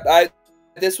 Yep, I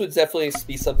this would definitely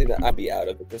be something that I'd be out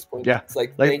of at this point. Yeah, it's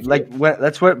like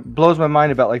that's what blows my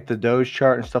mind about like the Doge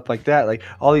chart and stuff like that. Like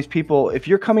all these people, if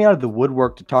you're coming out of the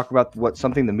woodwork to talk about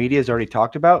something the media has already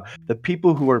talked about, the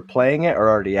people who are playing it are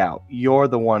already out. You're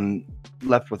the one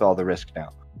left with all the risk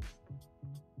now.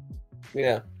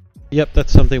 Yeah. Yep,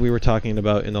 that's something we were talking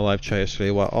about in the live chat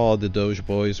yesterday while all the Doge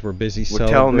boys were busy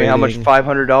celebrating. Telling me how much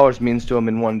 $500 means to them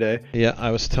in one day. Yeah, I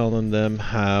was telling them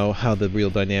how the real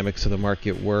dynamics of the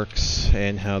market works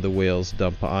and how the whales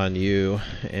dump on you.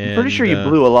 And, I'm pretty sure you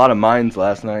blew a lot of minds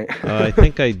last night. I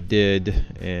think I did.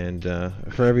 And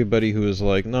for everybody who was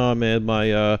like, "No, man, my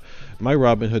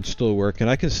Robinhood's still working.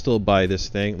 I can still buy this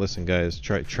thing." Listen, guys,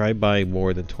 try buying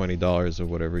more than $20 or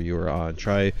whatever you were on.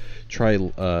 Try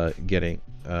getting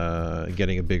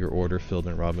a bigger order filled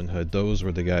in Robinhood. Those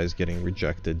were the guys getting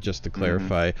rejected, just to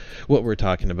clarify what we were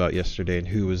talking about yesterday and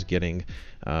who was getting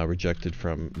rejected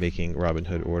from making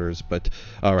Robinhood orders. But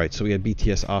all right, so we had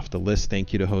BTS off the list.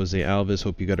 Thank you to Jose Alves.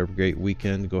 Hope you got a great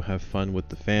weekend. Go have fun with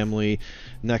the family.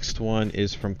 Next one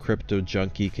is from Crypto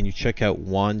Junkie. Can you check out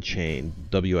WANChain,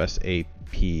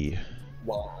 WSAP?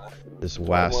 This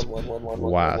WASP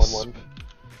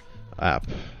app,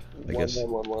 I guess.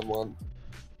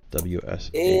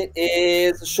 WS. It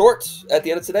is short at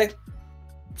the end of today.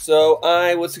 So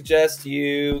I would suggest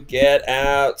you get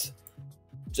out.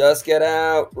 Just get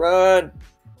out. Run.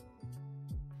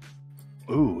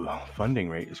 Ooh, funding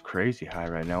rate is crazy high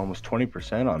right now. Almost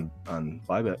 20% on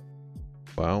Bybit.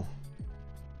 Wow.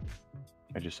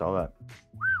 I just saw that.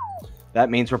 That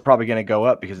means we're probably going to go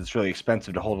up because it's really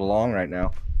expensive to hold along right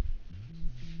now.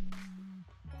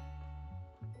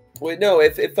 Wait, no,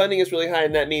 if funding is really high,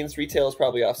 and that means retail is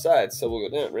probably offside, so we'll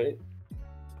go down, right?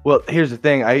 Well, here's the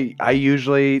thing. I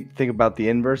usually think about the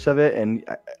inverse of it, and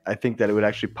I think that it would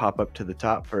actually pop up to the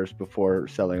top first before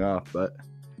selling off, but...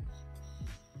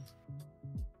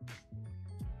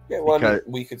 Yeah, well, I mean,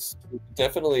 we could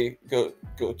definitely go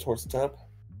towards the top.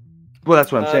 Well,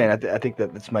 that's what I'm saying. I think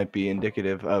that this might be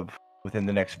indicative of, within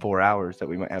the next 4 hours, that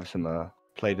we might have some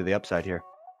play to the upside here.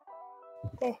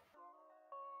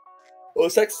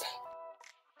 What's next?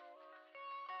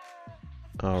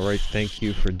 All right, thank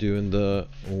you for doing the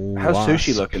How's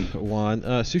Sushi looking? One.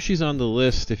 Sushi's on the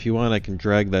list. If you want, I can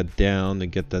drag that down and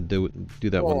get that do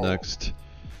that one next.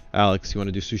 Alex, you want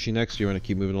to do Sushi next, or you want to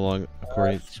keep moving along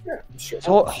according? Sure. It's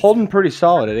holding pretty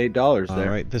solid at $8 there.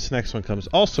 All right, this next one comes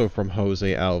also from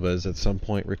Jose Alves. At some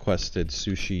point, requested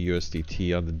Sushi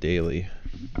USDT on the daily.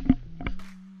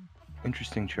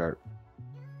 Interesting chart.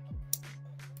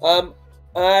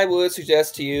 I would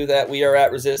suggest to you that we are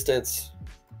at resistance.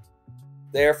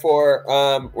 Therefore,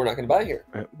 we're not going to buy here.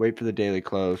 Wait for the daily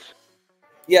close.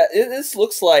 Yeah, this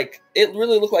looks like it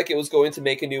really looked like it was going to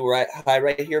make a new high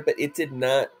right here, but it did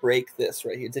not break this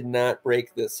right here. It did not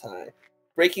break this high.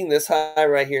 Breaking this high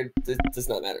right here does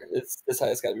not matter. This high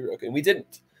has got to be broken. We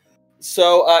didn't.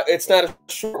 So it's not a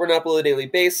short. We're not below the daily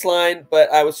baseline,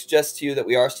 but I would suggest to you that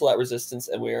we are still at resistance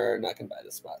and we are not going to buy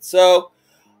this spot. So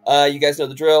you guys know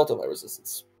the drill. Don't buy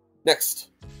resistance. Next.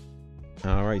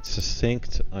 All right,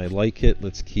 succinct. I like it.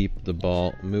 Let's keep the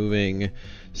ball moving.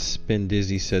 Spin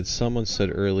Dizzy said, someone said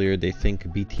earlier they think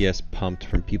BTS pumped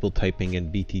from people typing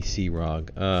in BTC wrong.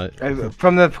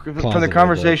 From the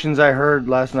conversations I heard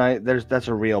last night, that's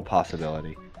a real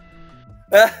possibility.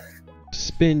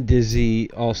 Spin Dizzy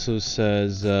also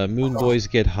says, Moon Boys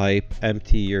get hype,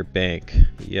 empty your bank.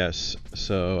 Yes,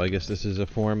 so I guess this is a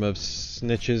form of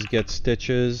snitches get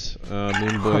stitches.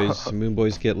 Moon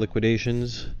Boys get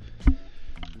liquidations.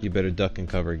 You better duck and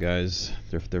cover, guys.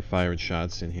 They're firing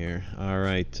shots in here. All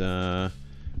right,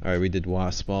 we did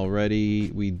WASP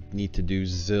already. We need to do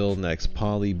ZIL next.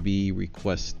 Polly B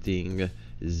requesting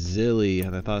Zilly,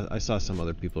 and I saw some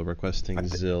other people requesting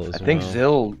ZIL as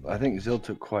well. I think ZIL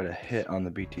took quite a hit on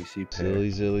the BTC pair.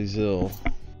 ZIL.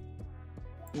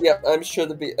 Yeah, I'm sure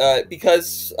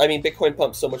because I mean Bitcoin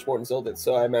pumped so much more than ZIL did,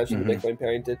 so I imagine the Bitcoin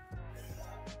pairing did.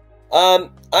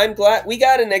 I'm glad we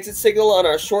got an exit signal on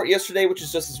our short yesterday, which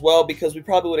is just as well because we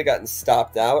probably would have gotten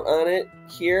stopped out on it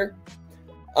here.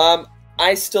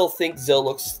 I still think ZIL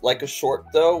looks like a short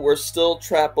though. We're still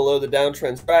trapped below the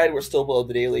downtrend spread. We're still below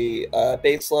the daily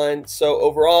baseline. So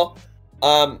overall,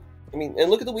 I mean, and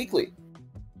look at the weekly.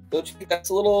 Don't you think that's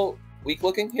a little weak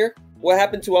looking here? What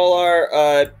happened to all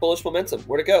our bullish momentum?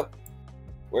 Where'd it go?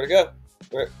 Where'd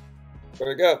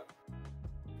it go?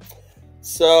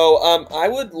 So I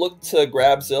would look to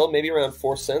grab ZIL, maybe around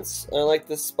 4 cents. I like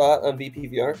this spot on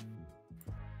VPVR.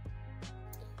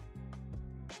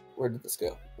 Where did this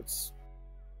go?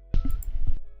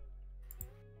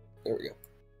 There we go.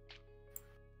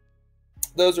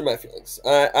 those are my feelings.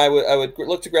 I would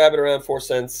look to grab it around 4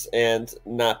 cents and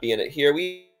not be in it here.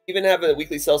 We even have a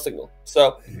weekly sell signal.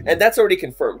 So, and that's already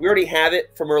confirmed. We already have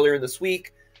it from earlier in this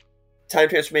week. Time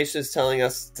transformation is telling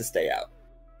us to stay out.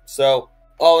 So,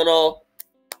 all in all,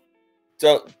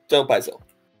 don't buy ZIL.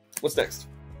 What's next?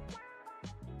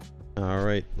 All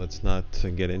right, let's not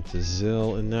get into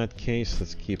ZIL in that case.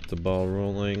 Let's keep the ball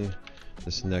rolling.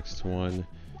 This next one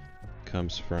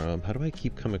comes from, how do I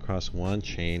keep coming across one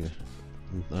chain?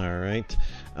 All right,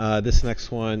 this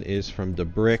next one is from the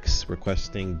Bricks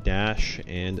requesting Dash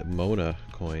and Mona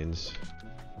coins.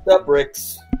 The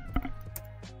Bricks.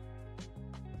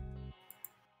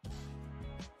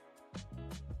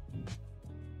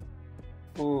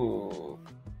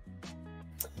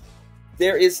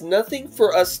 There is nothing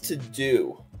for us to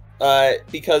do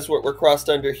because we're crossed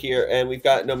under here and we've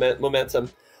got no momentum.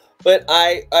 But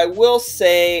I will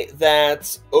say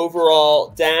that overall,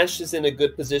 Dash is in a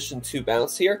good position to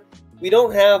bounce here. We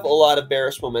don't have a lot of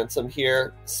bearish momentum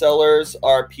here. Sellers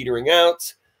are petering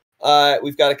out.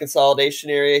 We've got a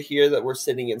consolidation area here that we're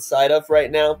sitting inside of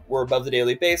right now. We're above the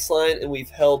daily baseline, and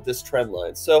we've held this trend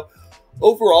line. So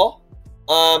overall,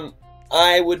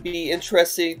 I would be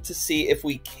interested to see if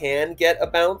we can get a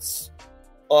bounce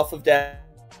off of Dash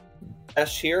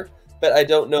here, but I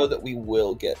don't know that we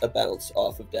will get a bounce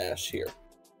off of Dash here.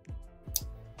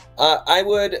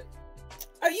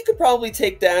 You could probably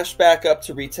take Dash back up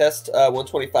to retest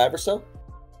 125 or so.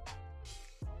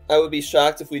 I would be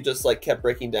shocked if we just like kept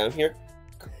breaking down here.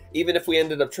 Even if we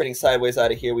ended up trading sideways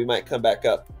out of here, we might come back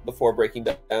up before breaking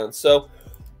down. So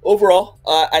overall,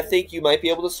 I think you might be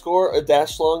able to score a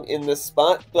Dash long in this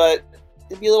spot, but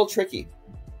it'd be a little tricky.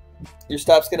 Your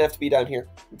stop's going to have to be down here.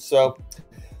 So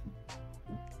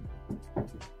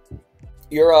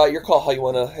your call how you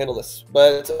want to handle this.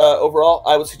 But overall,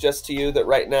 I would suggest to you that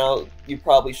right now you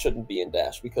probably shouldn't be in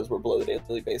Dash because we're below the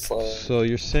daily baseline. So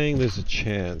you're saying there's a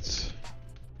chance?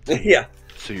 Yeah.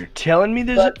 So you're telling me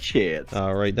there's a chance?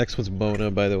 All right, next one's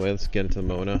Mona, by the way. Let's get into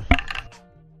Mona.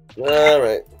 All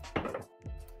right.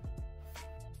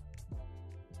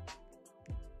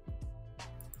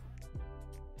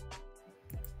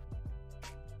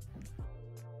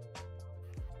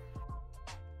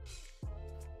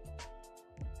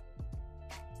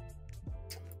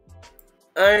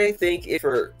 I think if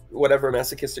for whatever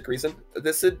masochistic reason,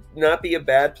 this would not be a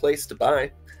bad place to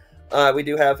buy. We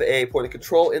do have a point of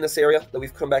control in this area that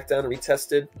we've come back down and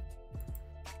retested.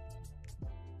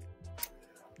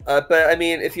 But I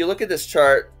mean, if you look at this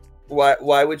chart,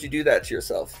 why would you do that to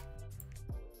yourself?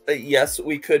 Yes,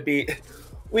 we could be,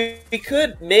 we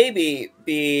could maybe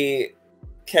be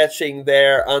catching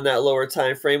there on that lower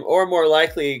time frame, or more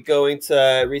likely going to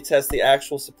retest the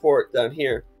actual support down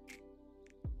here.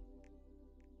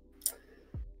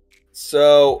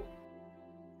 So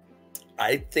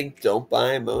I think don't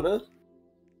buy Mona.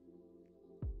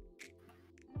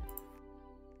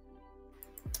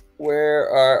 Where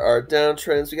are our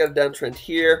downtrends? We got a downtrend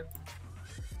here.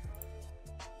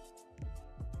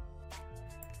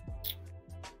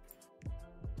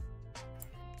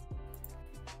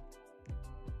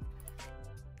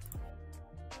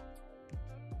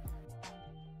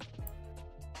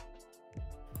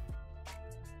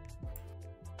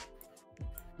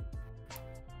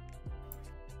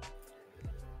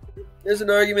 There's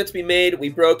an argument to be made. We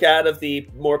broke out of the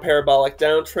more parabolic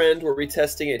downtrend. We're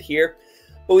retesting it here,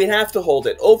 but we have to hold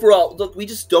it. Overall, look, we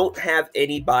just don't have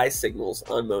any buy signals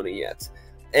on Mona yet.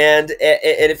 And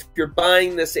if you're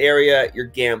buying this area, you're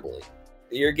gambling.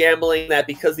 You're gambling that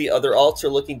because the other alts are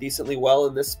looking decently well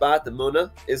in this spot, the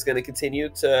Mona is going to continue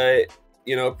to,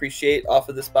 appreciate off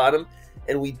of this bottom.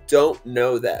 And we don't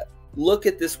know that. Look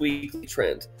at this weekly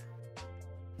trend.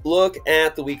 Look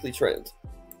at the weekly trend.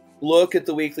 Look at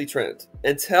the weekly trend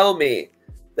and tell me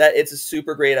that it's a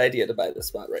super great idea to buy this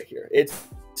spot right here. It's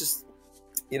just,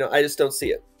 I just don't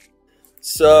see it.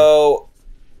 So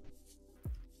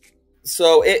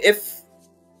if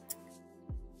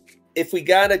we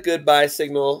got a good buy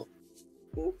signal,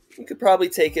 you could probably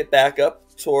take it back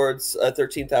up towards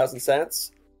 13,000 sats.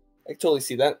 I can totally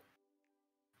see that.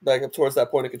 Back up towards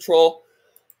that point of control.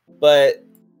 But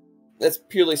that's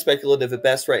purely speculative at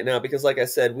best right now because, like I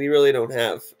said, we really don't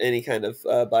have any kind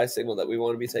of buy signal that we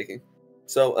want to be taking.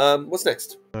 So, what's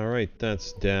next? All right,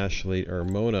 that's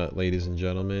Mona, ladies and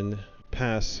gentlemen.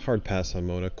 Pass, hard pass on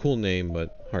Mona. Cool name,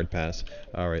 but hard pass.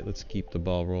 All right, let's keep the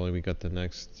ball rolling. We got the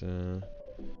next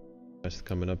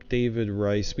coming up. David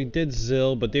Rice. We did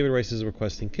ZIL, but David Rice is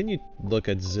requesting, can you look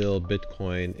at ZIL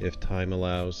Bitcoin if time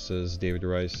allows, says David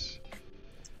Rice.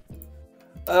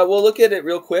 We'll look at it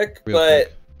real quick,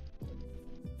 but...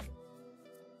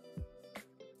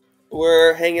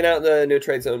 We're hanging out in the no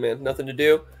trade zone, man. Nothing to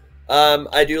do.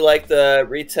 I do like the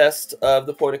retest of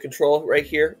the point of control right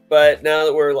here, but now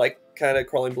that we're like kind of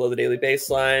crawling below the daily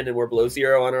baseline and we're below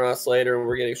 0 on our oscillator and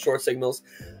we're getting short signals,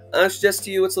 I suggest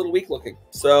to you it's a little weak looking.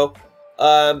 So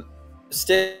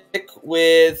stick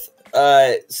with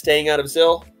staying out of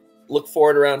ZIL. Look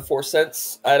forward around 4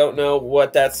 cents. I don't know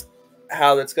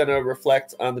how that's going to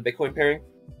reflect on the Bitcoin pairing,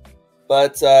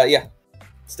 but yeah,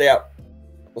 stay out.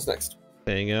 What's next?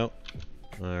 Staying out.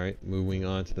 All right, moving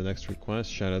on to the next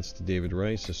request. Shoutouts to David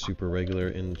Rice, a super regular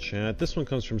in the chat. This one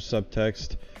comes from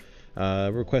Subtext.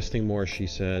 Requesting more, she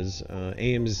says.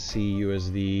 AMC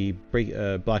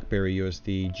USD, BlackBerry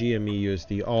USD, GME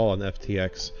USD, all on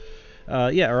FTX.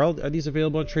 Yeah, are these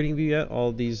available on TradingView yet?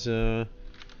 All these.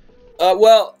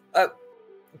 Well,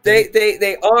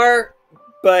 they are,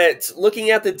 but looking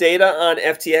at the data on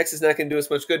FTX is not going to do us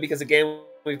much good because again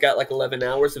we've got like 11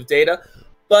 hours of data.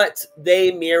 But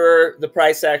they mirror the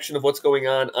price action of what's going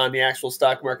on the actual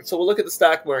stock market. So we'll look at the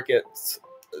stock markets,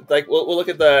 like we'll look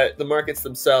at the markets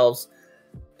themselves,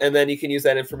 and then you can use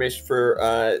that information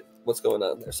for what's going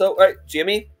on there. So, all right,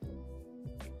 GME.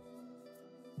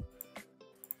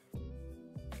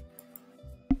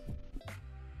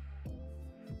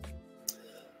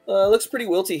 Looks pretty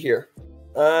wilty here.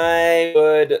 I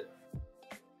would.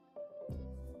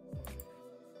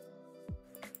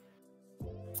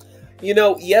 You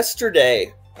know,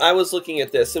 yesterday I was looking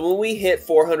at this, and when we hit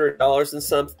 $400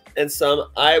 and some,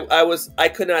 I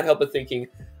could not help but thinking,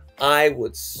 I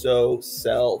would so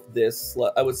sell this.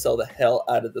 I would sell the hell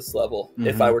out of this level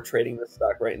if I were trading this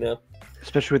stock right now.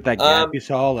 Especially with that gap you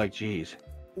saw, like, geez.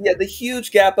 Yeah, the huge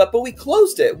gap up, but we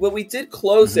closed it. Well, we did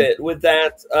close it with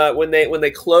that when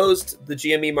they closed the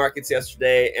GME markets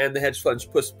yesterday, and the hedge funds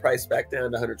pushed the price back down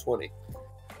to 120.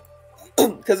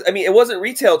 Because I mean, it wasn't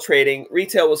retail trading;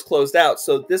 retail was closed out.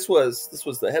 So this was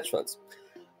the hedge funds.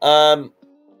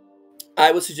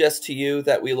 I would suggest to you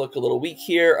that we look a little weak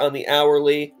here on the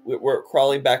hourly. We're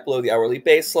crawling back below the hourly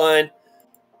baseline.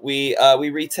 We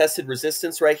retested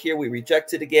resistance right here. We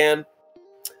rejected again.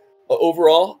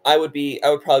 Overall, I would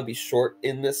probably be short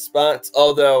in this spot.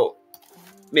 Although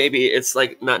maybe it's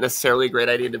like not necessarily a great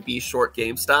idea to be short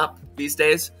GameStop these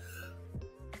days.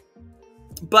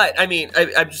 But I mean,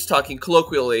 I'm just talking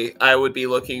colloquially. I would be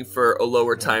looking for a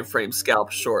lower time frame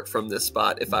scalp short from this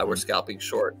spot if I were scalping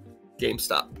short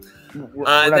GameStop.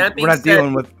 We're not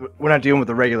dealing with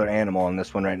a regular animal on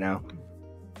this one right now.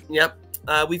 Yep,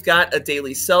 we've got a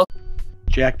daily sell.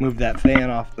 Jack moved that fan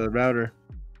off the router.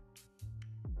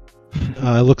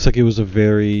 It looks like it was a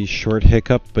very short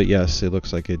hiccup, but yes, it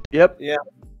looks like it. Yep. Yeah.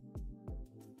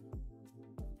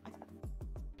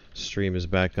 Stream is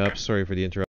back up. Sorry for the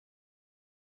interruption.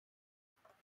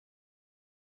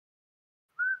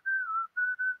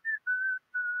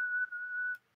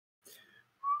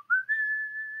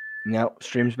 No,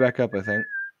 stream's back up, I think.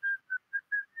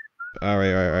 All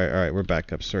right. We're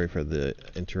back up. Sorry for the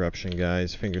interruption,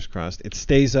 guys. Fingers crossed. It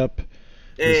stays up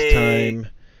this time.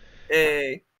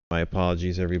 Hey. My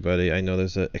apologies, everybody. I know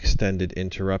there's an extended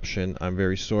interruption. I'm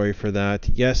very sorry for that.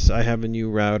 Yes, I have a new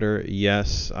router.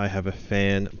 Yes, I have a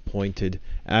fan pointed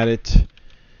at it.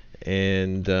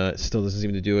 And it still doesn't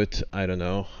seem to do it. I don't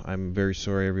know. I'm very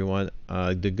sorry, everyone.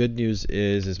 The good news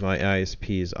is my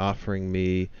ISP is offering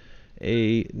me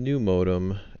a new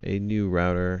modem, a new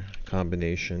router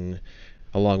combination,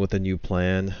 along with a new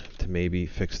plan to maybe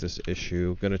fix this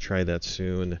issue. Gonna try that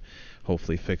soon.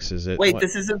 Hopefully fixes it. Wait,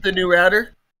 this isn't the new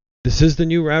router? This is the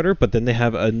new router, but then they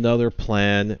have another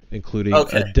plan, including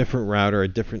a different router, a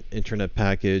different internet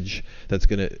package that's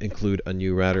going to include a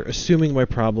new router, assuming my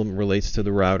problem relates to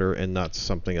the router and not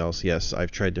something else. Yes,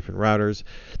 I've tried different routers.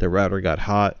 The router got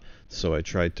hot, so I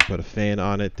tried to put a fan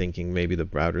on it, thinking maybe the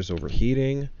router's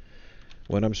overheating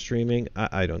when I'm streaming.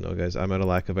 I don't know, guys. I'm at a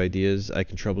lack of ideas. I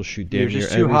can troubleshoot damn near everything. You're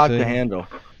just too hot to handle.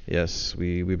 Yes,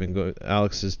 we've been going.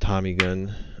 Alex's Tommy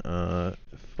gun.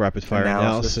 Rapid fire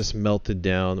analysis melted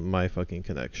down my fucking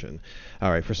connection.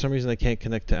 Alright, for some reason I can't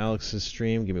connect to Alex's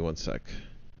stream. Give me 1 sec.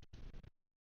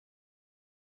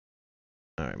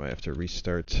 Alright, might have to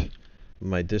restart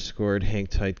my Discord. Hang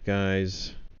tight,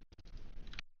 guys.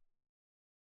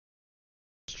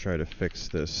 Let's try to fix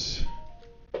this.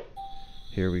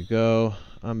 Here we go.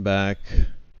 I'm back.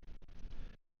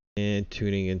 And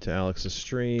tuning into Alex's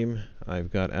stream.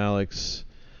 I've got Alex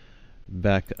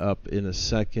back up in a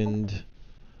second.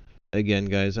 Again,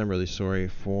 guys, I'm really sorry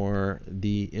for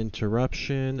the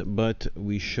interruption, but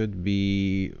we should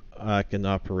be back and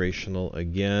operational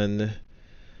again.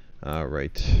 All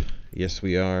right. Yes,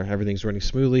 we are. Everything's running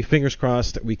smoothly. Fingers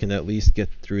crossed that we can at least get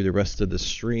through the rest of the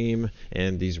stream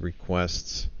and these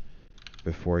requests.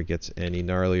 before it gets any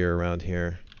gnarlier around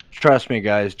here. Trust me,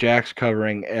 guys. Jack's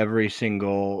covering every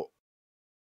single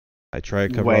I try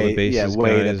to cover all the bases,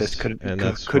 way guys, that this could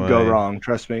that's go wrong.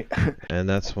 Trust me. And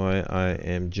that's why I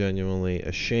am genuinely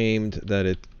ashamed that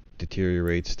it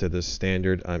deteriorates to this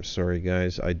standard. I'm sorry,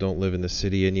 guys. I don't live in the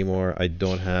city anymore. I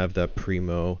don't have that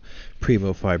primo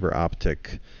fiber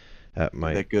optic at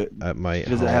my It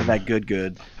doesn't have that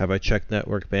good. Have I checked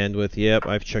network bandwidth? Yep,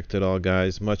 I've checked it all,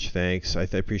 guys. Much thanks. I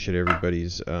appreciate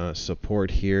everybody's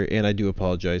support here, and I do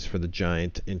apologize for the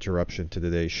giant interruption to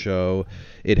today's show.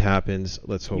 It happens.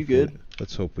 Let's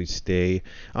hope we stay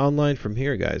online from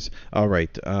here, guys. All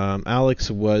right.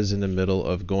 Alex was in the middle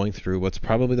of going through what's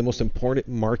probably the most important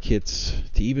markets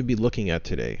to even be looking at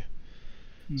today.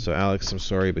 So, Alex, I'm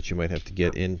sorry, but you might have to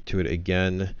get into it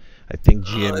again. I think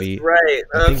GME. Oh, right.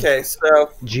 Okay. So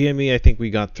GME, I think we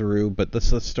got through, but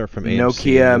let's start from AMC.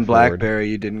 Nokia and BlackBerry,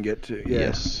 you didn't get to. Yeah.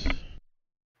 Yes.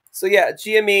 So yeah,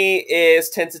 GME is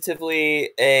tentatively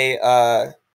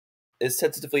a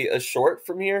short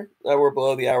from here. We're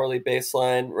below the hourly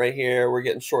baseline right here. We're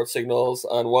getting short signals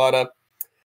on WADA.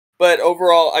 But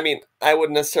overall, I mean, I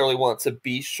wouldn't necessarily want to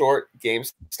be short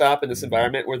GameStop in this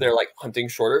environment where they're like hunting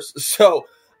shorters. So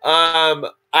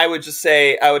I would just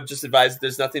advise that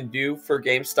there's nothing to do for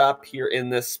GameStop here in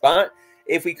this spot.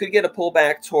 If we could get a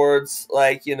pullback towards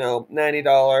like, you know, $90,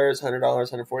 $100,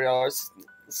 $140,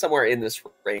 somewhere in this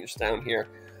range down here,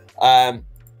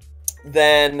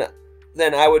 then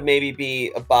I would maybe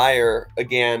be a buyer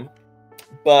again.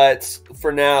 But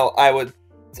for now, I would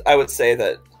say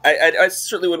that I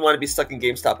certainly wouldn't want to be stuck in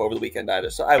GameStop over the weekend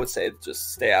either. So I would say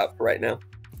just stay out right now.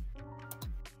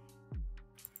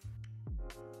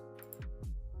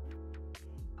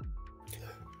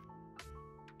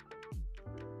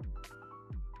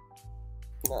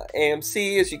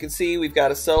 AMC, as you can see, we've got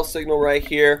a sell signal right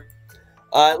here.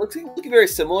 It looking very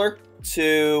similar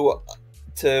to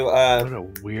what a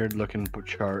weird looking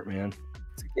chart, man.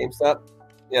 GameStop.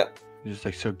 Yeah. It's just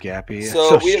like so gappy. It's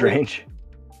so strange.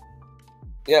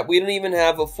 Yeah, we don't even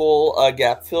have a full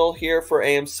gap fill here for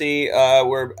AMC.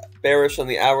 We're bearish on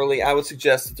the hourly. I would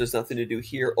suggest that there's nothing to do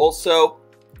here also.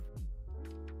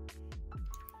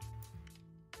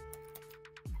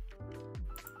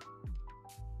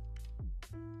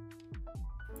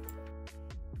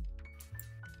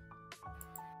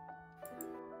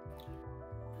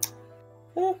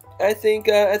 I think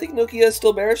Nokia is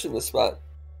still bearish in this spot.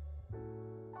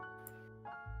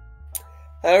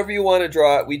 However you want to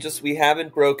draw it, we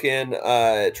haven't broken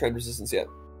trend resistance yet.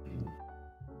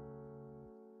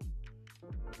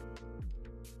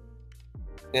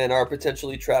 And are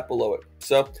potentially trapped below it.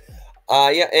 So,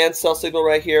 yeah, and sell signal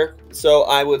right here. So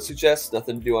I would suggest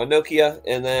nothing to do on Nokia.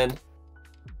 And then,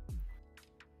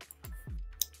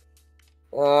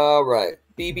 all right,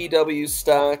 BBW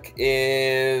stock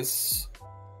is,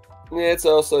 it's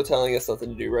also telling us nothing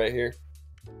to do right here.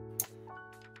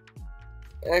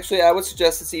 Actually, I would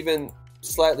suggest it's even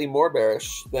slightly more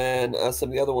bearish than some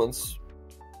of the other ones.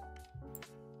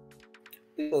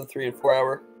 The 3 and 4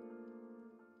 hour.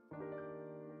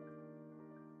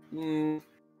 I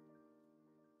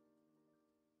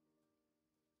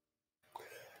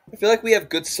feel like we have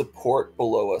good support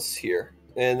below us here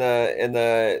in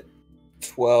the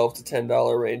 $12 to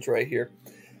 $10 range right here.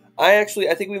 I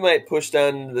think we might push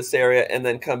down into this area and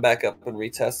then come back up and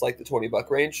retest like the $20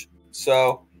 range.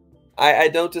 So I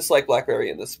don't dislike BlackBerry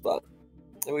in this spot.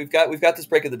 And we've got this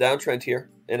break of the downtrend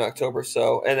here in October.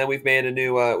 So, and then we've made a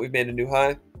new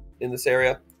high in this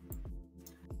area.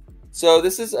 So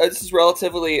this is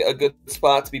relatively a good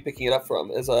spot to be picking it up from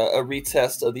as a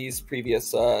retest of these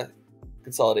previous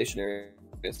consolidation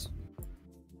areas.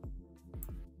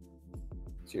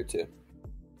 It's here too.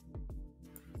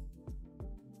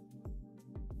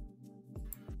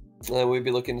 And we'd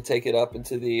be looking to take it up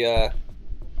into the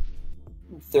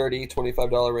 $30,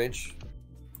 $25 range.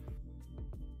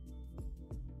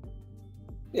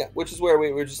 Yeah, which is where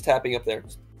we're just tapping up there.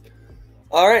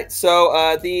 All right,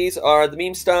 so these are the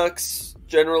meme stocks.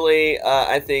 Generally,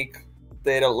 I think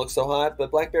they don't look so hot,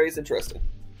 but BlackBerry's interesting.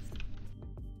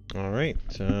 All right,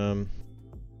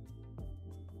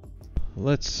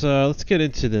 let's get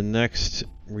into the next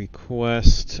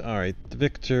request. All right,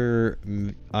 Victor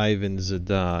Ivan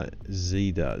Zadi,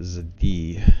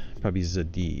 probably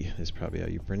Zadi is probably how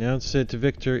you pronounce it.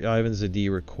 Victor Ivan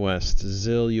Zadi requests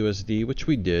ZIL USD, which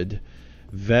we did.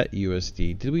 VET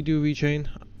USD. Did we do VeChain?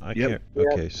 I can't.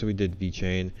 Okay, so we did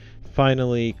VeChain.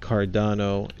 Finally,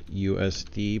 Cardano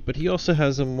USD. But he also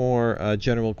has a more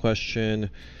general question,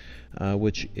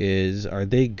 which is, are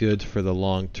they good for the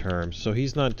long term? So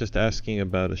he's not just asking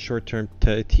about a short-term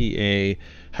TA.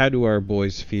 How do our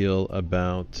boys feel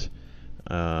about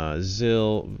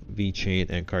ZIL, VChain,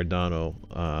 and Cardano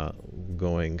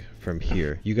going from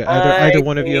here. You got either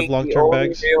one of you have long-term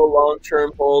bags? The only real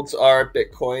long-term holds are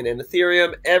Bitcoin and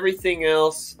Ethereum. Everything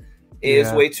else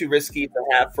is way too risky to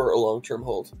have for a long-term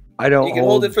hold. I don't. You can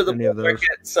hold it for the bull market,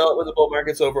 sell it when the bull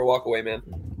market's over, walk away, man.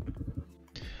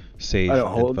 Sage I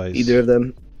don't hold advice. either of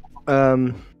them.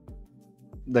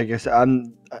 Like I said,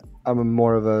 I'm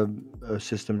more of a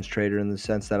systems trader in the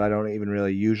sense that I don't even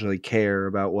really usually care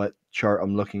about what chart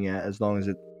I'm looking at as long as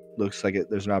it looks like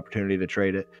there's an opportunity to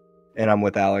trade it. And I'm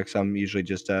with Alex. I'm usually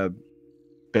just a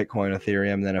Bitcoin,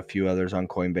 Ethereum, then a few others on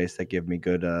Coinbase that give me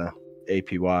good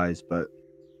APYs, but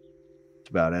that's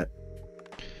about it.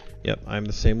 Yep, I'm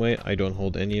the same way. I don't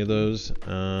hold any of those,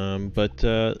 but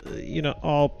you know,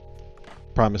 all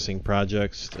promising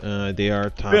projects. They are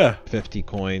top 50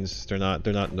 coins. They're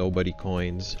not nobody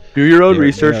coins. Do your own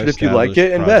research, and if you like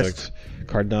it, invest.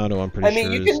 Cardano, I'm pretty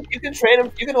sure. You can trade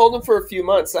them. You can hold them for a few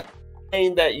months. I'm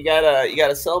saying that you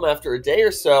gotta sell them after a day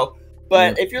or so.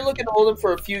 But if you're looking to hold them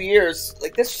for a few years,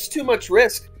 like that's just too much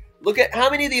risk. Look at how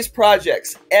many of these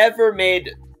projects ever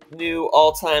made new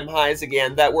all-time highs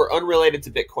again that were unrelated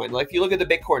to Bitcoin. Like if you look at the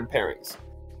Bitcoin pairings,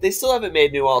 they still haven't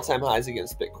made new all-time highs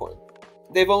against Bitcoin.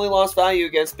 They've only lost value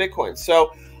against Bitcoin.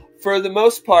 So for the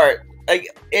most part, like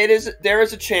there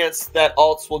is a chance that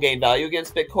alts will gain value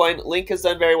against Bitcoin. Link has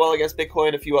done very well against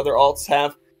Bitcoin. A few other alts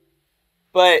have,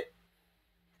 but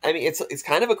I mean, it's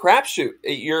kind of a crapshoot.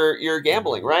 You're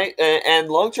gambling, right? And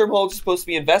long-term holds are supposed to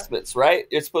be investments, right?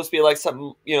 It's supposed to be like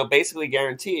something, basically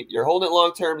guaranteed. You're holding it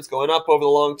long-term. It's going up over the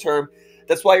long term.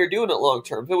 That's why you're doing it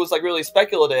long-term. If it was like really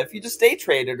speculative, you just day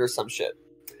trade it or some shit.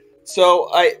 So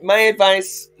my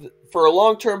advice for a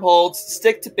long-term holds,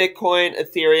 stick to Bitcoin,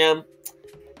 Ethereum,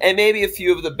 and maybe a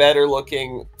few of the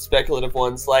better-looking speculative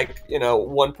ones like,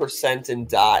 1% in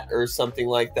DOT or something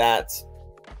like that.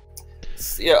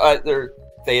 They're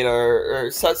Theta or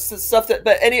stuff that.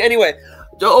 But anyway,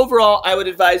 overall, I would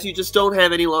advise you just don't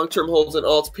have any long-term holds in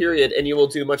alts, period, and you will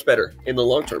do much better in the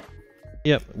long term.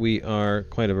 Yep, we are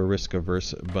quite of a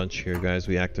risk-averse bunch here, guys.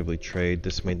 We actively trade.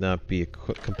 This may not be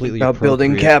completely about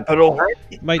building capital.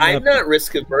 I'm not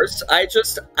risk-averse.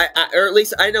 Or at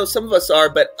least I know some of us are,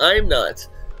 but I'm not.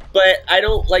 But I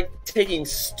don't like taking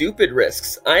stupid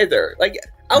risks either. Like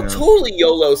I'll totally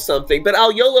YOLO something, but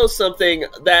I'll YOLO something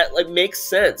that like makes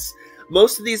sense.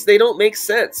 Most of these, they don't make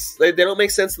sense. They don't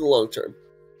make sense in the long term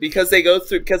because they go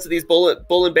through because of these bull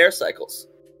and bear cycles.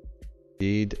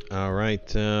 Indeed. All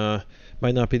right.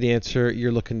 Might not be the answer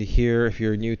you're looking to hear if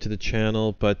you're new to the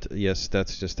channel, but yes,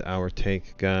 that's just our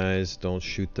take, guys. Don't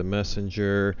shoot the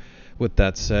messenger. With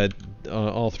that said,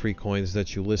 all three coins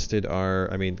that you listed are,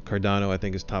 Cardano I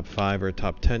think is top 5 or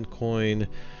top 10 coin.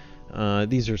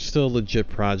 These are still legit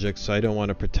projects, so I don't want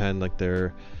to pretend like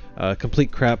they're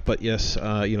complete crap, but yes,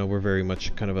 we're very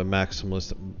much kind of a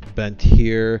maximalist bent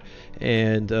here,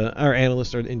 and our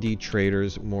analysts are indeed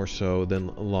traders more so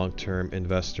than long-term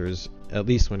investors, at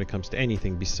least when it comes to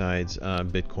anything besides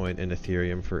Bitcoin and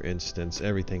Ethereum, for instance.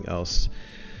 Everything else,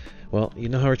 well, you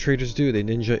know how our traders do. They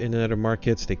ninja in and out of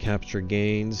markets, they capture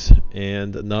gains,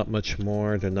 and not much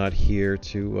more. They're not here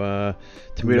to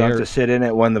we don't have to sit in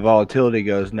it when the volatility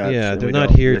goes nuts. Yeah, they're not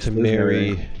here to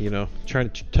marry,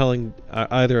 telling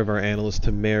either of our analysts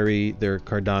to marry their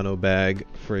Cardano bag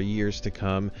for years to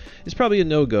come is probably a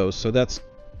no-go. So that's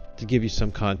to give you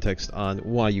some context on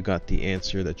why you got the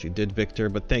answer that you did, Victor.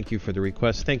 But thank you for the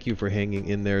request. Thank you for hanging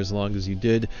in there as long as you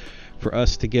did for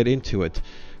us to get into it.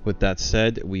 With that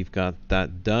said, we've got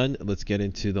that done. Let's get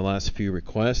into the last few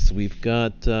requests. We've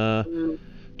got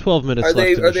 12 minutes left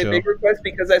in the show. Are they big requests?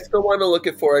 Because I still want to look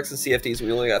at Forex and CFDs.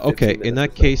 We only got 15 minutes. Okay, in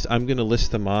that case, I'm going to list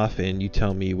them off, and you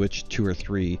tell me which 2 or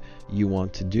 3 you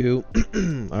want to do.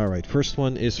 All right, first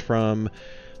one is from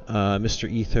Mr.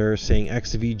 Ether saying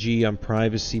XVG on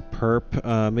privacy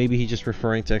perp. Maybe he's just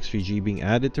referring to XVG being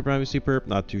added to privacy perp.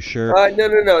 Not too sure.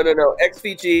 No.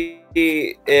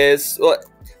 XVG is...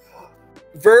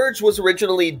 Verge was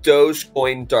originally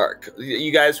Dogecoin Dark.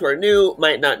 You guys who are new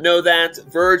might not know that.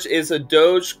 Verge is a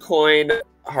Dogecoin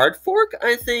hard fork,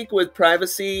 I think, with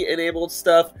privacy-enabled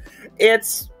stuff.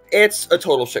 It's a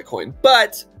total shitcoin,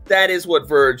 but that is what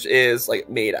Verge is like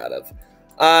made out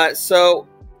of. So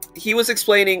he was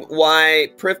explaining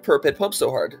why Priv Perp had pumped so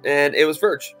hard, and it was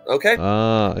Verge. Okay.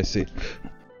 Ah, I see.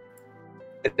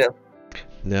 Yeah.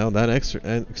 Now that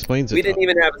explains it. We didn't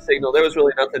even have a signal. There was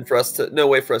really no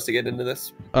way for us to get into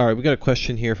this. All right, we got a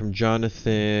question here from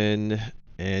Jonathan,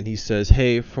 and he says,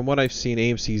 hey, from what I've seen,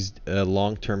 AMC's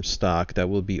long-term stock that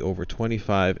will be over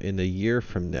 25 in a year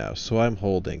from now, so I'm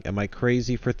holding. Am I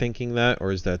crazy for thinking that,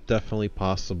 or is that definitely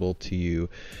possible to you?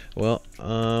 Well,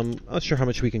 I'm not sure how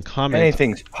much we can comment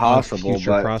Anything's possible, on future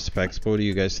but prospects, but what do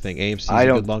you guys think? AMC's I a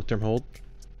don't- good long-term hold?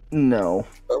 no.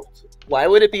 Why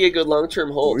would it be a good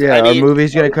long-term hold? Yeah, I mean, a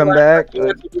movie's gonna come back. You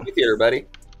went to the movie theater, buddy.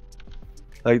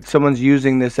 Like someone's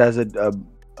using this as a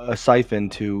siphon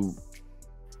to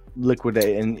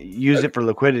liquidate and use it for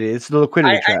liquidity. It's the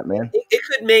liquidity trap, man. It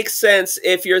could make sense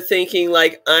if you're thinking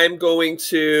like, I'm going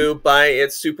to buy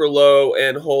it super low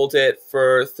and hold it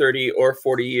for 30 or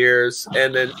 40 years,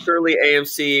 and then surely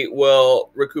AMC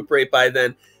will recuperate by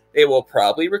then. They will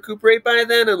probably recuperate by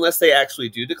then unless they actually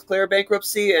do declare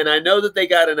bankruptcy. And I know that they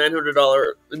got a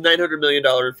 $900 million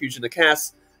infusion of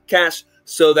cash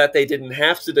so that they didn't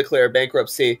have to declare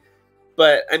bankruptcy.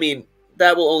 But, I mean,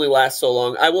 that will only last so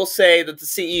long. I will say that the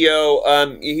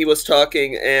CEO, he was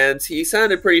talking, and he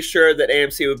sounded pretty sure that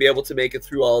AMC would be able to make it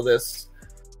through all of this.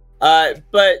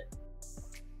 But,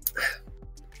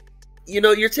 you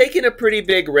know, you're taking a pretty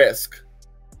big risk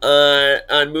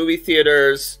on movie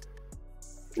theaters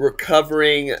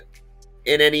recovering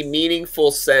in any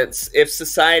meaningful sense if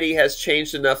society has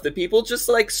changed enough that people just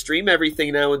like stream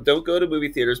everything now and don't go to movie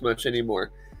theaters much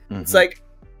anymore. Mm-hmm. It's like,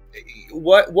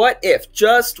 what if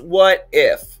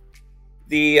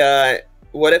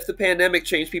the pandemic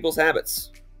changed people's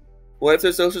habits? What if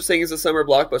there's no such thing as a summer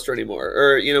blockbuster anymore,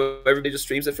 or you know, everybody just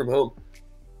streams it from home?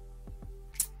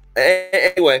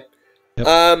 Anyway.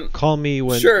 Yep. Call me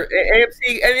when. Sure,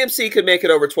 AMC could make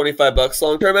it over $25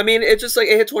 long term. I mean, it just like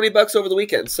it hit $20 over the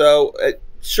weekend, so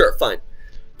sure, fine.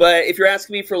 But if you're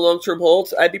asking me for long term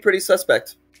holds, I'd be pretty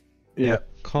suspect. Yeah,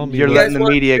 call me. You're letting the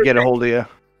media get a hold of you.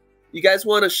 You guys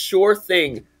want a sure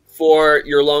thing for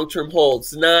your long term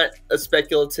holds, not a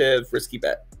speculative risky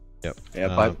bet. Yep.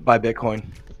 Yeah, buy Bitcoin.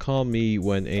 Call me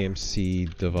when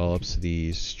AMC develops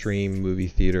the stream movie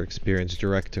theater experience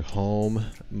direct to home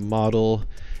model,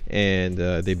 and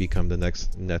they become the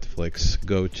next Netflix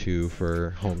go-to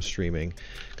for home streaming.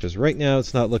 Because right now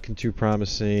it's not looking too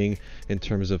promising in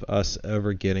terms of us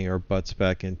ever getting our butts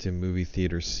back into movie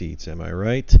theater seats. Am I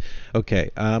right? Okay,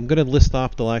 I'm going to list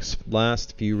off the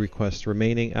last few requests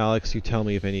remaining. Alex, you tell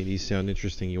me if any of these sound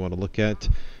interesting you want to look at.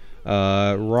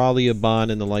 Raleigh Aban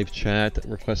in the live chat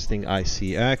requesting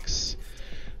ICX.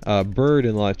 Bird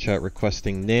in the live chat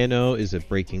requesting Nano. Is it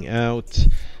breaking out?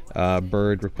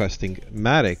 Bird requesting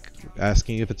Matic,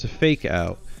 asking if it's a fake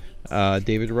out.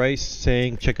 David Rice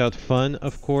saying check out Fun,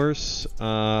 of course.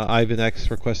 Ivan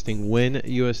X requesting Win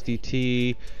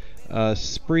USDT.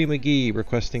 Spree McGee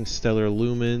requesting Stellar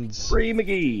Lumens. Spree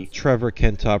McGee. Trevor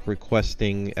Kentop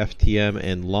requesting FTM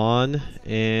and Lon.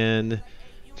 And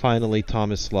finally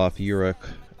Thomas Loff Uruk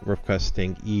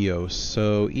requesting EOS.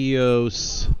 So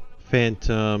EOS,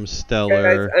 Phantom,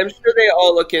 Stellar. Guys, I'm sure they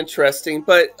all look interesting,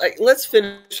 but like, let's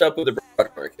finish up with the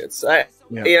broad markets.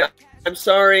 I'm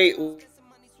sorry,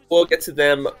 we'll get to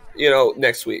them, you know,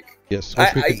 next week. Yes,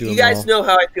 you guys know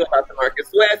how I feel about the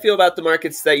markets. The way I feel about the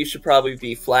markets is that you should probably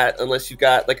be flat unless you've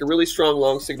got like a really strong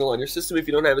long signal on your system. If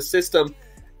you don't have a system,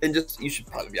 then you should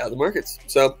probably be out of the markets.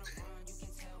 So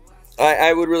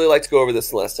I would really like to go over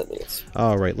this in the last 10 minutes.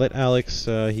 All right, let Alex.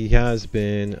 He has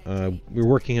been. We're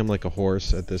working him like a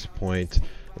horse at this point.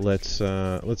 Let's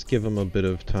give him a bit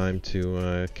of time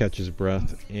to catch his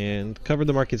breath and cover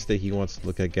the markets that he wants to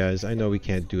look at, guys. I know we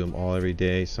can't do them all every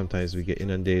day. Sometimes we get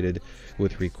inundated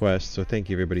with requests. So thank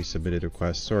you everybody who submitted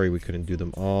requests. Sorry we couldn't do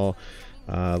them all.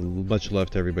 Much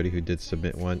love to everybody who did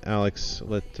submit one. Alex,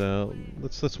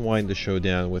 let's wind the show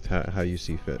down with how you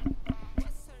see fit.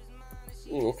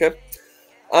 Okay.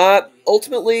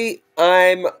 Ultimately,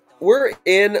 we're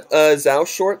in a Zhao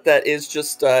short that is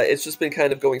just it's just been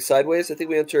kind of going sideways. I think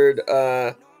we entered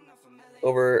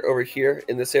over here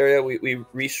in this area. We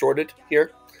re-shorted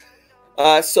here.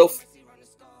 So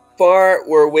far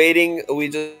we're waiting. We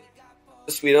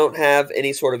don't have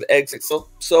any sort of exit. So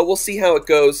we'll see how it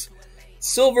goes.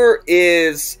 Silver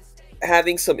is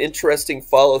having some interesting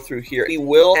follow through here. We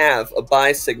will have a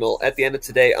buy signal at the end of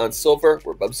today on silver.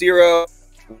 We're above zero.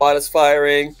 Watt is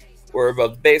firing. We're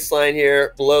above the baseline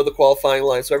here, below the qualifying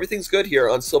line. So everything's good here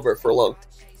on silver for long.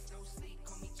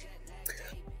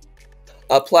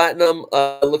 Platinum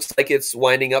looks like it's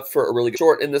winding up for a really good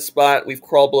short in this spot. We've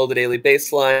crawled below the daily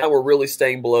baseline. Now we're really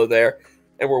staying below there,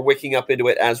 and we're wicking up into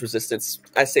it as resistance.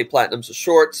 I say platinum's a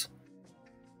short.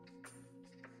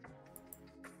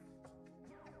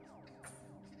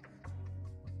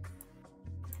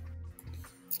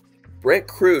 Brent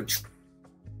crude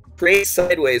trade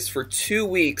sideways for 2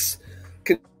 weeks,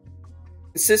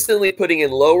 consistently putting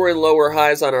in lower and lower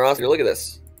highs on our Oscillator. Look at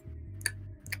this.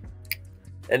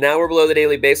 And now we're below the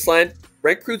daily baseline.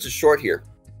 Brent crude's a short here.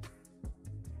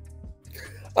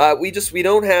 We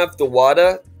don't have the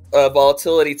WADA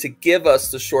volatility to give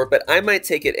us the short, but I might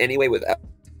take it anyway without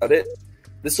it.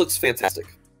 This looks fantastic.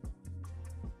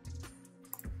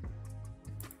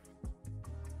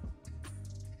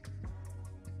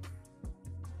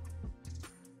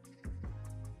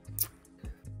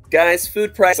 Guys,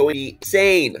 food price going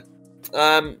insane.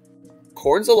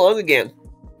 Corn's along again.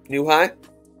 New high.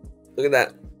 Look at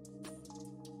that.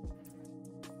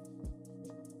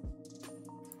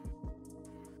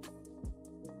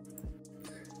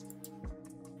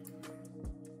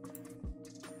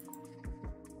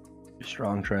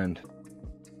 Strong trend.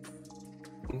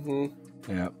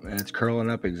 Mm-hmm. Yeah, and it's curling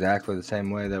up exactly the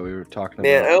same way that we were talking about.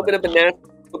 Man, I opened up a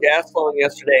natural gas long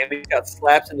yesterday and we got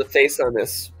slapped in the face on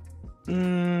this.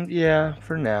 Yeah,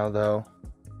 for now though.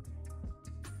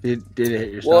 Did it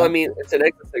hit your stop? Well, I mean, it's an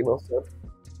exit signal, so.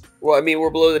 Well, I mean, we're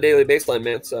below the daily baseline,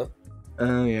 man, so.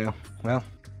 Oh, yeah. Well.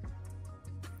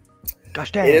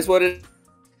 Gosh dang. It is what it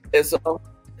is. So,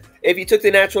 if you took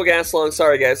the natural gas long,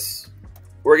 sorry, guys.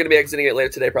 We're going to be exiting it later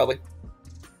today, probably.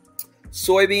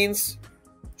 Soybeans,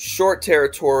 short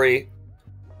territory,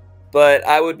 but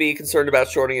I would be concerned about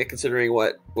shorting it considering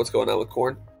what's going on with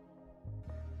corn.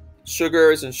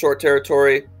 Sugar is in short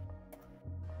territory.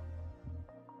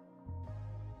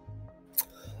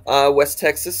 West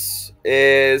Texas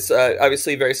is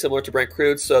obviously very similar to Brent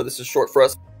crude, so this is short for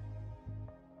us.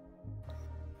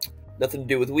 Nothing to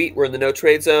do with wheat. We're in the no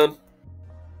trade zone.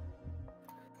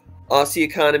 Aussie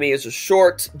economy is a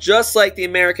short, just like the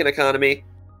American economy.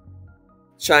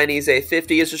 Chinese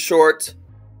A50 is a short.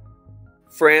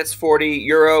 France 40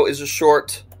 euro is a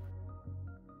short.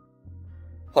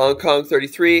 Hong Kong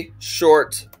 33,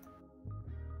 short.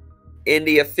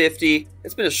 India 50.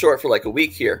 It's been a short for like a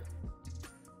week here.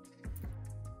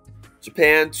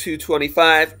 Japan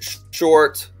 225,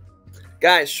 short.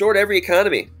 Guys, short every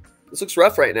economy. This looks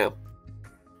rough right now.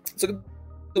 Let's look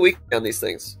at the week on these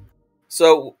things.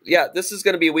 So, yeah, this is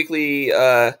going to be a weekly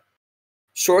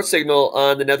short signal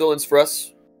on the Netherlands for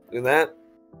us. Look at that.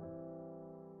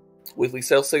 Weekly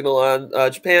sell signal on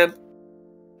Japan,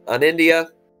 on India,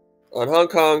 on Hong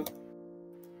Kong,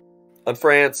 on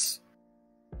France,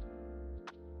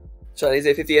 Chinese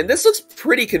A50. And this looks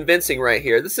pretty convincing right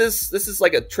here. This is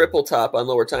like a triple top on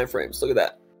lower time frames. Look at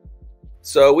that.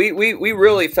 So we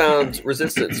really found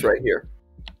resistance right here.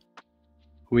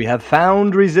 We have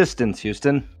found resistance,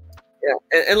 Houston.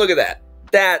 Yeah, and look at that.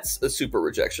 That's a super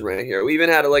rejection right here. We even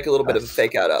had a little bit of a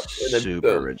fake out up. And then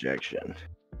super boom. rejection.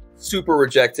 Super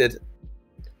rejected.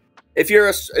 If you're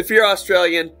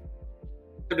Australian,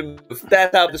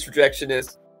 that's how this rejection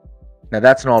is. Now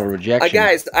that's not a rejection.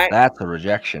 Guys, that's a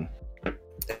rejection.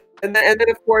 And then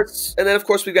of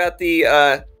course we've got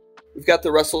the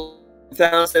Russell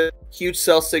 1000 huge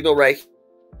sell signal right here.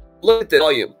 Look at the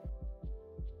volume.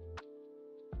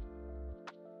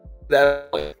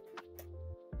 That volume.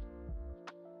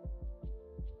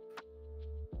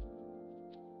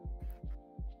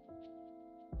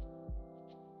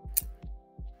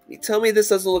 You tell me this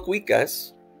doesn't look weak,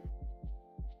 guys.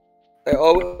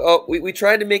 We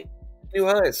tried to make new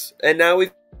highs, and now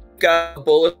we've got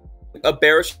a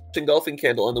bearish engulfing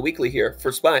candle on the weekly here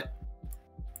for SPY.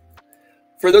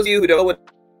 For those of you who don't know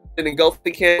what an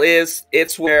engulfing candle is,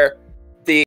 it's where